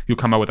like you'll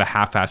come out with a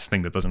half-assed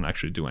thing that doesn't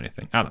actually do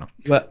anything. I don't know.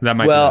 But, that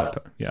might be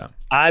yeah.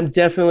 I'm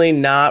definitely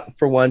not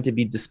for one to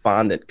be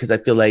despondent, because I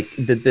feel like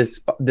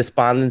this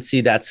despondency,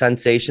 that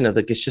sensation of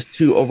like, it's just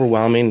too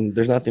overwhelming.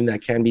 There's nothing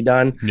that can be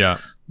done. Yeah.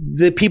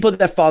 The people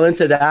that fall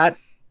into that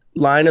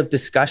line of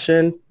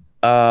discussion,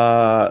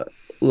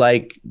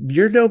 like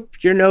you're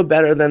no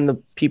better than the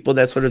people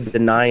that sort of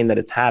denying that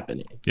it's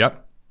happening.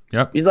 Yep.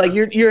 It's like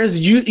you're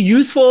as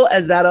useful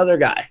as that other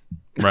guy.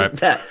 Right.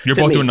 You're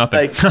both doing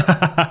nothing. Like,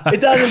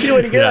 it doesn't do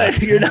any good. Yeah.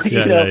 You're not,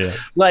 yeah.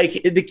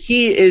 Like the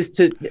key is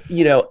to,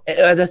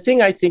 the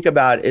thing I think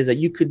about is that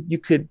you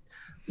could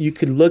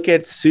look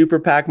at super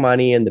PAC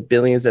money and the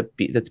billions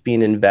that's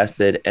being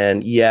invested.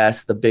 And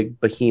yes, the big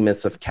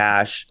behemoths of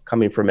cash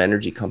coming from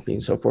energy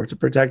companies and so forth to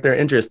protect their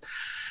interests.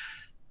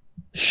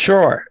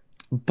 Sure.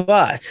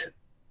 But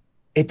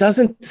it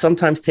doesn't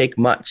sometimes take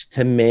much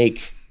to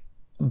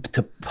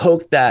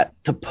poke them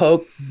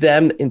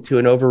into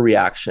an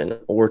overreaction,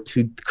 or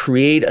to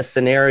create a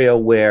scenario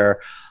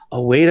where,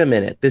 oh, wait a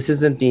minute, this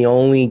isn't the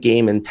only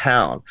game in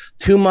town.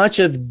 Too much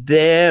of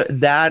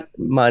that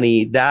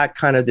money, that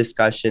kind of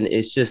discussion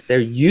is just,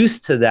 they're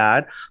used to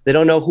that. They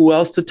don't know who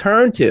else to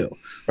turn to,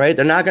 right?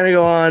 They're not going to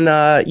go on,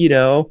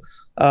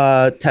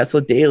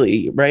 Tesla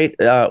Daily, right?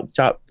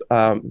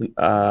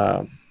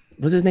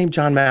 What's his name?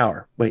 John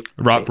Maurer.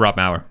 Rob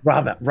Maurer.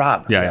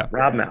 Yeah.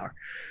 Rob Maurer.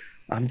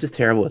 I'm just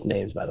terrible with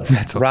names, by the way.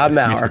 Okay. Rob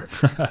Maurer.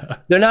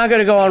 They're not going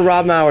to go on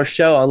Rob Maurer's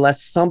show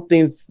unless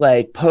something's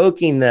like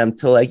poking them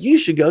to like, you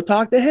should go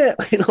talk to him,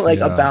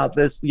 about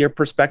this, your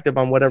perspective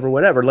on whatever.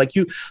 Like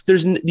you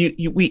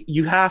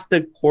have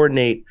to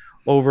coordinate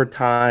over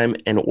time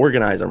and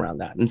organize around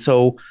that. And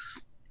so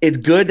it's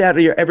good that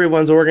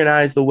everyone's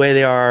organized the way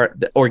they are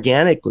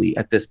organically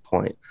at this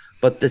point,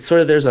 but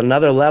there's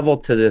another level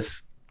to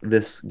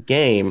this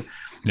game,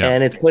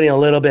 and it's putting a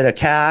little bit of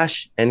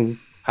cash and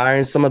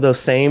hiring some of those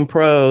same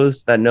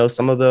pros that know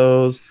some of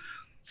those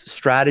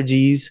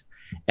strategies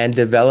and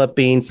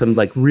developing some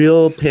like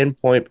real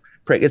pinpoint.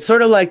 It's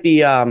sort of like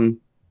it's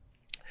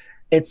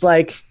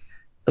like,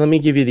 let me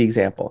give you the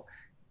example.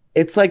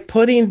 It's like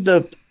putting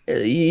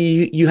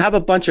you have a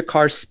bunch of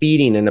cars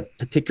speeding in a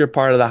particular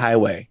part of the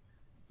highway.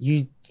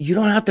 You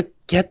don't have to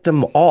get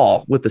them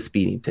all with the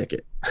speeding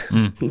ticket.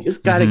 You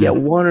just got to get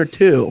one or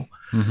two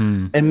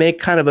and make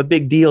kind of a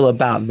big deal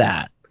about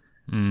that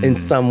in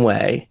some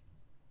way,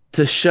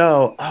 to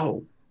show,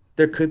 oh,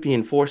 there could be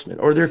enforcement,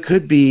 or there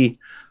could be,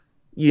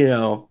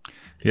 small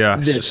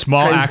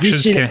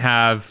actions can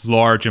have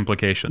large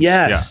implications.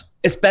 Yes,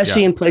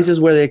 especially in places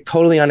where they're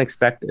totally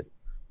unexpected.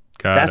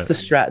 That's the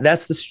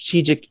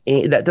strategic.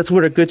 That's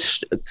what a good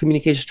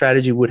communication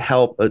strategy would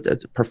help. A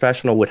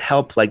professional would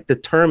help, like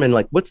determine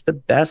like what's the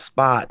best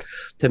spot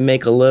to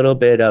make a little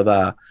bit of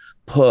a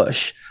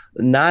push.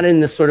 Not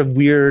in this sort of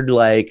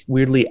weirdly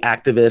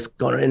activist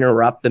going to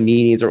interrupt the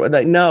meetings or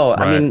like, no,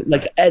 right.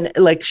 I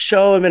mean,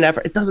 show them an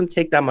effort. It doesn't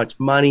take that much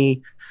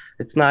money.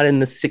 It's not in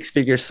the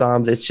 6-figure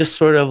sums. It's just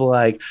sort of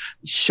like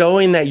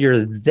showing that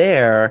you're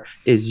there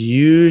is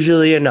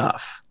usually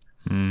enough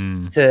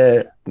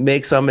to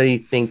make somebody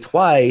think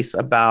twice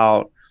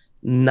about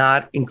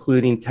not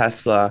including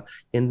Tesla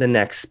in the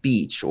next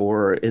speech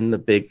or in the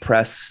big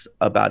press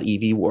about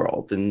EV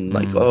world. And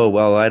like, oh,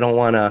 well, I don't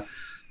want to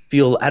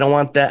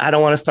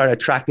start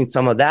attracting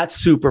some of that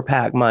super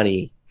PAC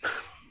money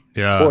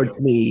towards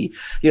me.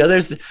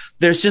 There's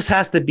just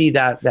has to be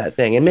that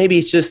thing. And maybe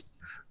it's just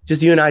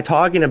you and I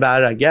talking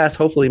about it, I guess.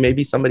 Hopefully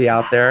maybe somebody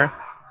out there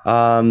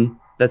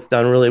that's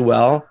done really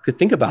well could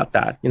think about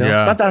that. It's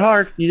not that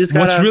hard. You just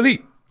gotta...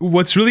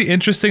 What's really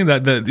interesting,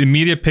 that the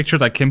immediate picture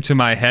that came to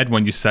my head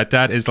when you said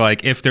that is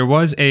like, if there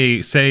was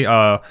a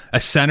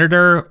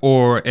senator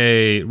or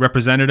a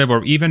representative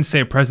or even say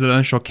a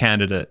presidential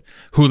candidate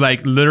who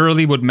like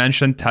literally would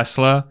mention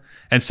Tesla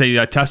and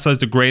say Tesla is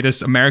the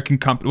greatest American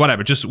company,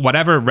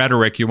 whatever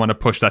rhetoric you want to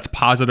push that's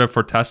positive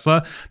for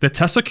Tesla, the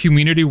Tesla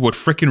community would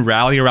freaking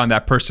rally around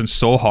that person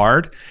so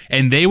hard,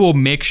 and they will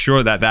make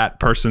sure that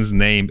person's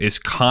name is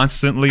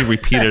constantly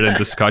repeated in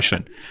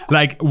discussion,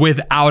 like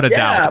without a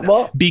doubt.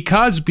 Well,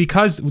 because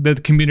the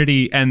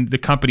community and the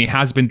company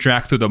has been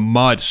dragged through the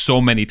mud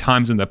so many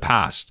times in the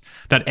past,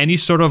 that any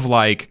sort of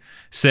like,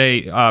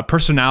 say,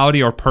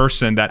 personality or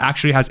person that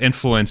actually has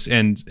influence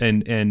in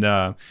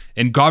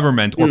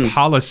government or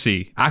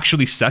policy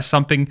actually says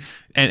something,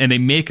 and they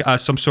make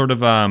some sort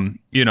of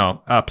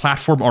a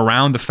platform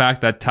around the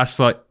fact that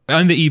Tesla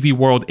in the EV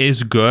world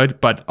is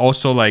good, but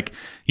also like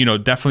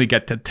definitely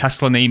get the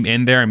Tesla name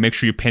in there and make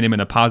sure you paint him in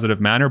a positive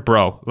manner,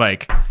 bro.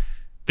 Like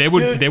they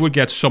would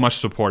get so much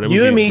support. It would be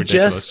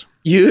ridiculous.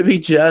 You would be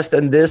just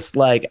in this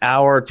like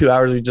hour or 2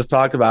 hours we just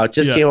talked about,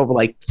 just came up with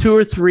like 2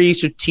 or 3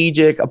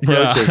 strategic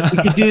approaches.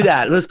 We could do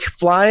that. Let's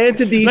fly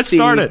into DC. Let's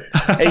start it.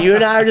 And you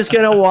and I are just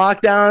going to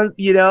walk down,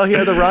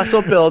 here, the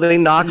Russell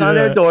building, knock on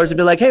their doors and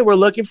be like, hey, we're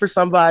looking for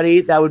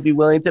somebody that would be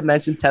willing to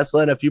mention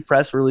Tesla and a few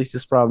press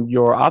releases from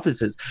your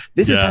offices.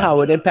 This is how it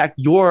would impact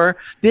your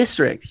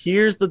district.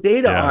 Here's the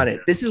data on it.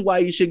 This is why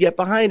you should get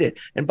behind it.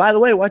 And by the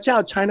way, watch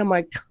out. China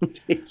might come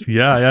take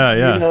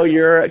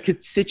your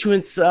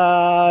constituents,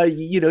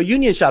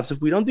 union shops if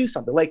we don't do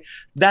something. Like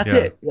that's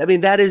it. I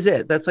mean, that is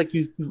it. That's like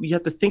you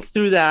have to think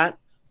through that,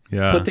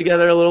 put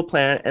together a little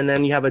plan, and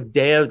then you have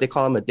they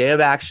call them a day of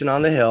action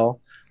on the Hill.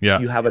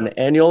 You have an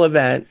annual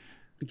event,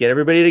 get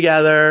everybody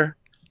together,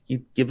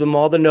 you give them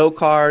all the note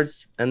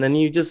cards, and then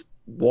you just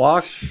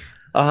walk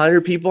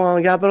 100 people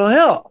on Capitol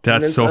Hill.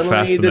 That's so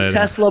fascinating. The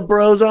Tesla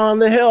bros are on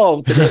the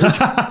Hill today.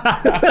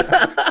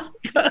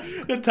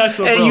 The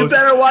Tesla and bros. You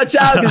better watch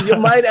out because you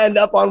might end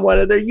up on one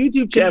of their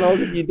YouTube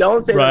channels if you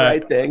don't say the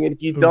right thing, and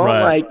if you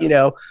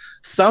don't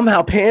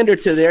somehow pander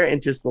to their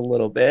interest a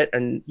little bit,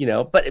 and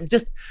but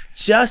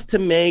just to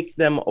make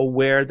them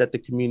aware that the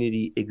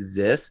community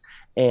exists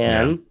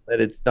and that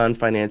it's done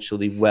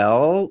financially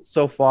well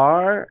so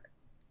far.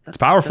 It's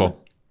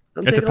powerful.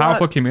 It's a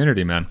powerful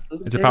community, man.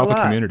 It's a powerful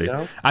community.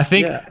 I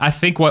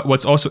think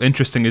what's also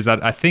interesting is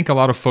that I think a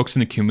lot of folks in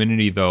the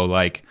community though,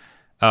 like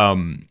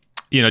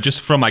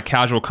just from my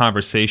casual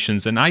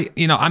conversations, and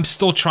I'm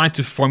still trying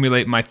to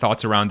formulate my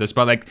thoughts around this,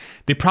 but like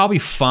they probably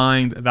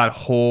find that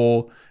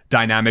whole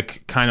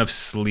dynamic kind of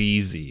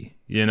sleazy,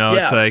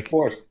 it's like, of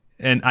course.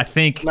 And I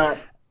think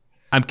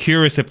I'm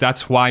curious if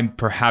that's why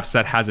perhaps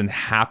that hasn't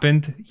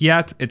happened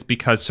yet. It's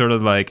because sort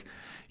of like,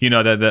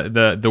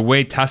 the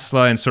way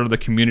Tesla and sort of the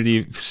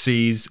community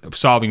sees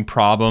solving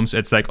problems,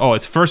 it's like,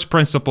 it's first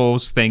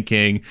principles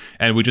thinking,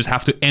 and we just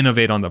have to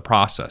innovate on the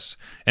process.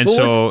 And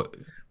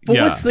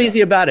what's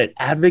sleazy about it?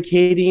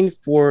 Advocating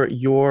for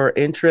your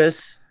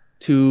interests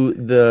to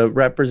the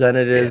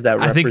representatives that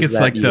represent you. I think it's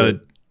like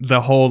the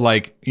whole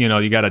like,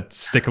 you got to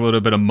stick a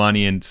little bit of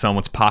money in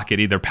someone's pocket,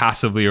 either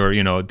passively or,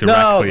 directly.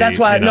 No, that's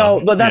why.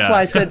 But that's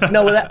why I said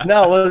no.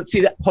 Well,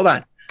 see that. Hold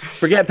on.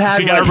 Forget Pat.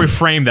 So you got to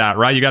reframe that,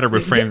 right? You got to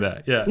reframe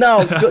that. Yeah.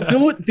 No,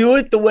 do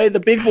it the way the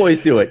big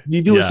boys do it.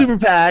 You do a super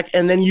PAC,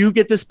 and then you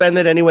get to spend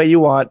it any way you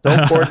want.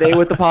 Don't coordinate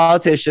with the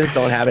politicians.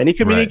 Don't have any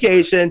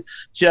communication. Right.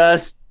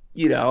 Just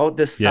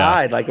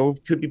decide. Like, we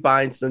could be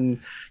buying some,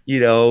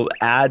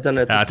 ads on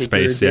a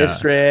particular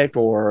district,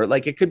 or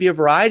like it could be a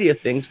variety of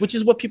things, which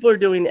is what people are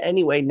doing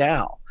anyway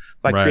now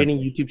by creating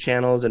YouTube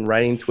channels and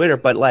writing Twitter.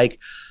 But like,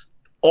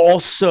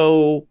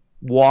 also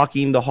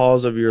walking the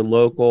halls of your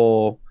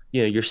local,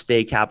 your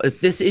state capital.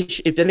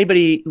 If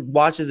anybody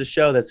watches a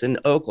show that's in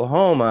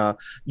Oklahoma,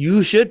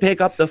 you should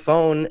pick up the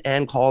phone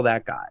and call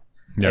that guy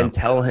and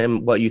tell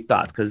him what you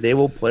thought, because they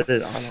will put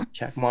it on a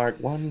check mark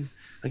one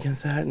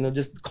against that, and they'll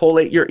just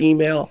collate your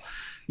email.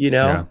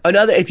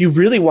 Another, if you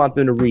really want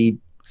them to read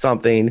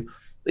something,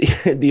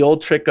 the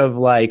old trick of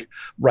like,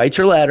 write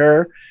your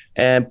letter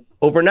and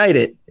overnight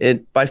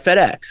it by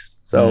FedEx.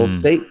 So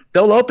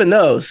they'll open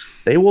those.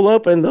 They will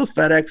open those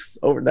FedEx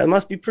over. That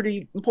must be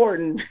pretty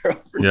important.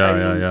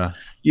 Yeah.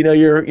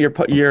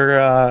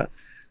 Your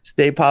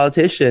state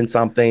politician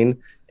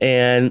something,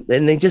 and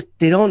they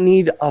don't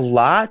need a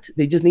lot.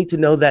 They just need to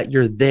know that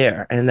you're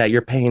there and that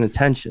you're paying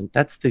attention.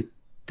 That's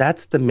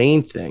the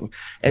main thing.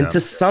 And to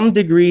some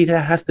degree,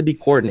 that has to be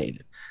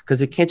coordinated,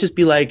 because it can't just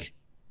be like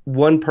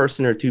one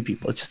person or two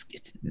people.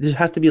 There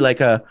has to be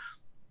like a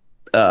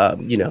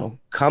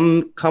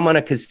come on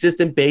a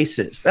consistent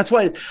basis. That's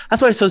why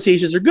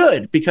associations are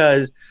good,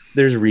 because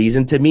there's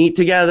reason to meet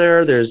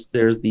together. There's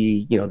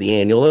the the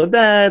annual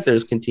event,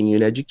 there's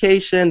continuing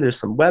education, there's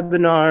some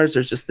webinars,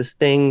 there's just this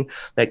thing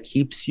that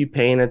keeps you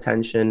paying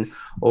attention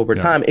over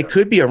time. It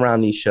could be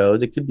around these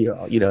shows, it could be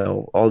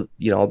all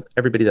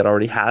everybody that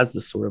already has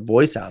this sort of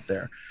voice out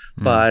there.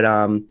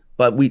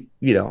 But we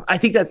I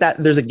think that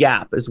there's a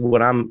gap is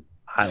what I'm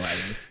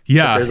highlighting.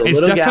 Yeah, but there's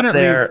a little gap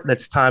there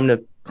that's time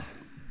to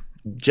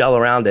gel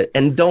around it,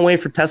 and don't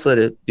wait for Tesla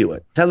to do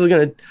it. They're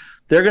going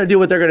to do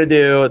what they're going to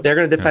do. They're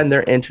going to defend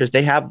their interests.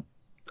 They have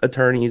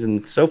attorneys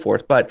and so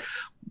forth, but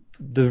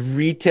the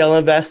retail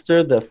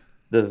investor,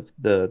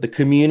 the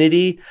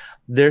community,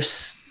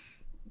 there's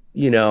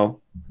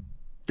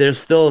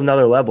still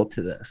another level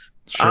to this.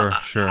 Sure.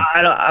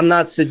 I'm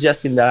not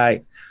suggesting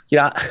that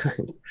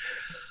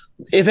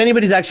if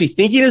anybody's actually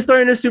thinking of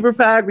starting a super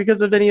PAC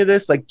because of any of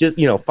this, like, just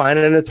find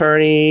an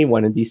attorney,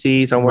 one in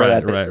DC somewhere,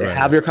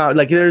 have your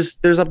like. There's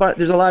a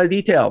lot of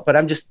detail, but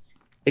I'm just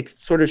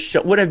sort of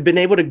what I've been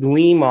able to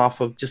glean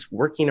off of just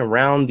working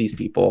around these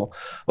people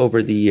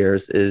over the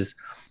years is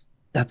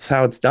that's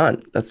how it's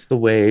done. That's the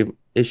way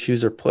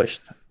issues are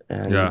pushed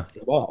and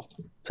evolved.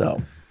 So.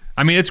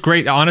 I mean, it's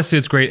great. Honestly,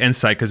 it's great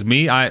insight, because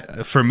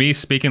for me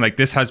speaking, like,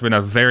 this has been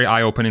a very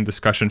eye-opening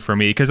discussion for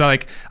me, because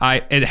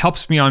it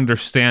helps me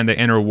understand the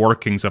inner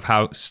workings of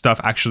how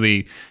stuff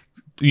actually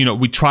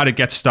we try to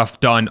get stuff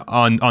done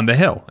on the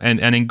Hill and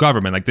in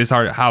government. Like, these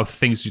are how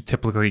things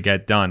typically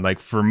get done. Like,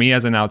 for me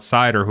as an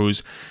outsider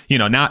who's,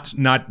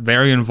 not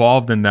very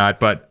involved in that,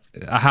 but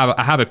I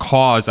have a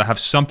cause. I have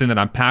something that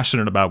I'm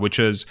passionate about, which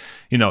is,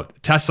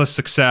 Tesla's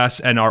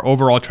success and our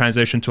overall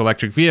transition to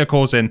electric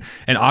vehicles, and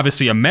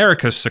obviously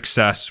America's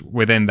success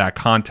within that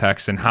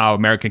context, and how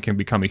America can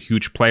become a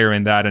huge player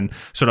in that, and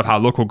sort of how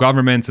local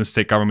governments and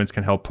state governments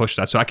can help push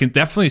that. So I can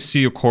definitely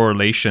see a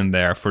correlation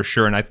there for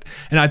sure. And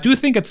I do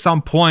think at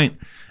some point,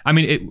 I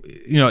mean,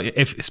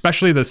 if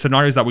especially the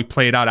scenarios that we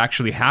played out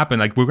actually happen,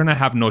 like, we're going to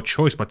have no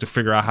choice but to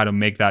figure out how to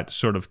make that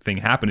sort of thing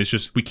happen. It's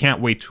just, we can't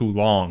wait too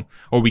long,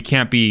 or we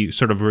can't be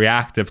sort of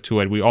reactive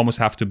to it. We almost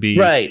have to be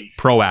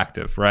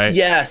proactive, right?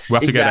 Yes, we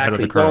have to get ahead of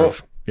the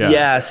curve.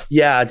 Yes,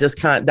 yeah, just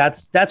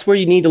that's where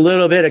you need a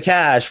little bit of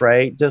cash,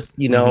 right? Just,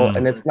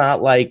 and it's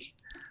not like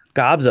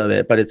gobs of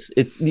it, but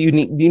it's you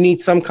need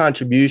some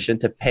contribution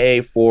to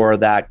pay for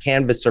that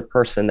canvasser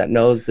person that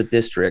knows the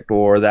district,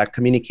 or that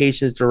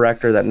communications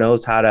director that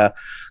knows how to,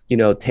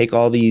 take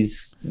all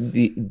these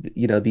the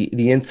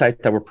insights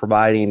that we're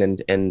providing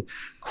and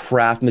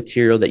craft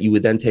material that you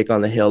would then take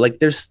on the Hill. Like,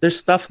 there's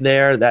stuff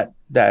there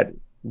that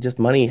just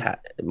money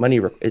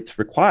it's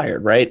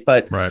required, right?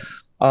 But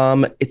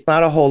it's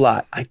not a whole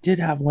lot. I did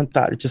have one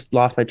thought. It just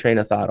lost my train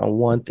of thought on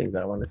one thing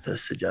that I wanted to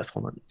suggest.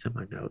 Hold on, it's in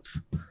my notes.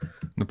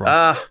 No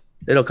problem.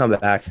 It'll come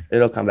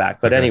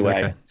back. But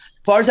anyway,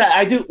 Farzad,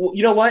 I do.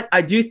 You know what?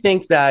 I do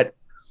think that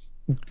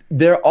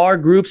there are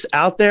groups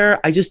out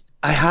there.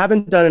 I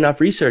haven't done enough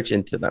research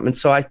into them, and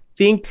so I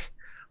think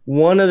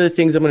one of the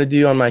things I'm going to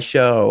do on my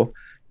show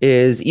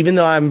is, even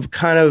though I'm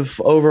kind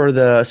of over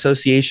the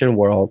association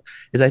world,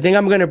 is I think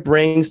I'm going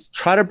to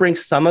try to bring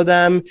some of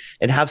them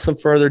and have some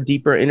further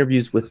deeper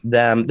interviews with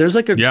them. There's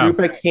like a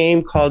group I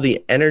came called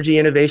the Energy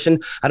Innovation.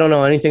 I don't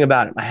know anything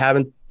about it. I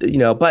haven't,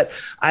 but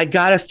I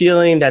got a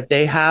feeling that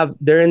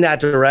they're in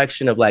that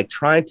direction of like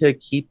trying to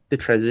keep the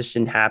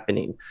transition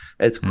happening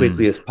as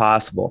quickly as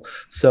possible.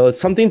 So it's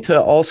something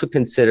to also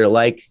consider.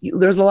 Like,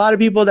 there's a lot of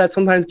people that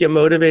sometimes get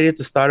motivated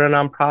to start a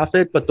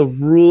nonprofit, but the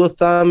rule of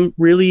thumb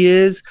really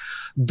is,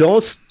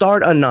 don't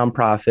start a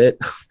nonprofit.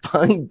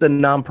 Find the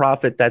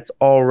nonprofit that's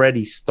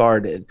already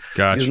started.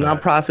 Gotcha. Because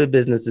nonprofit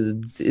business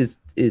is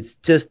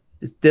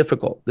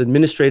difficult. The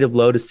administrative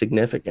load is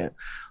significant.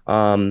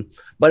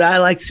 But I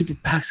like super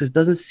PACs. It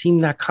doesn't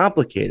seem that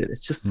complicated.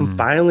 It's just some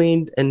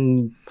filing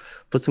and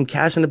put some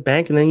cash in the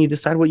bank, and then you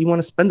decide what you want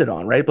to spend it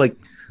on, right? Like,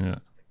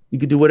 you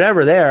could do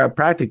whatever there,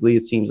 practically,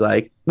 it seems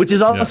like, which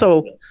is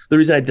also the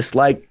reason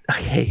I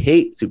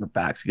hate super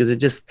PACs,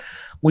 because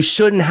we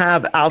shouldn't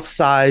have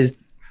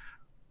outsized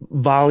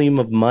volume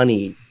of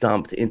money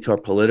dumped into our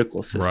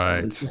political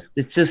system. Right.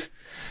 It's just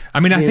I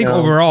mean, I think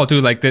overall,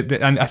 dude, like,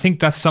 and I think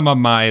that's some of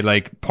my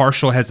like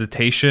partial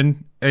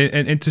hesitation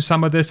into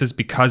some of this is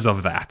because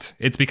of that.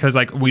 It's because,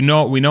 like, we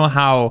know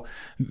how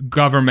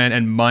government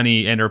and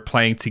money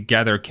interplaying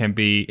together can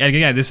be. And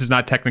again, this is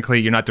not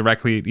technically, you're not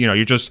directly,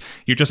 you're just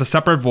a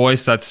separate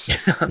voice that's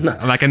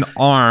like an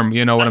arm.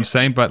 You know what I'm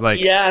saying? But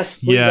like, yes,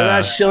 please, I'm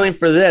not shilling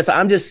for this.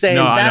 I'm just saying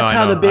that's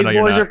how the big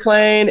boys are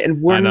playing,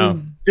 and we're not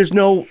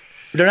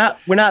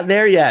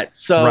there yet.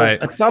 So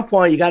at some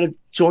point, you got to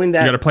join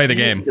that. You got to play the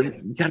game.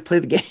 You got to play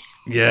the game.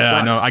 Yeah,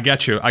 I know. I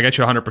get you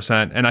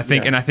 100%. And I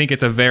think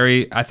it's a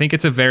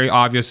very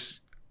obvious.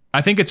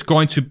 I think it's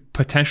going to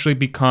potentially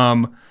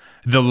become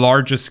the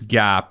largest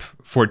gap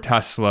for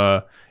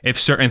Tesla if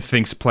certain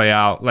things play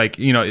out. Like,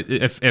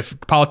 if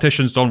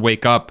politicians don't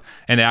wake up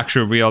and they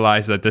actually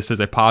realize that this is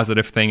a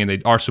positive thing and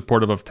they are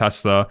supportive of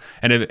Tesla,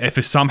 and if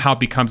it somehow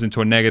becomes into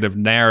a negative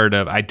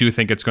narrative, I do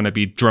think it's going to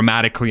be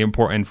dramatically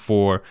important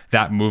for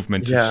that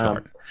movement to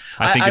start.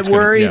 I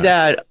worry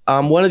that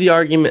one of the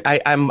arguments,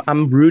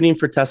 I'm rooting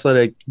for Tesla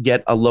to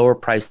get a lower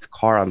priced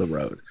car on the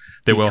road.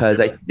 Because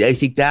I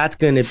think that's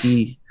going to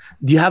be.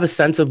 Do you have a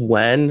sense of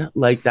when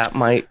like that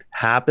might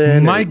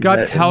happen? My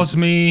gut tells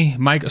me,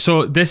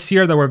 so this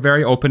year they were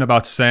very open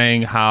about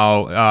saying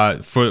how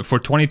for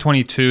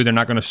 2022 they're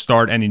not going to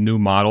start any new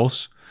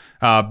models,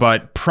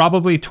 but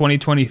probably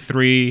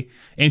 2023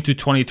 into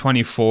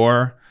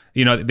 2024.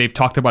 They've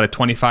talked about a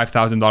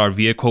 $25,000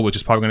 vehicle, which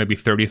is probably going to be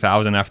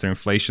 $30,000 after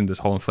inflation. This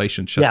whole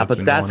inflation shit. Yeah,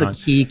 but that's a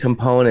key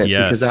component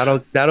because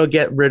that'll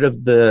get rid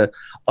of the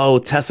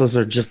Teslas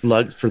are just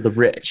lugged for the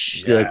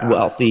rich, like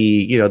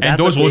wealthy. And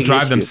those will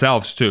drive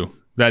themselves too.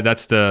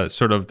 That's the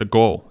sort of the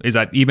goal, is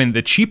that even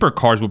the cheaper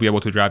cars will be able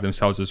to drive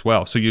themselves as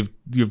well. So you've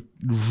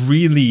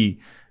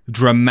really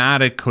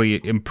dramatically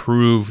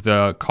improved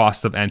the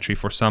cost of entry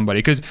for somebody,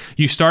 because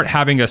you start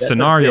having a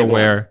scenario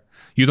where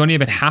you don't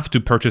even have to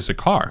purchase a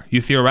car.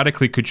 You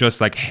theoretically could just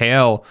like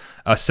hail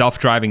a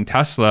self-driving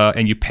Tesla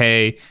and you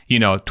pay,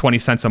 20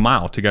 cents a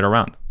mile to get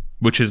around,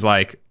 which is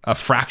like a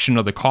fraction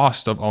of the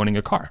cost of owning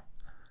a car.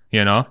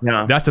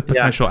 That's a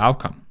potential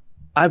outcome.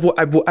 I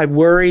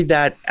worry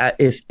that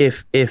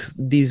if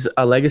these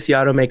legacy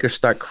automakers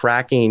start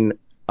cracking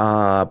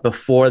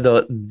before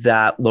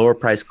that lower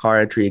price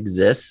car entry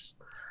exists,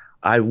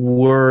 I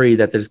worry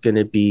that there's going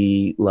to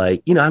be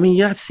like, I mean,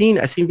 yeah, I've seen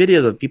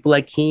videos of people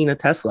like keying a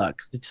Tesla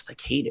because they just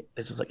like hate it.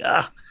 It's just like,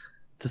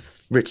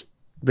 this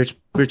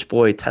rich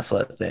boy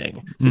Tesla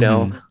thing,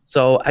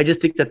 So I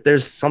just think that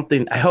there's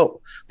something. I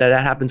hope that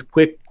happens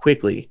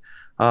quickly,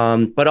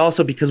 but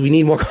also because we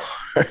need more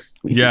cars.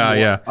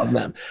 Yeah. Of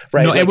them,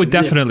 right? No, like, it would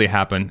definitely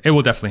happen. It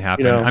will definitely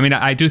happen. I mean,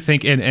 I do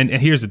think, and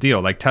here's the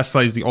deal: like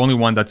Tesla is the only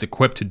one that's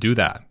equipped to do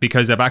that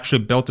because they've actually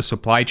built a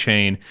supply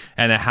chain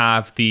and they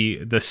have the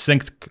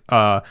synced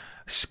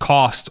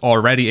cost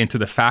already into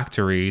the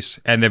factories,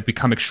 and they've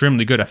become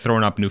extremely good at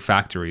throwing up new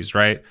factories,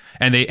 right?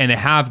 And they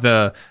have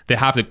the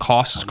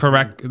costs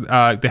correct.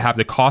 They have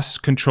the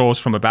cost controls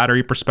from a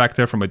battery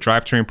perspective, from a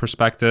drivetrain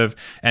perspective,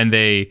 and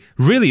they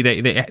really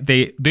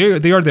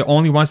they are the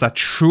only ones that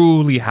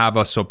truly have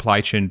a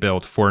supply chain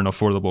built for an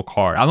affordable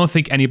car. I don't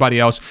think anybody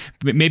else.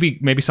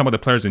 Maybe some of the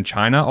players in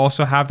China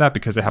also have that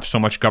because they have so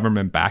much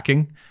government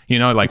backing.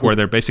 Where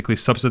they're basically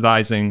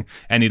subsidizing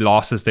any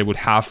losses they would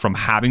have from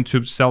having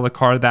to sell a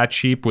car that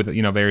cheap with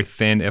very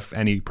thin, if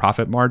any,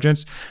 profit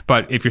margins.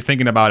 But if you're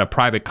thinking about a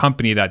private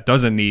company that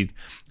doesn't need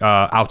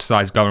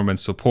outsized government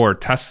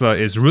support, Tesla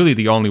is really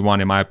the only one,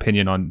 in my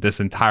opinion, on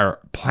this entire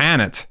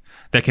planet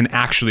that can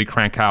actually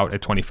crank out a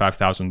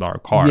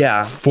 $25,000 car.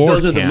 Yeah,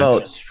 those are the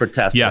moats for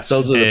Tesla. Yes,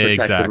 those are the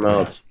protected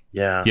moats.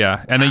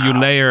 Yeah, and then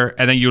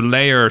you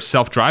layer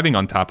self-driving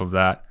on top of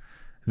that.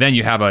 Then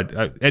you have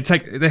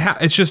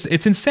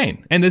it's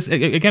insane. And this,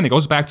 again, it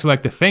goes back to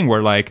like the thing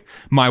where like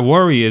my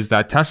worry is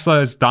that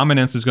Tesla's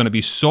dominance is going to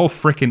be so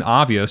freaking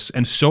obvious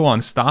and so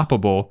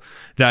unstoppable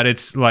that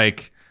it's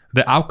like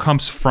the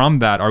outcomes from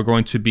that are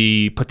going to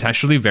be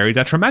potentially very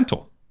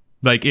detrimental.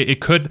 Like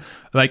it could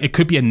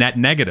be a net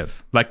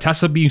negative. Like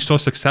Tesla being so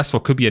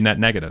successful could be a net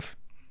negative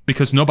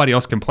because nobody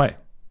else can play,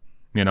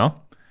 and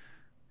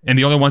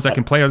the only ones that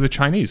can play are the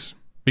Chinese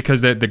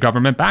because the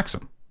government backs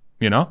them.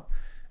 I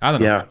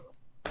don't know. Yeah.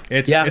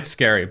 It's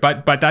scary,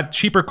 but the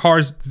cheaper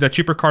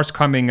cars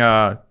coming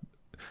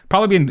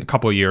probably in a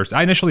couple of years.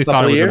 I initially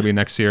thought it was going to be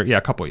next year. Yeah,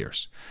 a couple of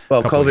years.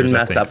 Well, COVID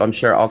messed up. I'm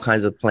sure all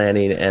kinds of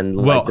planning and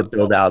like the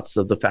build outs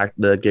of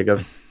the Gig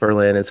of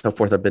Berlin and so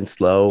forth have been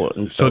slow.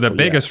 And so the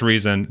biggest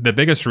reason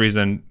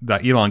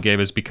that Elon gave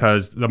is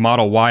because the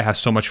Model Y has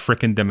so much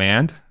freaking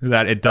demand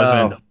that it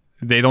doesn't.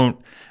 They don't.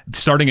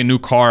 Starting a new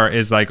car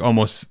is like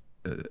almost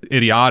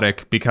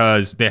idiotic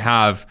because they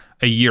have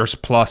a year's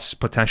plus,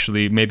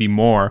 potentially maybe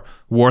more,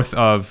 worth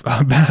of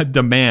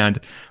demand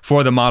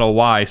for the Model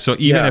Y. So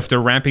even if they're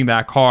ramping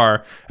that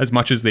car as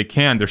much as they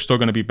can, they're still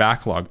going to be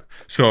backlogged.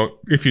 So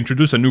if you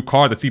introduce a new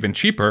car that's even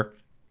cheaper,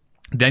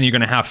 then you're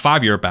going to have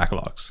 5-year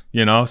backlogs.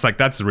 It's like,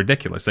 that's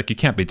ridiculous. Like, you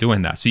can't be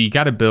doing that. So you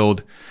got to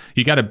build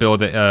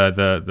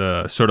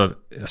the sort of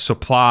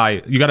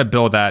supply. You got to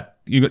build that.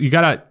 You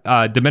got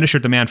to diminish your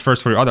demand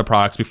first for your other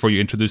products before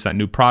you introduce that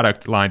new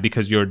product line,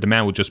 because your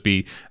demand will just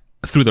be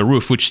through the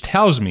roof, which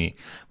tells me,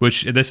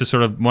 this is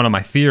sort of one of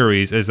my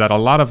theories, is that a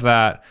lot of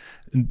that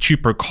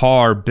cheaper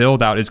car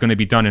build out is going to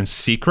be done in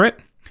secret.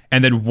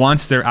 And then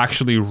once they're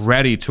actually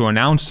ready to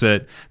announce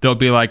it, they'll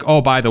be like,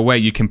 oh, by the way,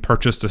 you can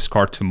purchase this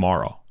car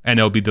tomorrow and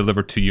it'll be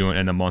delivered to you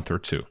in a month or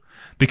two.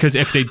 Because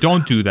if they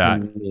don't do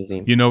that,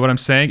 amazing. You know what I'm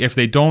saying? If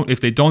they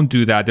don't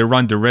do that, they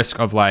run the risk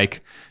of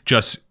like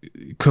just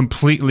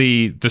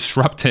completely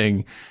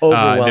disrupting,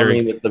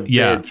 overwhelming with the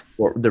bids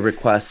for the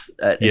requests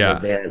in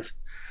advance.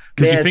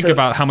 Because you think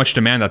about how much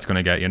demand that's going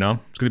to get, it's going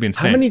to be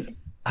insane.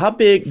 How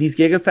big these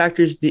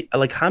gigafactories?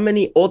 Like how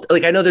many old?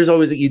 Like I know there's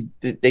always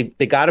they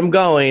got them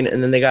going,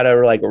 and then they got to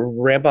like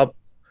ramp up.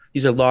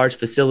 These are large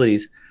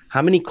facilities.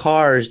 How many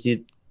cars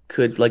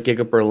could like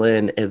Giga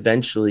Berlin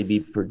eventually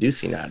be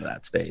producing out of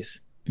that space?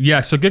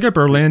 Yeah, so Giga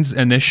Berlin's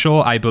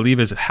initial, I believe,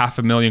 is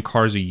 500,000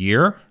 cars a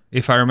year,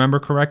 if I remember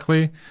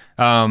correctly.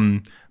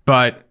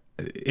 But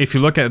if you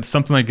look at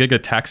something like Giga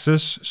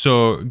Texas,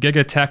 so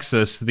Giga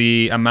Texas,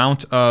 the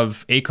amount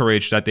of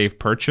acreage that they've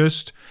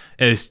purchased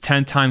is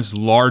 10 times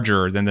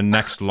larger than the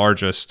next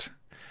largest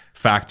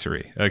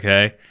factory,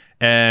 okay?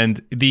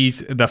 And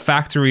the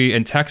factory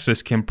in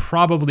Texas can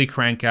probably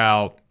crank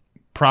out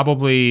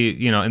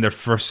in their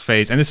first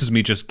phase, and this is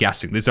me just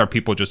guessing. These are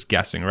people just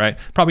guessing, right?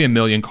 Probably 1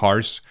 million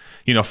cars.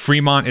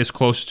 Fremont is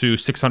close to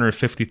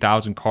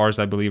 650,000 cars,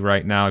 I believe,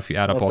 right now. If you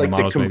add up all the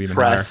models, maybe even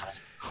higher.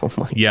 Oh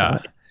my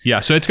God. Yeah.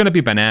 So it's going to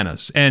be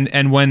bananas.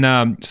 And when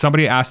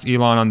somebody asked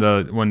Elon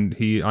when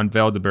he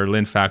unveiled the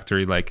Berlin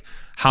factory, like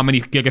how many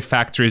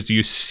gigafactories do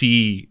you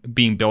see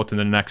being built in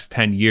the next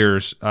 10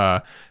 years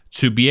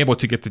to be able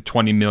to get to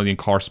 20 million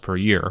cars per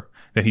year?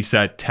 Then he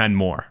said 10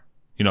 more.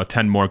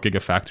 10 more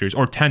gigafactories,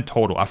 or 10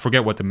 total. I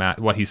forget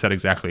what he said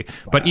exactly.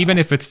 Wow. But even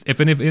if it's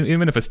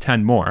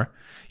 10 more,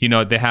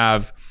 they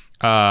have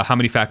how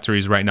many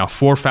factories right now?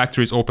 4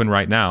 factories open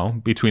right now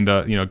between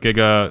the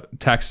Giga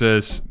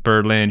Texas,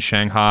 Berlin,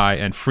 Shanghai,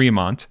 and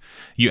Fremont.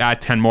 You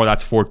add 10 more,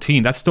 that's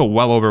 14. That's still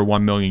well over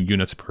 1 million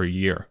units per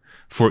year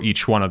for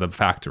each one of the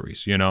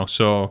factories.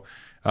 So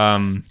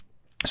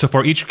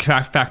for each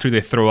factory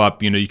they throw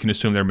up, you can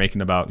assume they're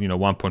making about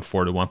 1.4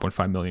 to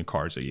 1.5 million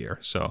cars a year.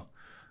 So.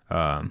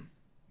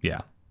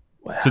 Yeah.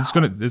 Wow. So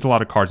there's a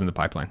lot of cars in the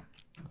pipeline.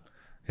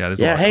 Yeah, there's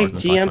a Yeah. lot of Hey, cars in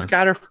the GM's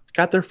pipeline.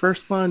 got their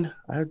first one.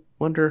 I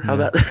wonder how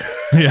that.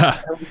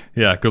 Yeah,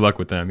 yeah. Good luck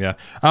with them. Yeah.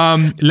 I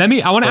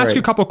want to ask you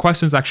a couple of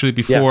questions actually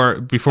before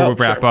we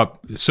wrap up.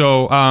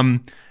 So,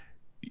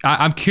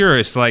 I'm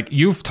curious. Like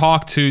you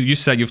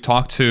said you've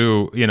talked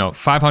to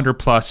 500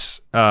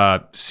 plus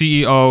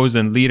CEOs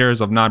and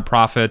leaders of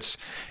nonprofits,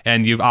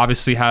 and you've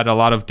obviously had a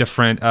lot of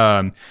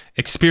different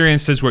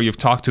experiences where you've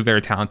talked to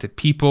very talented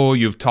people,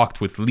 you've talked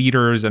with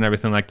leaders and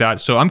everything like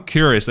that. So I'm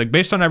curious, like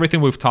based on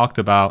everything we've talked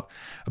about,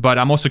 but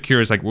I'm also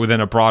curious, like within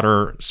a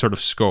broader sort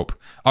of scope,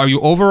 are you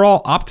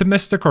overall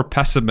optimistic or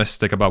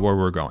pessimistic about where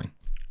we're going?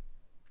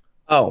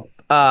 Oh,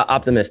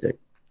 optimistic.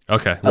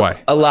 Okay, why?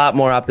 A lot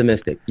more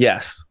optimistic.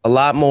 Yes, a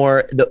lot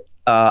more.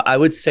 I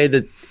would say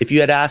that if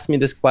you had asked me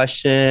this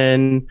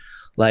question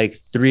like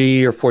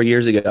 3 or 4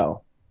 years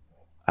ago,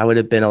 I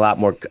would be a lot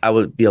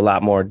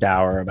more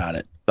dour about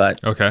it.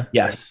 But okay,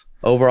 yes,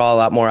 overall, a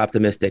lot more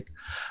optimistic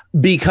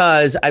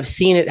because I've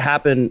seen it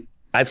happen.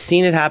 I've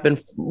seen it happen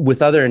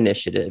with other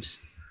initiatives,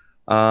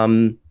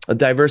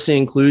 diversity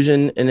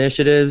inclusion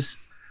initiatives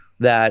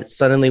that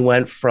suddenly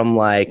went from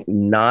like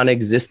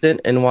non-existent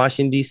in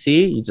Washington,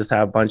 D.C. You just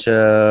have a bunch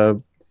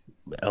of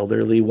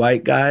elderly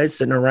white guys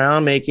sitting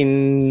around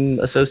making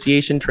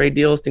association trade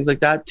deals, things like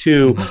that,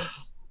 to,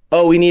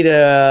 oh, we need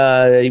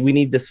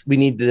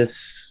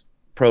this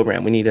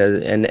program. We need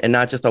and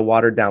not just a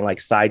watered down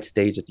like side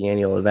stage at the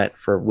annual event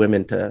for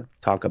women to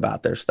talk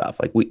about their stuff.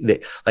 Like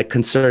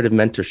conservative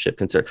mentorship,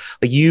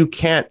 like you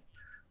can't,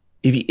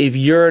 if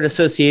you're an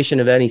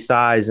association of any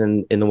size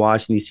in the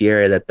Washington, D.C.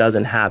 area that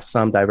doesn't have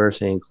some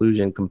diversity and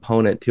inclusion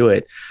component to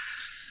it,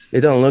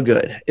 it don't look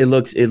good. It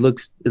looks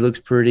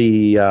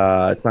pretty,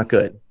 it's not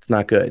good. It's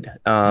not good.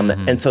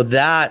 And so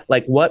that,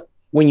 like,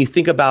 when you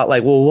think about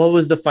like, well, what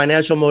was the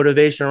financial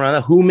motivation around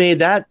that? Who made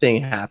that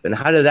thing happen?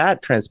 How did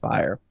that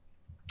transpire?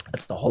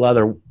 That's a whole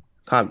other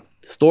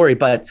story.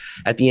 But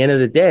at the end of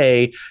the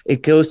day,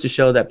 it goes to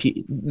show that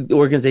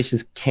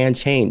organizations can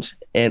change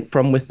and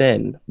from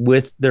within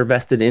with their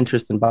vested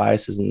interest and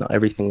biases and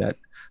everything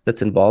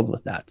that's involved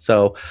with that.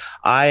 So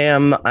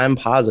I'm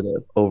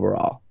positive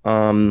overall.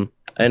 And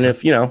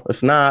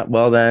if not,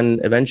 well, then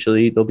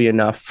eventually there'll be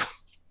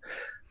enough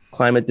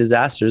climate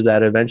disasters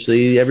that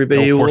eventually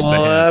everybody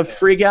will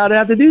freak out and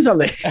have to do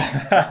something.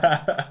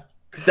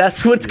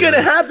 That's what's going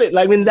to happen.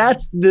 I mean,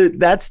 that's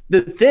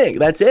the thing.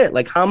 That's it.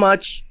 Like, how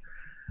much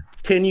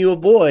can you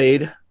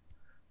avoid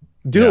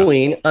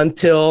doing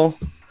until,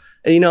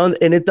 and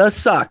it does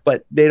suck,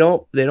 but they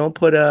don't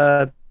put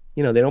a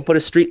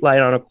street light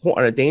on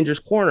a dangerous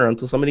corner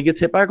until somebody gets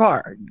hit by a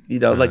car,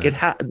 like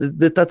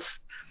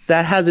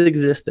that has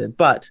existed,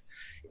 but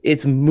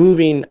it's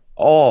moving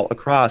all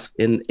across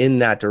in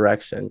that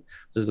direction.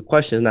 So the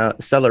question is now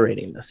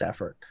accelerating this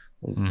effort,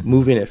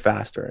 moving it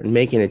faster and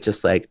making it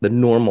just like the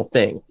normal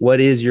thing. What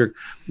is you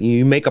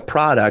make a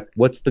product,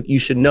 you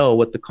should know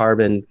what the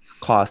carbon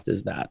cost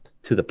is that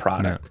to the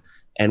product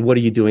and what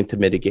are you doing to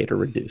mitigate or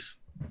reduce?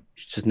 You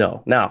should just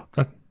know. Now,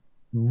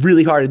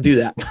 really hard to do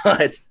that,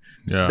 but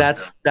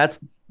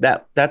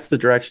that's the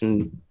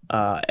direction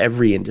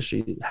every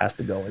industry has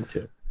to go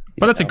into.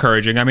 But that's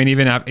encouraging. I mean,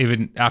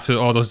 even after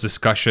all those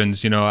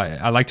discussions,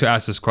 I like to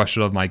ask this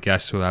question of my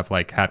guests who have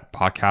like had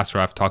podcasts or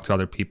I've talked to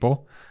other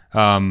people.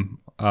 And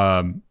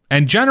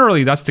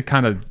generally that's the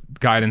kind of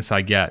guidance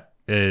I get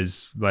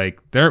is like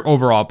they're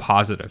overall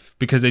positive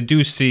because they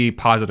do see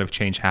positive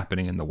change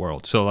happening in the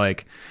world. So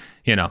like,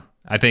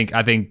 I think,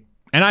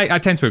 and I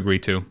tend to agree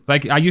too.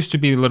 Like I used to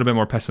be a little bit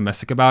more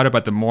pessimistic about it,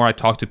 but the more I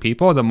talk to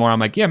people, the more I'm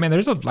like, yeah, man,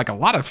 there's a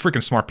lot of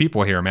freaking smart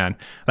people here, man.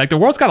 Like the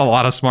world's got a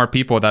lot of smart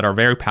people that are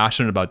very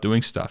passionate about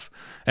doing stuff.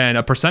 And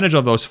a percentage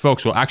of those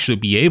folks will actually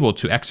be able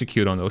to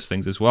execute on those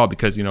things as well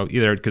because,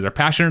 either because they're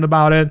passionate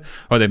about it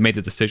or they've made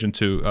the decision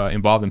to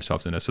involve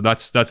themselves in it. So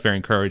that's very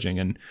encouraging.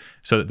 And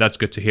so that's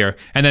good to hear.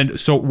 And then,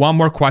 so one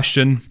more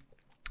question,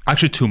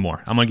 actually two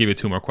more. I'm going to give you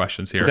two more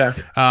questions here.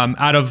 Okay.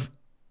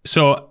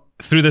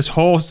 Through this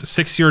whole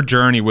 6-year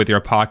journey with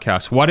your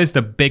podcast, what is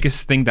the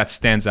biggest thing that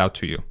stands out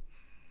to you?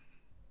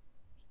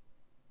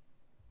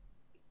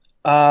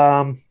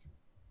 My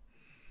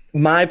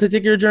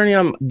particular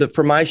journey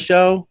for my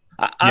show,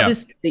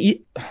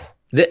 obviously,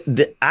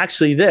 the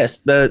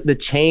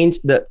change,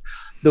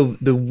 the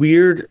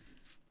weird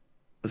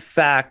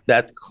fact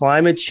that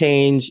climate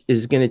change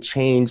is going to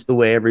change the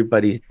way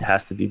everybody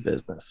has to do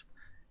business,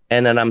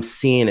 and then I'm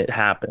seeing it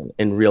happen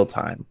in real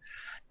time.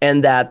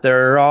 And that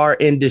there are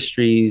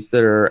industries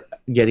that are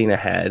getting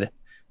ahead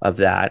of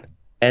that.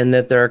 And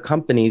that there are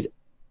companies,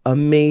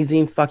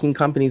 amazing fucking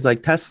companies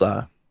like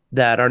Tesla,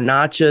 that are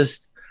not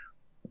just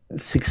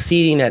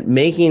succeeding at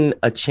making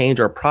a change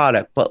or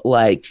product, but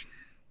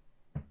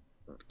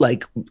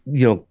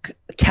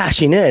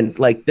cashing in.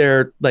 Like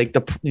they're like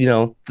the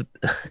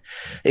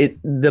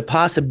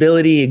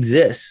possibility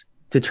exists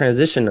to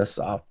transition us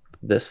off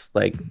this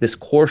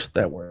course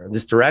that we're in,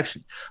 this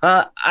direction.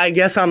 I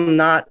guess I'm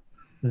not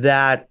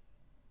that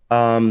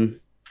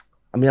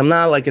I mean, I'm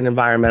not like an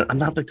environment. I'm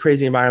not the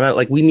crazy environment.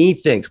 Like we need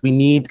things. We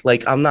need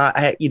like,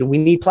 we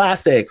need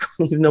plastic.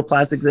 No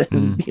plastics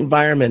in the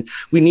environment.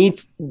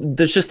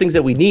 There's just things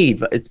that we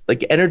need, but it's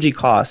like energy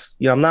costs.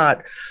 I'm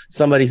not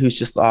somebody who's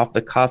just off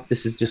the cuff.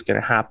 This is just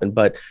going to happen.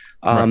 But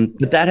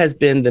that has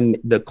been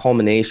the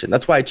culmination.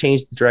 That's why I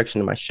changed the direction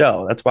of my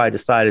show. That's why I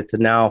decided to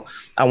now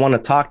I want to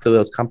talk to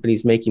those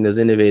companies making those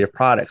innovative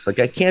products. Like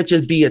I can't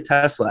just be a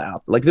Tesla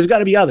out there. Like there's got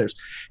to be others.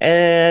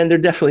 And there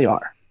definitely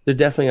are. There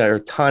definitely are a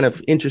ton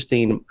of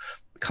interesting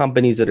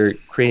companies that are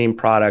creating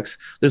products.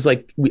 There's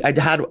like, I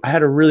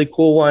had a really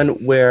cool one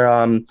where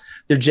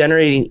they're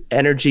generating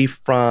energy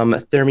from a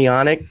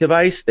thermionic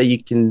device that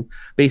you can,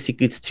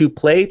 basically it's two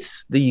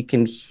plates that you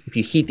can, if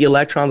you heat the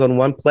electrons on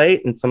one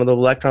plate and some of the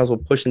electrons will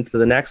push into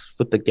the next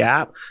with the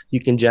gap,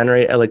 you can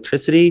generate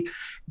electricity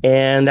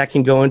and that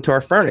can go into our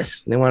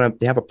furnace. They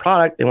have a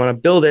product, they want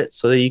to build it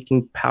so that you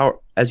can power,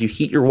 as you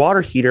heat your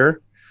water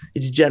heater,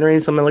 it's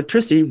generating some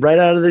electricity right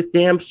out of the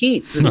damn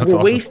heat.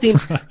 We're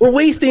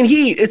wasting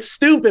heat. It's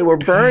stupid. We're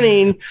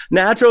burning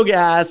natural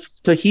gas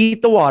to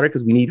heat the water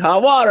because we need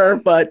hot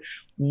water. But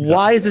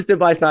why is this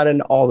device not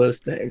in all those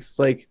things? It's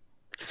like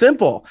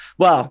simple.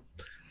 Well,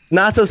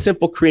 not so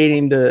simple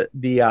creating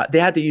they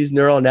had to use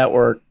neural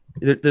network.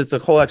 There's the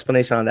whole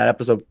explanation on that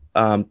episode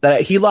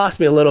that he lost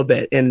me a little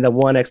bit in the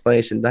one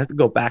explanation. I have to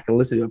go back and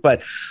listen to it.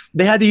 But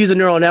they had to use a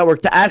neural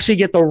network to actually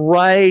get the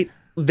right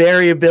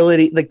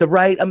variability, like the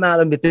right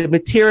amount of the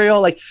material.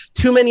 Like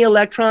too many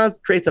electrons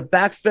creates a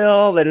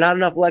backfill, and not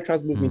enough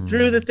electrons moving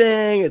through the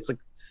thing. It's like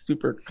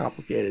super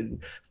complicated and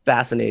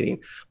fascinating,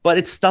 but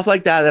it's stuff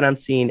like that I'm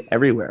seeing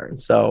everywhere. And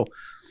so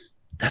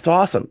that's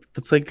awesome.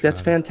 That's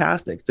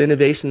fantastic. It's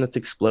innovation that's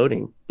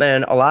exploding,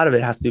 and a lot of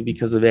it has to do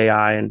because of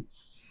AI and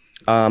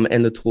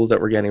the tools that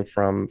we're getting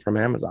from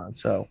Amazon.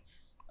 So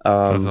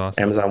awesome.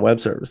 Amazon Web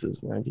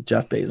Services,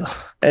 Jeff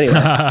Bezos. Anyway,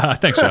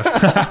 thanks,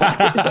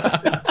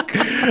 Jeff.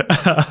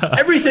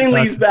 Everything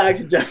leads back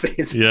to Jeff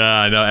Bezos.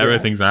 Yeah, I know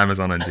everything's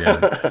Amazon and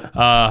Indiana.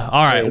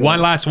 All right,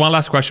 one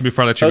last question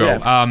before I let you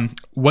go.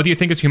 What do you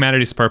think is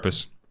humanity's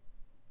purpose?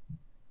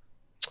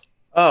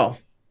 Oh,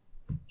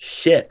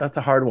 shit, that's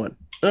a hard one.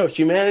 Oh,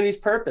 humanity's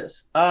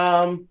purpose.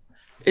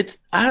 It's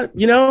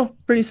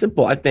pretty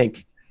simple. I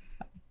think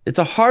it's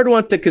a hard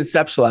one to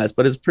conceptualize,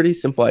 but it's pretty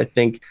simple. I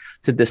think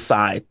to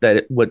decide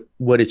that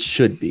what it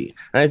should be,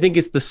 and I think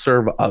it's to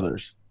serve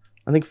others.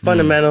 I think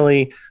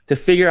fundamentally to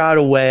figure out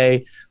a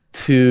way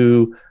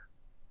to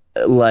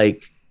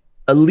like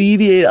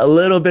alleviate a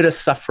little bit of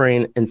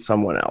suffering in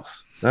someone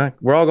else.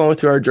 We're all going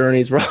through our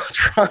journeys. We're all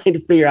trying to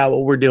figure out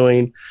what we're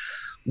doing.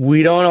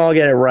 We don't all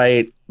get it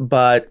right,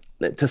 but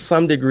to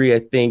some degree, I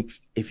think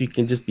if you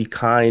can just be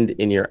kind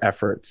in your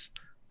efforts,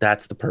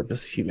 that's the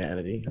purpose of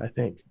humanity, I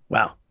think.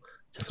 Wow.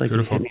 Just like you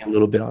hit me a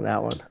little bit on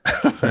that one.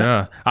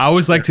 Yeah, I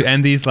always like to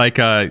end these like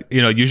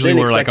usually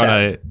we're like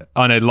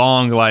on a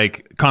long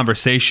like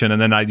conversation,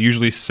 and then I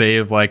usually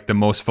save like the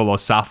most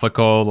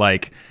philosophical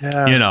like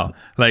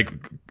like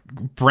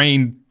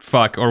brain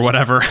fuck or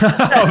whatever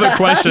of a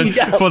question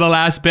for the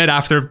last bit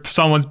after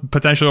someone's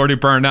potentially already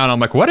burned out. I'm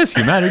like, what is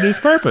humanity's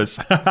purpose?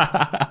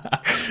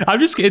 I'm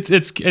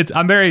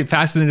very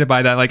fascinated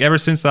by that. Like ever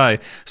since I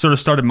sort of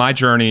started my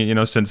journey,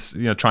 since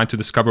trying to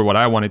discover what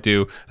I want to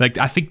do, like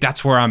I think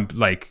that's where I'm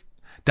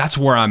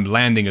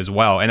landing as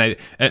well. And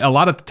a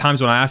lot of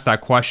times when I ask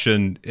that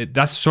question,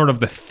 that's sort of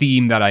the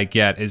theme that I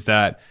get is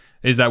that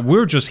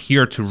we're just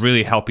here to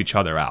really help each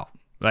other out.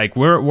 Like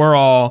we're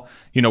all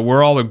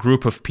a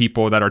group of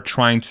people that are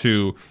trying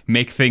to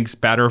make things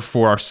better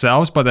for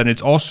ourselves, but then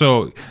it's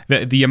also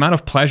the amount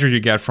of pleasure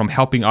you get from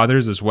helping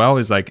others as well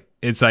is like,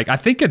 it's like, I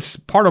think it's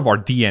part of our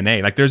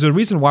DNA. Like there's a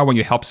reason why when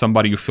you help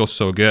somebody, you feel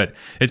so good.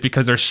 It's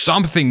because there's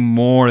something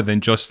more than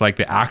just like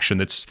the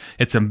action. It's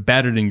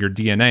embedded in your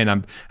DNA.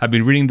 And I've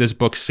been reading this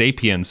book,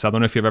 Sapiens. I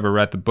don't know if you've ever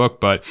read the book,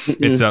 but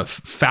it's a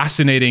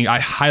fascinating, I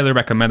highly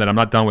recommend it. I'm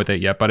not done with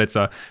it yet, but it's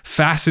a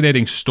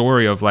fascinating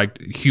story of like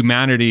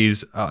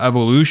humanity's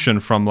evolution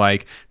from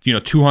like,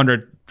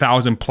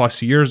 200,000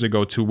 plus years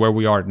ago to where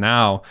we are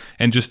now,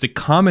 and just the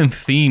common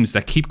themes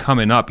that keep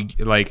coming up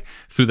like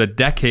through the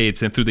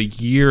decades and through the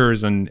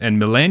years and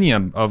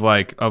millennium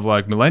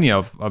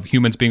of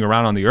humans being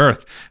around on the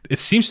earth. It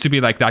seems to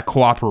be like that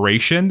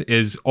cooperation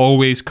is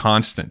always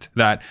constant,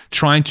 that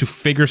trying to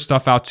figure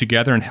stuff out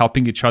together and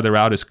helping each other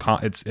out is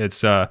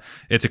it's a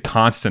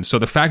constant. So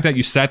the fact that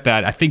you said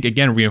that, I think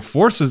again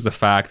reinforces the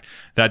fact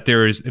that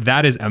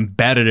that is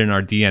embedded in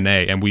our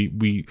DNA, and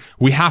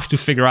we have to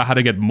figure out how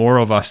to get more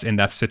of us in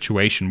that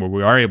situation where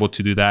we are able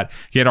to do that,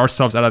 get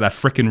ourselves out of that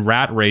freaking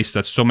rat race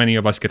that so many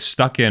of us get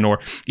stuck in, or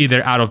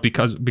either out of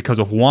because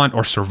of want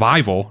or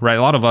survival, right?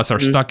 A lot of us are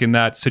stuck in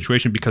that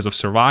situation because of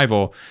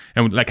survival,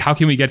 and like how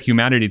can we get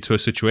humanity to a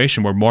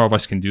situation where more of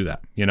us can do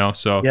that?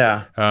 So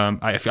yeah,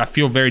 I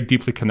feel very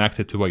deeply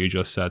connected to what you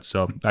just said.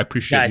 So I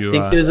appreciate you.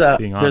 I think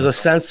there's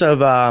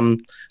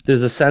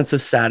a sense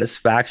of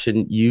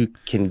satisfaction you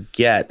can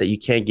get that you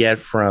can't get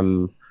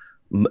from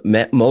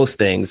most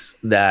things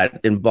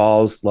that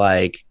involves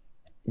like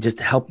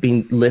just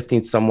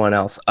lifting someone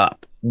else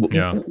up.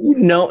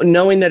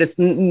 Knowing that it's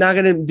not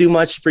going to do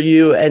much for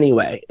you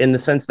anyway, in the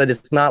sense that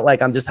it's not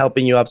like I'm just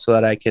helping you up so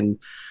that I can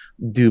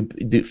do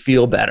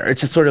feel better.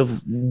 It's just sort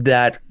of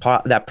that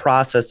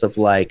process of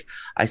like,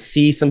 I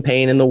see some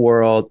pain in the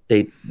world,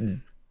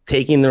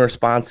 taking the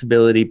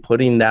responsibility,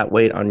 putting that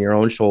weight on your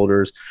own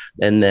shoulders,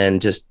 and then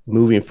just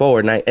moving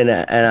forward.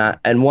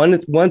 And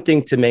one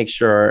thing to make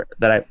sure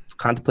that I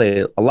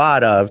contemplated a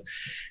lot of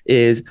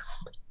is,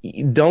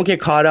 don't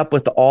get caught up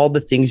with all the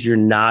things you're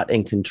not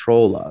in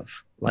control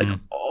of, like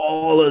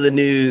all of the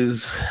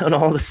news and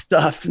all the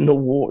stuff in the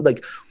war.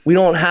 Like, we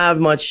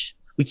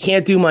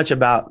can't do much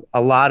about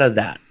a lot of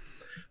that.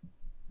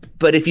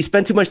 But if you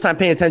spend too much time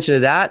paying attention to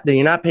that, then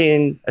you're not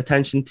paying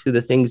attention to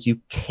the things you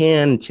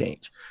can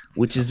change,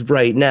 which is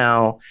right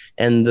now,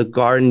 and the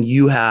garden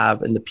you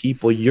have, and the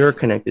people you're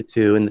connected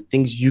to, and the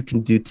things you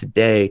can do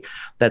today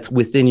that's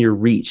within your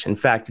reach. In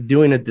fact,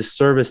 doing a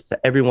disservice to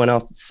everyone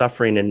else that's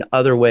suffering in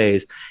other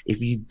ways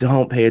if you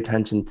don't pay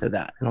attention to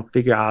that and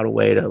figure out a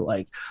way to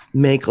like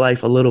make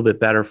life a little bit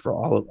better for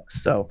all of us.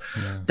 So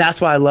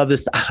that's why I love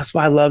this. That's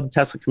why I love the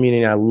Tesla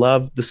community. I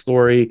love the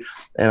story,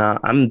 and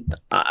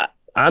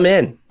I'm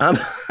in. I'm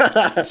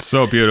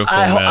so beautiful.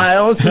 Man. I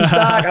own some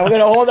stock. I'm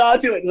gonna hold on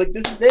to it. Like,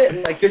 this is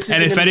it. Like, this is.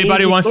 And if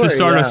anybody wants to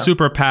start a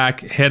super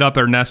PAC, hit up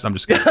Ernesto. I'm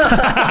just kidding.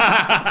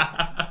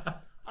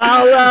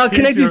 I'll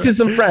connect you to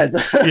some friends.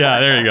 Yeah,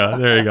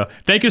 there you go.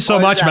 Thank you so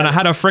much, man. I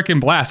had a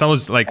freaking blast. I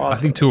was like, awesome. I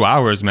think 2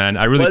 hours, man.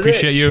 I really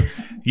appreciate you.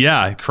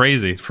 Yeah,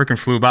 crazy. Freaking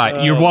flew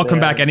by. You're welcome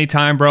back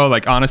anytime, bro.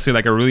 Like, honestly,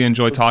 like, I really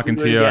enjoy talking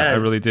to you. I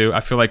really do. I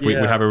feel like we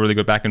have a really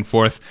good back and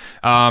forth.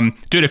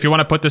 Dude, if you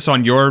want to put this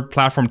on your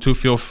platform too,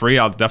 feel free.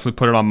 I'll definitely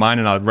put it on mine,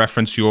 and I'll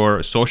reference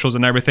your socials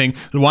and everything.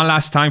 One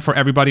last time for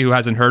everybody who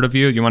hasn't heard of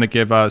you, you want to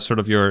give sort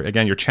of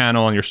your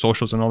channel and your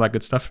socials and all that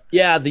good stuff?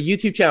 Yeah, the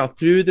YouTube channel,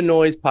 Through the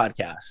Noise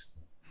Podcast.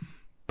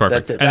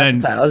 Perfect. That's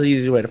it. That's the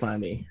easiest way to find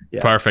me.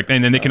 Yeah. Perfect.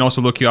 And then they can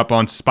also look you up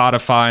on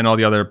Spotify and all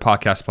the other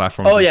podcast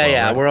platforms. Oh,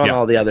 yeah. Right? We're on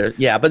all the other.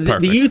 Yeah. But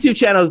the YouTube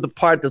channel is the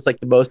part that's like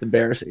the most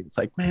embarrassing. It's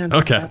like, man.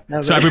 Okay.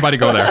 So everybody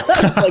go there.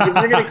 It's like, if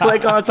you're going to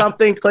click on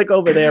something, click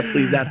over there,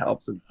 please. That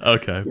helps.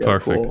 Okay.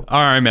 Perfect. Cool.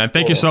 All right, man.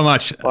 Thank you so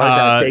much.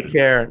 Take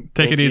care.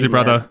 Take it easy,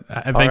 brother.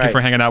 And thank you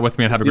for hanging out with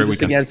me, and have a great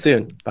weekend. Again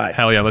soon. Bye.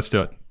 Hell yeah. Let's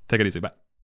do it. Take it easy. Bye.